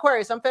 I'm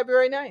Aquarius. I'm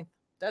February 9th.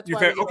 That's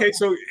okay.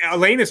 So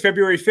Elaine is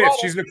February 5th.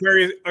 She's an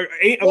Aquarius.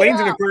 Elaine's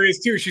an Aquarius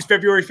too. She's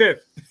February 5th.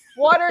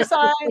 Water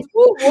signs.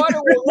 Woo, water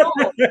will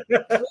roll.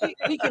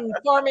 We can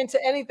form into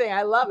anything.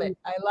 I love it.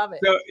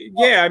 So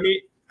yeah,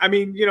 I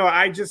mean,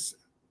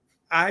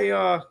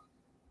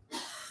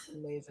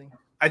 amazing.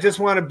 I just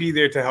want to be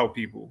there to help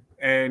people,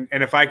 and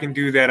if I can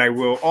do that, I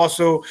will.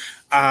 Also,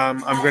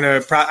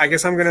 I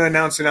guess I'm gonna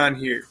announce it on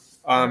here.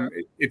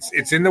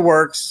 It's in the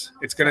works.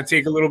 It's gonna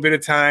take a little bit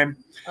of time.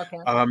 Okay.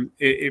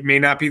 It may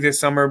not be this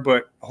summer,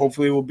 but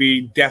hopefully it will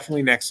be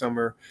definitely next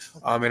summer.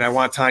 And I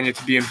want Tanya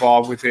to be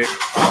involved with it.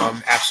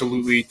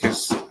 Absolutely.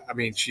 Because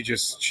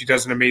she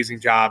does an amazing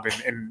job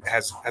and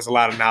has a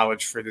lot of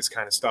knowledge for this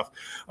kind of stuff.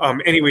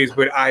 Anyways,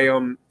 but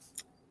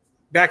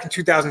back in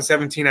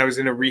 2017, I was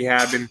in a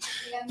rehab, and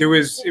it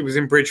was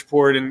in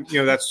Bridgeport, and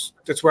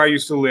that's where I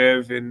used to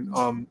live.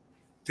 And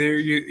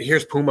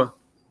here's Puma.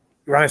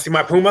 You want to see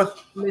my Puma?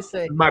 Let me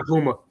see. My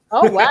Puma.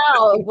 Oh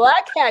wow, a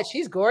black cat.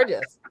 She's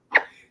gorgeous.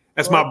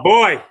 That's my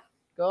boy.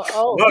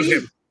 Love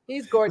him.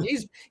 He's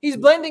gorgeous. He's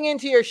blending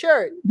into your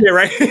shirt. Yeah,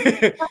 right.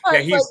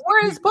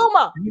 Where's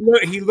Puma?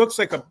 He looks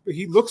like a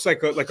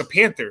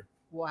panther.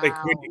 Wow. Like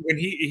when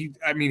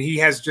he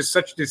has just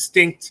such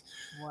distinct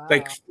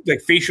like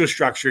facial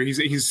structure.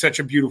 He's such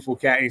a beautiful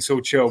cat, and he's so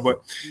chill.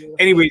 But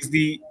anyways,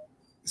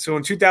 so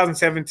in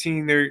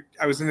 2017,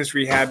 I was in this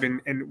rehab,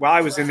 and while I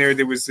was in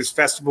there was this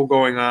festival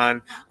going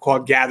on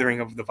called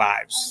Gathering of the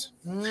Vibes.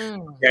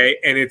 Okay,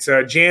 and it's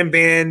a jam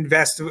band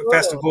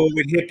festival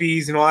with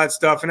hippies and all that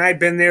stuff. And I'd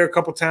been there a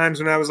couple times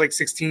when I was like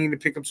 16 to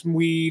pick up some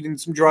weed and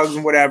some drugs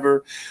and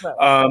whatever.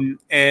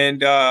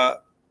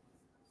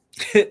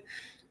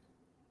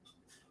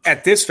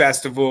 At this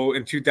festival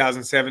in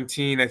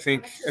 2017, I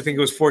think it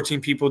was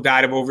 14 people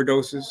died of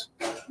overdoses,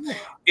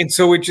 and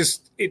so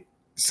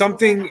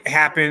something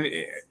happened,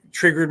 it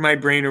triggered my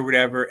brain or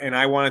whatever, and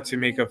I wanted to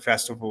make a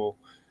festival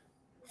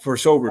for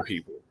sober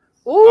people.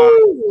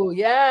 Ooh,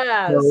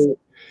 yes. So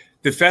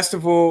the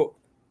festival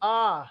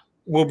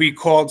will be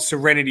called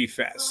Serenity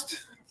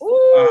Fest.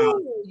 Ooh.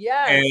 Ooh,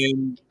 yes.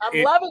 And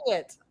I'm loving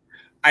it.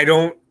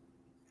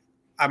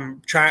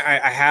 I'm trying.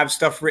 I have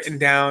stuff written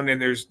down,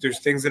 and there's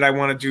things that I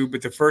want to do.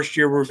 But the first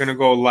year we're going to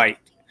go light,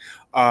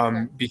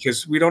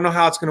 because we don't know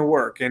how it's going to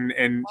work. And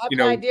I have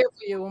an idea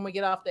for you when we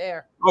get off the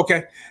air.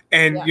 Okay.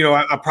 And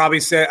I'll probably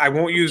say I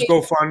won't use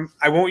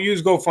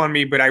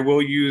GoFundMe, but I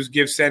will use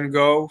Give Send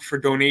Go for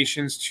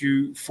donations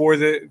for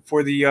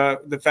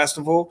the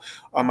festival.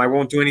 I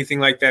won't do anything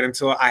like that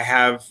until I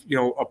have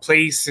a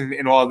place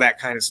and all that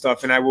kind of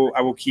stuff. And I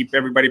will keep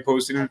everybody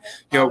posted. And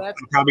I'll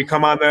probably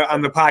come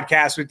on the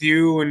podcast with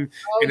you and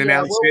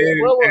announce it.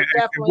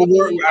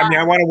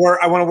 I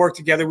want to work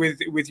together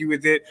with you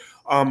with it.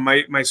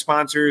 My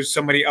sponsors,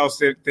 somebody else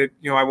that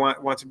I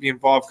want to be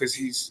involved because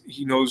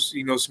he knows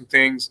some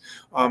things.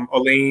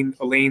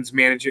 Elaine's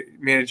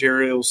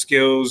managerial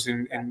skills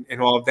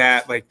and all of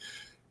that. Like,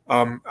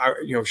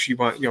 she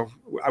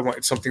I want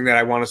it's something that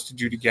I want us to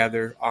do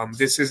together.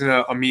 This isn't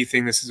a me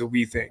thing. This is a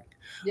we thing.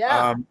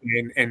 Yeah.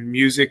 And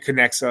music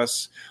connects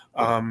us.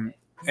 The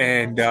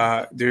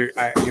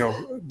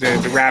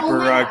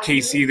rapper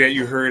Casey that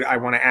you heard, I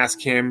want to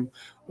ask him.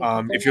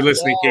 If you're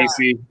listening,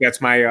 Casey, that's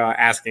my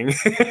asking.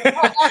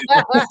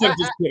 I'm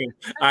just kidding.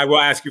 I will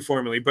ask you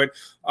formally, but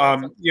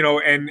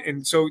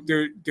and so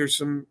there's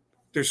some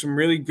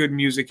really good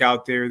music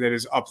out there that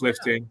is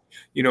uplifting.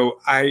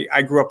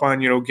 I grew up on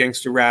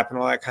gangster rap and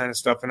all that kind of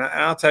stuff, and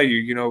I'll tell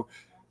you,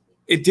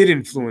 it did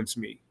influence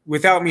me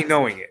without me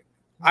knowing it.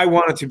 I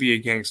wanted to be a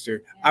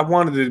gangster. I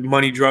wanted the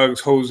money,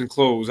 drugs, hoes, and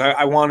clothes.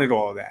 I wanted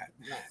all that,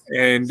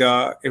 and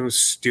it was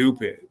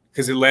stupid.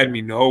 Because it led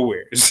me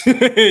nowhere,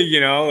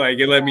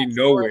 it led me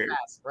nowhere.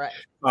 Right.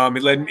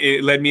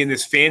 It led me in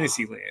this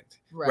fantasy land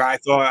where I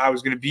thought I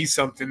was going to be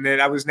something that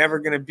I was never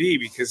going to be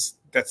because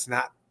that's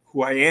not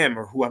who I am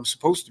or who I'm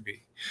supposed to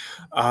be.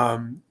 But I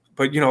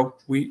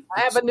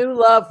have a new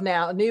love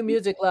now, a new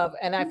music love,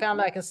 and I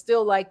found I can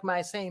still like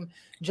my same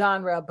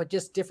genre, but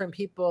just different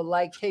people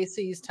like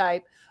Casey's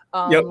type,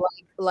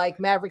 like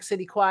Maverick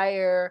City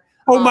Choir.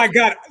 Oh my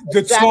God,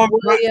 the Zach song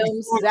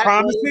Williams,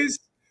 Promises.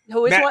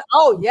 Which one?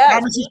 Oh,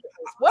 yes.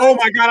 Oh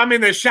my God, I'm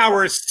in the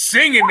shower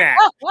singing that.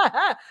 What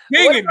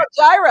about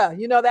Gyra?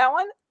 You know that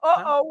one?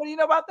 What do you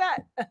know about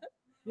that?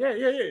 Yeah.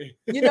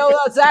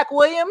 Zach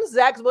Williams.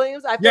 I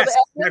feel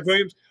Zach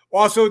Williams.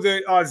 Also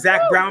the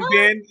Zach Brown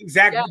band.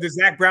 The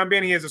Zach Brown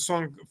band. He has a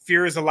song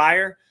 "Fear Is a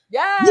Liar."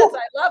 Yes,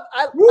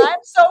 I'm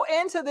so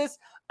into this.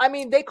 I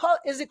mean,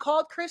 is it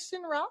called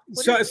Christian rock?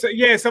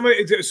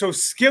 So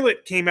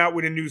Skillet came out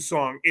with a new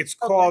song. It's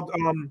called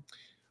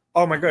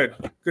oh my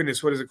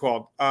goodness, what is it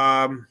called?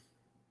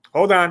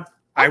 Hold on.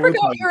 I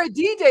forgot you're a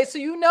DJ,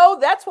 so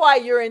that's why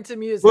you're into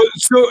music. Well,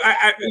 so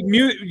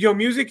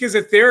music is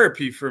a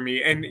therapy for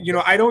me, and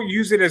I don't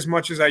use it as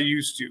much as I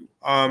used to,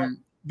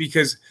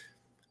 because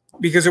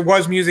it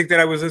was music that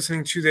I was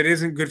listening to that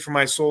isn't good for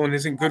my soul and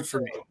isn't good for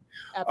me,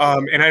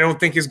 and I don't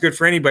think is good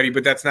for anybody.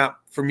 But that's not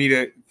for me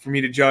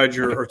to judge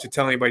or to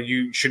tell anybody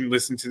you shouldn't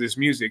listen to this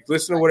music.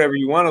 Listen to whatever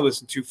you want to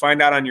listen to. Find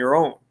out on your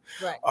own.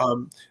 Right.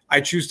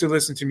 I choose to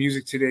listen to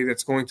music today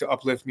that's going to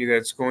uplift me,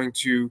 that's going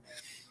to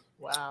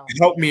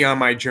help me on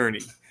my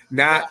journey,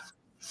 not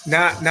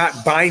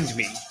bind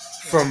me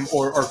from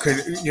or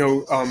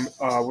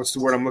what's the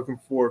word I'm looking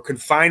for?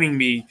 Confining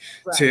me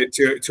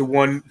to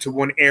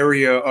one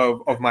area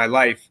of my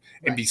life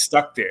and be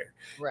stuck there.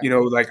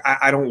 Right.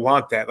 I don't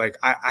want that. Like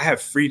I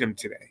have freedom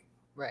today.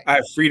 Right. I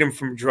have freedom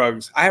from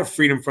drugs. I have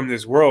freedom from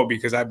this world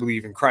because I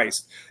believe in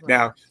Christ. Right.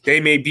 Now, they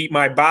may beat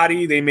my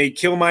body. They may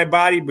kill my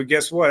body. But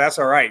guess what? That's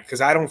all right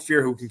because I don't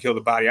fear who can kill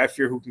the body. I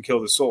fear who can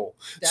kill the soul.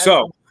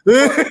 I'm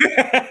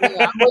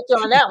with you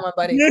on that one,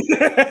 buddy.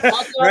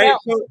 Right?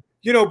 So,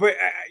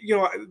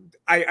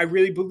 I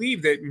really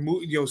believe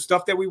that,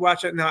 stuff that we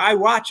watch. Now, I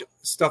watch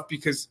stuff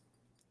because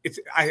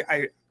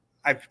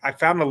I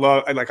found a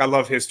love, I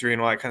love history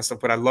and all that kind of stuff,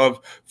 but I love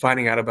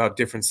finding out about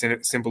different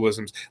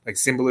symbolisms, like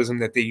symbolism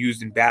that they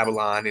used in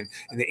Babylon and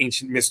the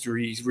ancient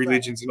mysteries,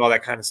 religions, and all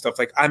that kind of stuff.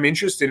 Like, I'm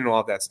interested in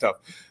all that stuff.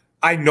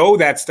 I know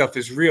that stuff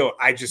is real.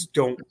 I just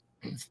don't,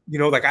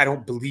 I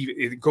don't believe it.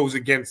 It goes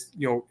against,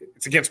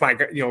 it's against my,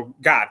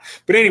 God.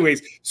 But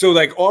anyways, so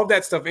all of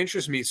that stuff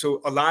interests me.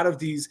 So a lot of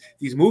these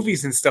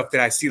movies and stuff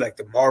that I see, like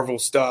the Marvel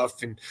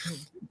stuff and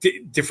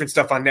different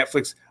stuff on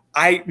Netflix,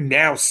 I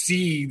now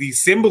see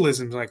these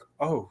symbolisms like,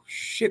 oh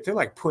shit, they're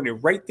like putting it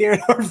right there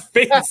in our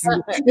face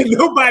and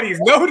nobody's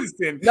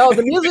noticing. No,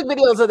 the music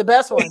videos are the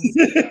best ones.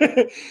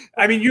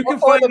 I mean, you can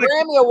find the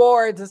Grammy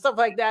Awards and stuff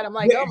like that. I'm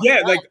like,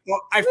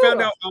 I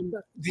found out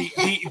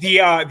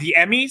the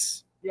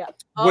Emmys. Yeah.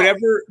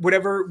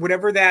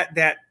 Whatever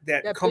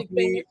that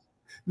company.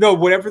 No,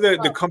 whatever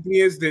the company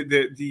is,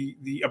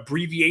 the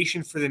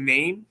abbreviation for the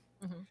name,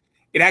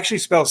 it actually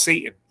spells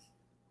Satan.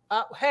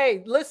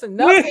 Hey, listen,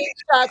 nothing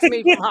shocks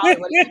me from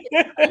Hollywood.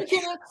 Are you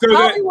kidding? So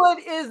Hollywood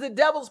is the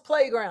devil's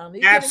playground.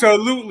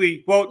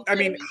 Absolutely. Well, I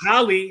mean,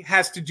 Holly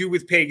has to do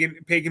with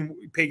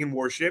pagan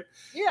worship.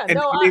 Yeah, and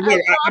no, I mean, look,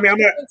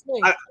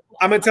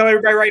 I'm gonna tell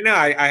everybody right now.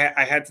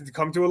 I had to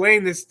come to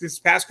Elaine this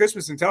past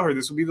Christmas and tell her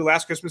this will be the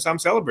last Christmas I'm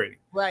celebrating.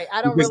 Right.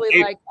 I don't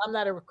really like. I'm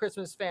not a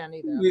Christmas fan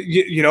either.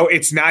 You know,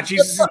 it's not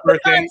Jesus'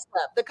 birthday.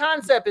 The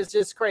concept is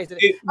just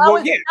crazy. How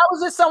is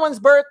it someone's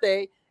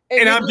birthday?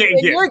 And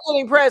you're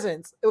getting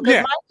presents.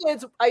 Because my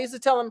kids, I used to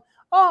tell them,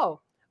 oh,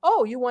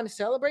 you want to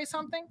celebrate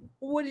something?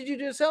 What did you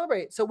do to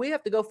celebrate? So we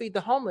have to go feed the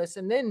homeless.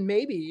 And then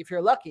maybe, if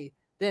you're lucky,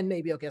 then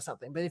maybe you'll get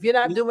something. But if you're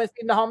not feeding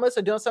the homeless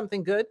or doing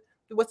something good,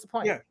 what's the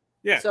point?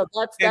 Yeah. So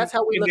that's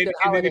how we look at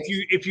holidays. And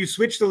then if you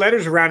switch the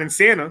letters around in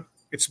Santa,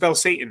 it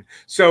spells Satan.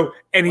 So,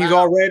 and he's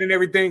all red and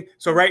everything.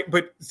 So, right.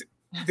 But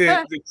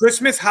the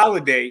Christmas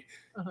holiday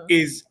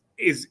is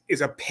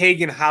a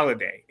pagan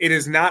holiday. It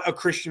is not a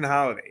Christian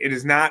holiday. It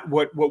is not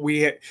what we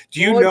had. Do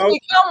you know?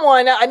 Become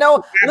one. I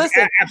know.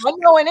 Listen, I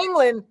know in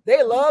England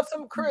they love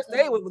some Christmas.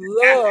 They would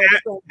love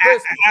some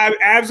Christmas.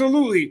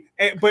 Absolutely,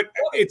 but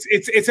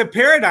it's a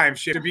paradigm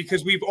shift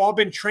because we've all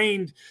been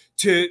trained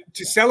to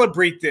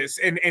celebrate this,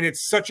 and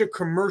it's such a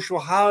commercial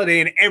holiday,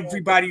 and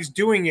everybody's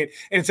doing it,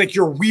 and it's like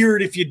you're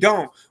weird if you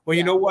don't. Well,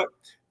 you know what?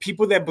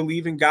 People that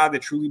believe in God,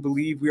 that truly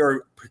believe, we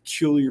are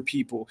peculiar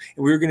people,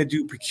 and we're going to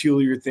do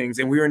peculiar things,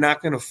 and we are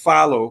not going to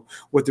follow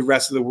what the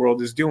rest of the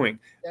world is doing.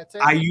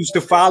 I used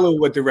to follow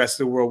what the rest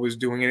of the world was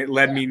doing, and it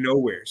led me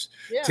nowheres.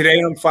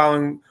 Today, I'm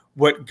following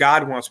what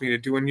God wants me to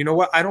do, and you know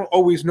what? I don't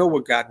always know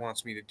what God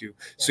wants me to do.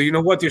 So you know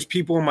what? There's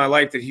people in my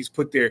life that He's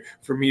put there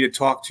for me to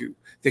talk to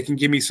that can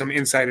give me some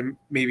insight and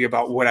maybe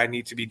about what I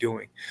need to be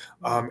doing.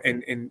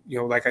 And you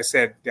know, like I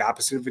said, the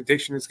opposite of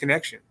addiction is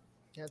connection.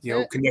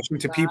 Connection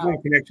to people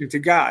and connection to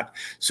God.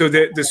 So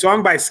the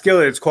song by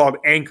Skillet, it's called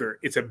Anchor.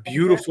 It's a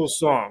beautiful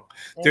song.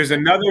 There's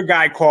another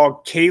guy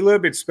called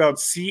Caleb. It's spelled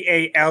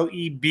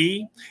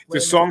C-A-L-E-B. The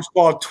song's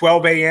called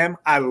 12 a.m.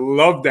 I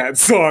love that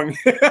song.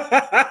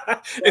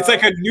 It's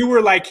like a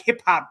newer like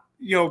hip hop,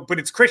 but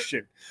it's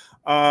Christian.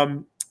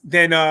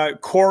 Then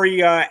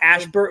Corey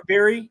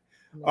Ashbury,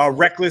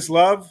 Reckless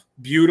Love,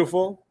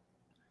 beautiful.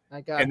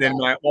 And then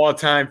my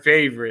all-time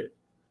favorite.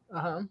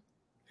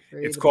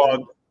 It's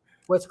called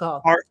What's it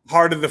called?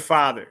 Heart of the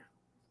Father.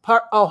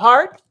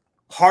 Heart?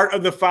 Heart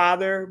of the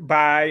Father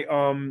by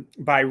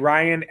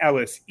Ryan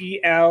Ellis.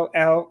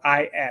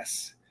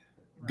 E-L-L-I-S.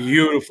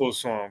 Beautiful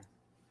song.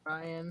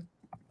 Ryan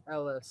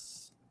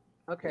Ellis.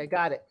 Okay,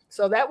 got it.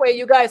 So that way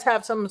you guys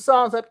have some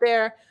songs up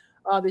there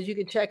that you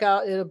can check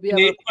out. It'll be able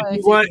to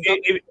play.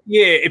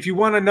 If you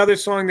want another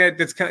song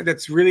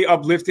that's really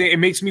uplifting, it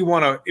makes me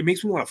want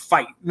to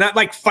fight. Not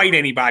like fight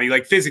anybody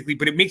like physically,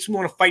 but it makes me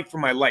want to fight for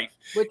my life.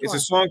 It's a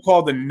song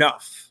called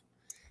Enough.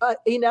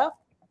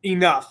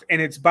 Enough,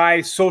 and it's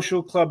by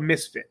Social Club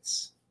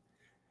Misfits.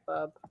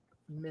 Club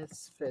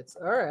Misfits.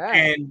 All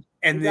right.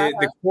 And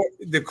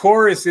the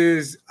chorus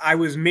is, I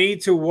was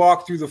made to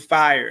walk through the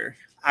fire.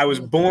 I was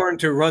born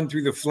to run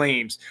through the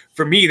flames.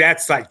 For me,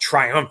 that's like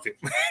triumphant.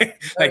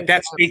 Like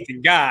that's faith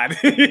in God,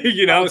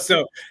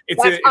 So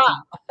it's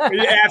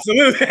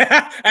absolutely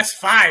that's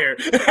fire.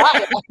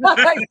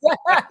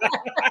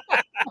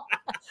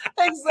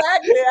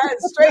 Exactly.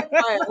 Straight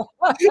fire.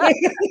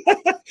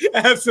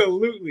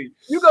 Absolutely.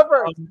 You go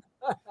first.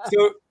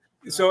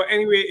 So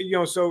anyway,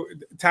 so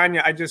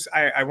Tanya,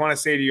 I want to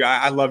say to you,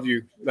 I love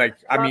you. Like,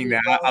 I mean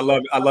that. I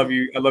love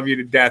you. I love you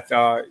to death.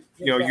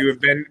 You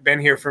have been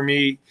here for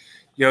me,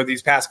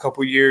 these past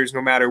couple years.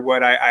 No matter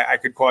what, I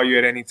could call you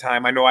at any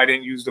time. I know I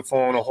didn't use the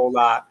phone a whole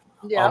lot.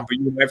 Yeah. But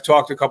I've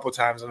talked a couple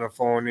times on the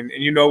phone, and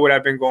you know what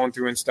I've been going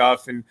through and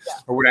stuff,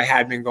 or what I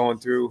had been going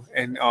through,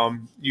 and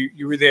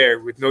you were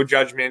there with no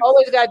judgment.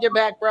 Always got your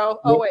back, bro.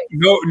 Always.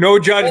 No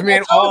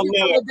judgment. All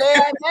love.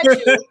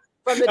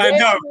 From the day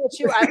I met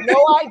you, I have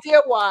no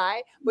idea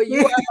why, but you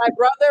are my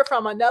brother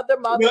from another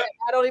mother. And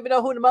I don't even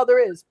know who the mother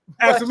is.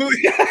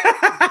 Absolutely.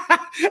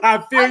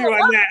 I feel you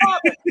on that.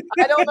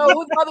 I don't know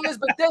who the mother is,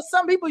 but there's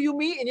some people you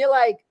meet and you're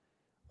like,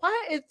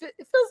 why? It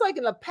feels like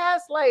in a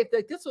past life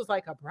that this was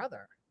like a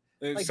brother.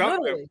 Like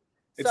literally.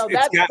 So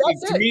that's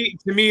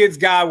to me, it's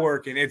God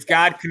working. It's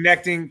God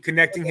connecting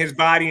His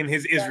body and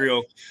His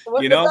Israel.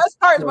 The best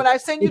part is when I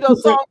send you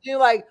those songs, you're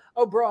like,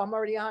 oh, bro, I'm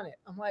already on it.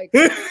 I'm like,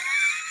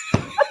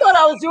 I thought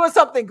I was doing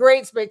something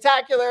great,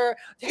 spectacular.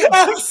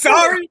 I'm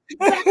sorry.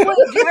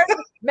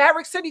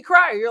 Maverick City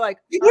Crier. You're like,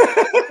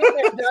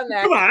 I've done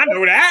that. Come on, I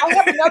know that. I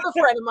have another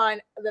friend of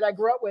mine that I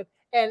grew up with,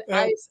 and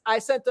I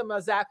sent him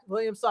a Zach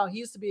Williams song. He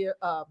used to be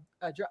a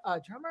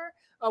drummer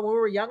when we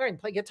were younger and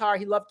play guitar.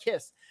 He loved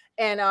Kiss.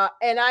 And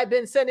I've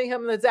been sending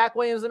him the Zach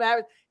Williams and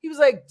Maverick. He was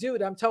like,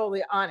 dude, I'm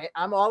totally on it.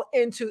 I'm all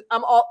in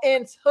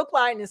hook,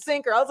 line, and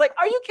sinker. I was like,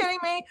 are you kidding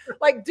me?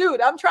 Like, dude,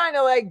 I'm trying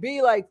to like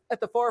be like at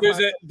the forefront.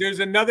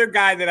 There's another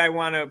guy that I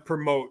want to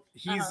promote.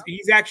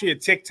 He's actually a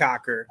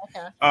TikToker.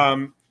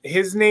 Okay.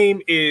 His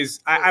name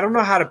is I don't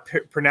know how to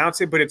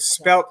pronounce it, but it's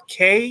spelled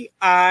Kieran.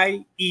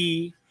 I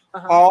think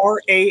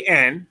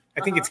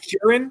it's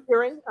Kieran.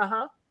 Kieran.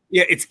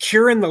 Yeah, it's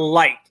Kieran the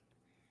Light.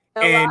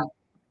 and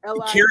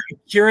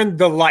Kieran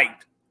the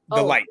Light.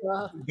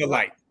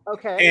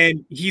 Okay.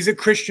 And he's a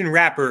Christian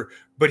rapper,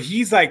 but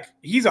he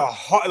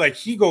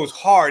goes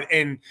hard,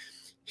 and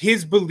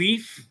his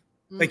belief,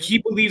 like he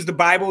believes the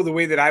Bible the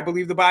way that I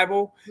believe the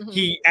Bible.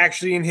 He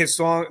actually in his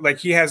song, like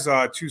he has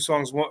 2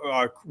 songs,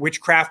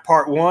 Witchcraft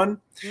Part 1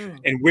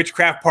 and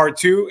Witchcraft Part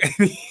 2,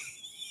 and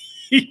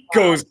he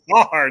goes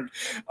hard.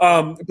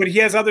 But he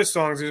has other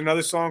songs. There's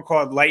another song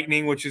called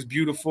Lightning, which is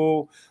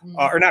beautiful,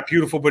 or not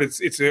beautiful, but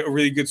it's a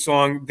really good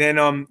song.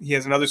 Then he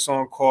has another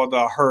song called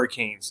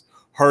Hurricanes.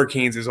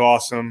 Hurricanes is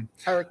awesome.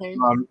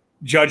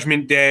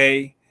 Judgment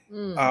Day,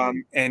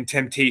 and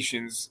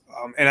Temptations.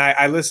 And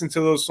I listen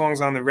to those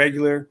songs on the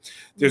regular.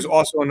 There's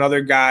also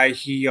another guy.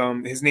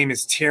 His name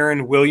is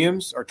Taron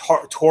Williams, or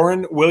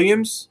Torin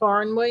Williams.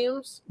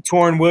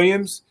 Torin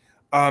Williams.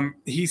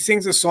 He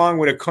sings a song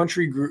with a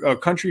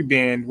country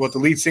band, the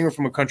lead singer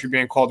from a country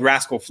band called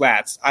Rascal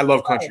Flatts. I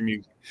love country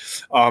music.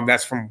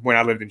 That's from when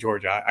I lived in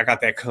Georgia. I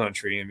got that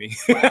country in me.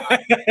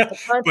 But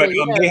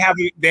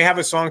they have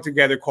a song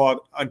together called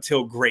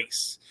Until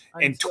Grace.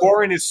 And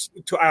Torin is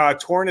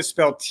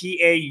spelled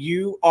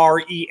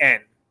Tauren.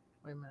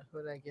 Wait a minute,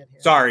 what did I get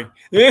here? Sorry.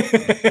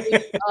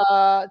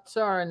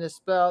 Torin is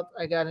spelled.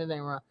 I got his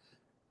name wrong.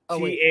 Oh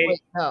wait,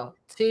 no.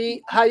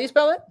 How do you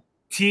spell it?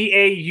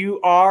 Tauren.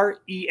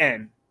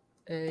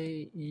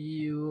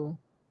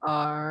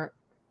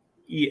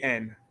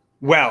 Auren.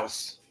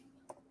 Wells.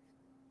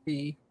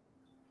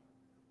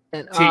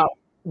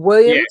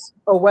 Williams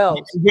or Wells?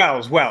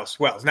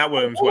 Wells, not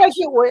Williams.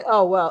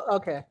 Oh, well,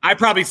 okay. I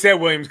probably said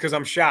Williams because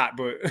I'm shot,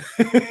 but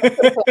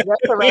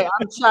that's all right.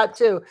 I'm shot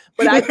too,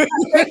 but I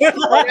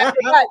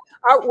forgot.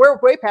 We're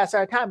way past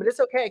our time, but it's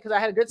okay because I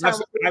had a good time.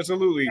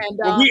 Absolutely. And,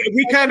 when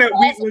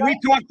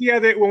we talked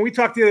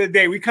the other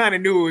day, we kind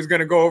of knew it was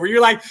going to go over. You're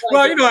like,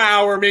 well, an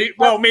hour, maybe.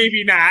 Well,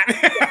 maybe not.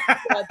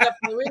 Yeah,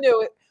 definitely, we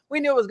knew it. We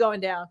knew it was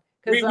going down.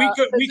 We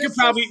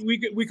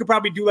could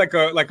probably do like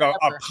a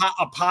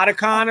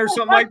podicon or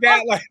something like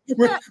that. Like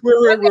we're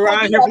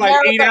on here for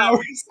like 8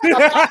 hours.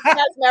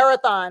 That's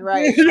marathon,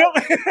 right?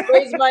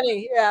 Raise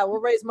money. Yeah,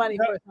 we'll raise money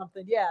for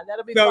something. Yeah,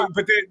 that'll be fun.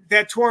 But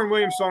that Torin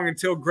Williams song,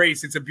 Until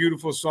Grace, it's a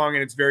beautiful song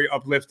and it's very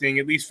uplifting.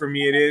 At least for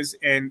me, it is.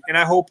 And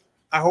I hope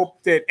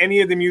that any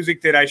of the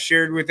music that I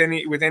shared with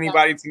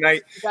anybody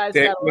tonight,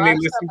 that when they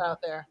listen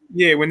out there.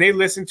 Yeah, when they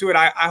listen to it,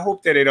 I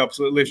hope that it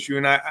uplifts you,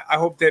 and I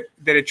hope that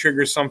it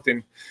triggers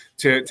something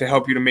to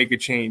help you to make a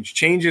change.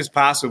 Change is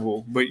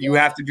possible, but you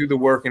have to do the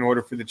work in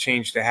order for the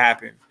change to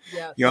happen.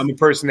 Yes. I'm the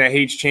person that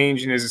hates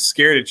change and is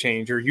scared of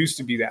change, or used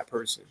to be that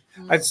person.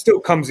 It still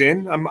comes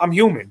in. I'm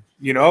human.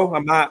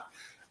 I'm not.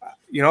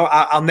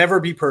 I'll never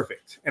be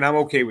perfect, and I'm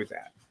okay with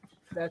that.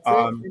 That's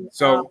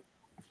it.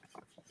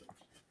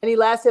 Any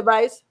last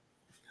advice?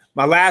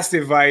 My last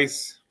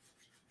advice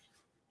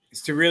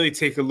is to really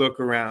take a look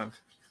around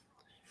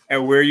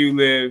at where you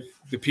live,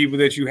 the people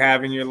that you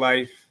have in your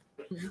life,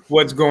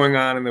 what's going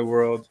on in the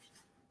world,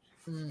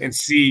 and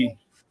see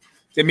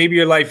that maybe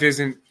your life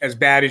isn't as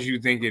bad as you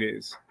think it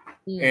is.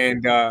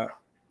 And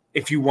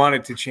if you want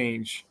it to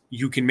change,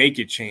 you can make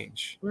it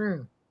change.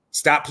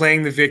 Stop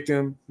playing the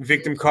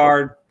victim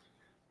card.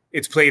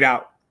 It's played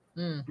out.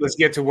 Let's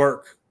get to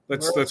work.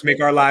 Let's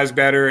make our lives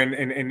better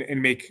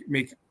and make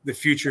the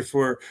future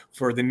for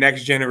the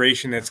next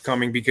generation that's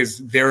coming, because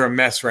they're a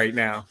mess right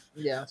now.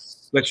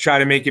 Yes. Let's try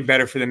to make it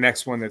better for the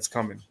next one that's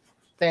coming.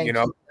 Thank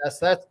you.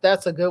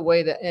 That's a good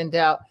way to end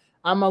out.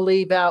 I'm gonna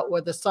leave out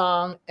with a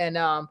song, and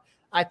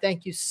I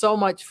thank you so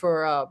much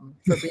for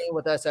being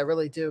with us. I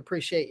really do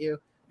appreciate you.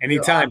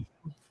 Anytime.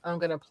 I'm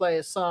gonna play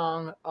a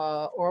song,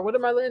 or what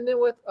am I ending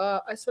with?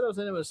 I said I was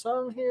ending with a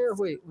song here.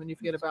 Wait, when you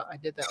forget about, I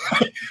did that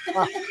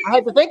one. I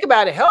had to think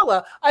about it.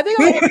 Hella, I think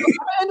I'm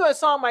ending with a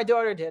song my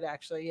daughter did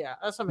actually. Yeah,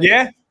 that's something.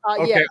 Yeah.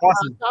 Okay. Yeah.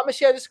 Awesome. So I'm gonna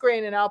share the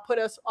screen and I'll put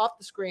us off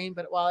the screen.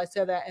 But while I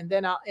say that, and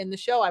then I'll end the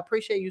show. I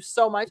appreciate you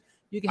so much.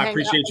 You can hang out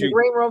in the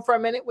green room for a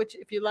minute, which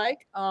if you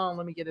like.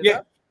 Let me get it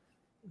up.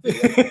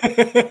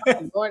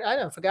 Lord,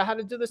 I forgot how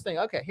to do this thing.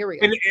 Okay, here we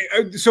go.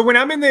 And so when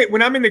I'm in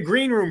the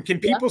green room, can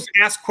people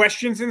ask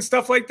questions and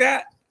stuff like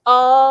that?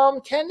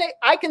 Can they?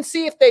 I can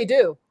see if they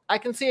do. So,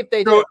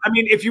 I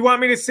mean, if you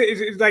want me to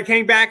sit, like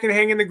hang back and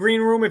hang in the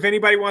green room, if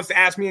anybody wants to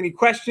ask me any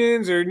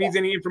questions or needs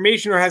any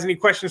information or has any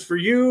questions for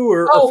you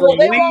or for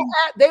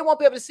they won't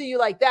be able to see you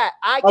like that.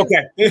 I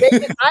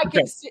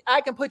can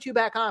I can put you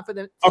back on for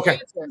them to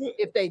answer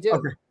if they do.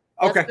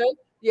 Okay. Good?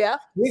 Yeah.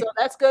 So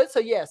that's good.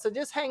 So so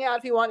just hang out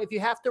if you want. If you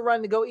have to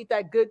run to go eat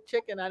that good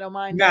chicken, I don't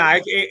mind. Nah,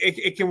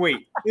 it can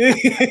wait.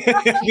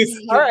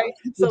 All right.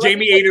 So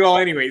Jamie ate it all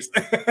anyways.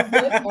 Here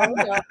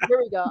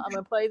we go. I'm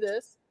gonna play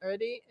this.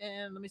 Ready?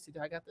 And let me see. Do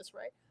I got this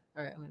right?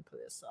 All right. I'm gonna play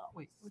this song.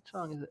 Wait, which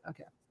song is it?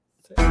 Okay.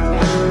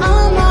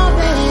 I'm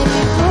already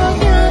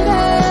broken.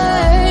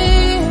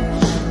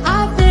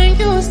 I think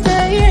you'll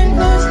stay in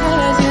close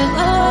cause you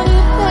love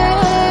to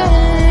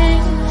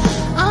play.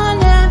 I'll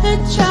never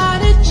try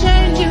to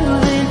change you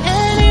in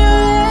any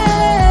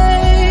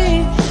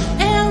way.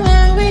 And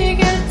when we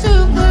get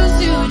too close,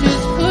 you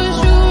just push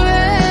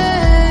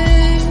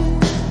away.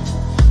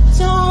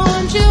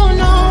 Don't you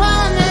know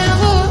I'll never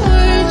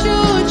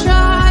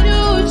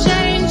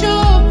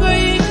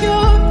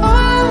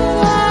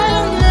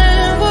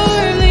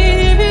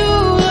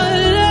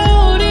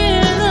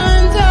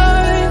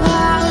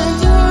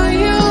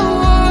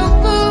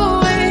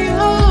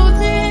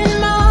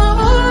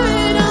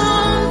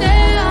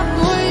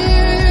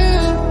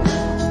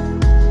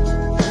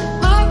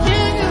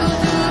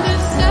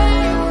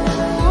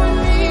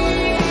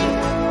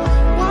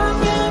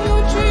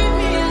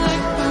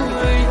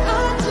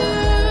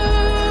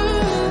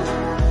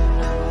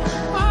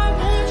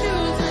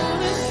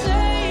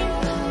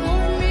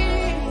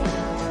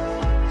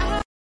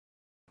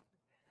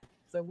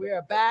So we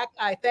are back.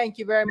 I thank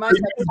you very much.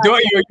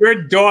 Your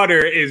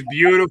daughter is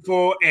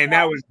beautiful, and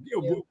that was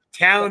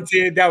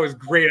talented. That was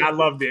great. I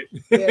loved it.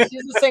 Yeah,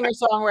 she's a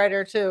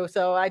singer-songwriter too.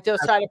 So I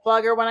just try to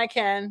plug her when I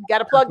can. Got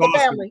to plug the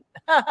family.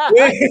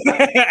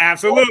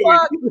 Absolutely.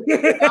 Well,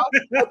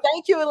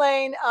 thank you,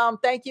 Elaine.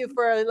 Thank you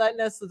for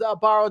letting us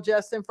borrow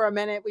Justin for a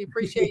minute. We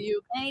appreciate you.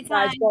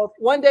 Anytime. Guys both.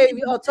 One day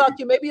I'll talk to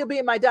you. Maybe you'll be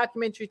in my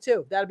documentary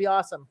too. That'd be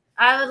awesome.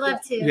 I would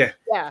love to.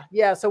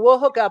 Yeah. So we'll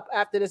hook up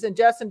after this. And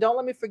Justin, don't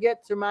let me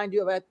forget to remind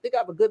you of. I think I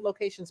have a good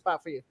location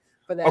spot for you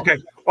for that. Okay.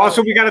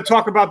 Also, we got to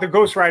talk about the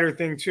Ghostwriter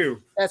thing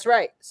too. That's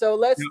right. So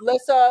let's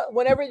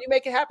whenever you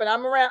make it happen.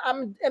 I'm around.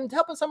 I'm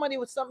helping somebody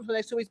with something for the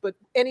next 2 weeks, but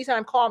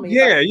anytime call me.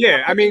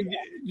 Yeah. I mean,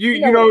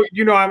 you know,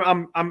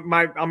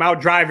 I'm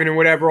out driving and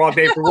whatever all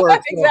day for work.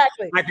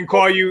 Exactly. So I can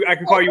call you. I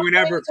can call you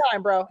whenever.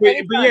 Anytime, bro. But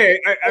yeah,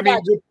 I mean,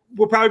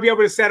 we'll probably be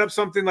able to set up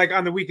something like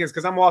on the weekends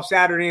because I'm off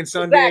Saturday and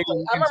Sunday.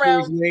 Exactly. I'm and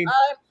around. Tuesday.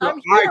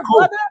 I'm here,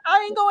 brother.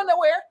 I ain't going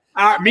nowhere.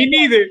 Me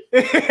neither.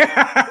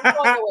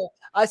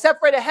 Except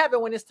for the heaven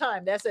when it's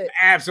time. That's it.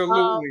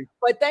 Absolutely.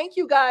 But thank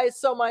you guys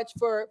so much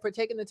for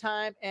taking the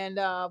time. And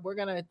we're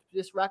going to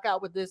just rock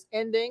out with this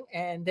ending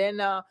and then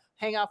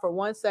hang out for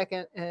 1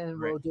 second and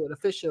we'll do an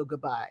official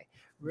goodbye.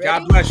 Ready?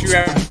 God bless you.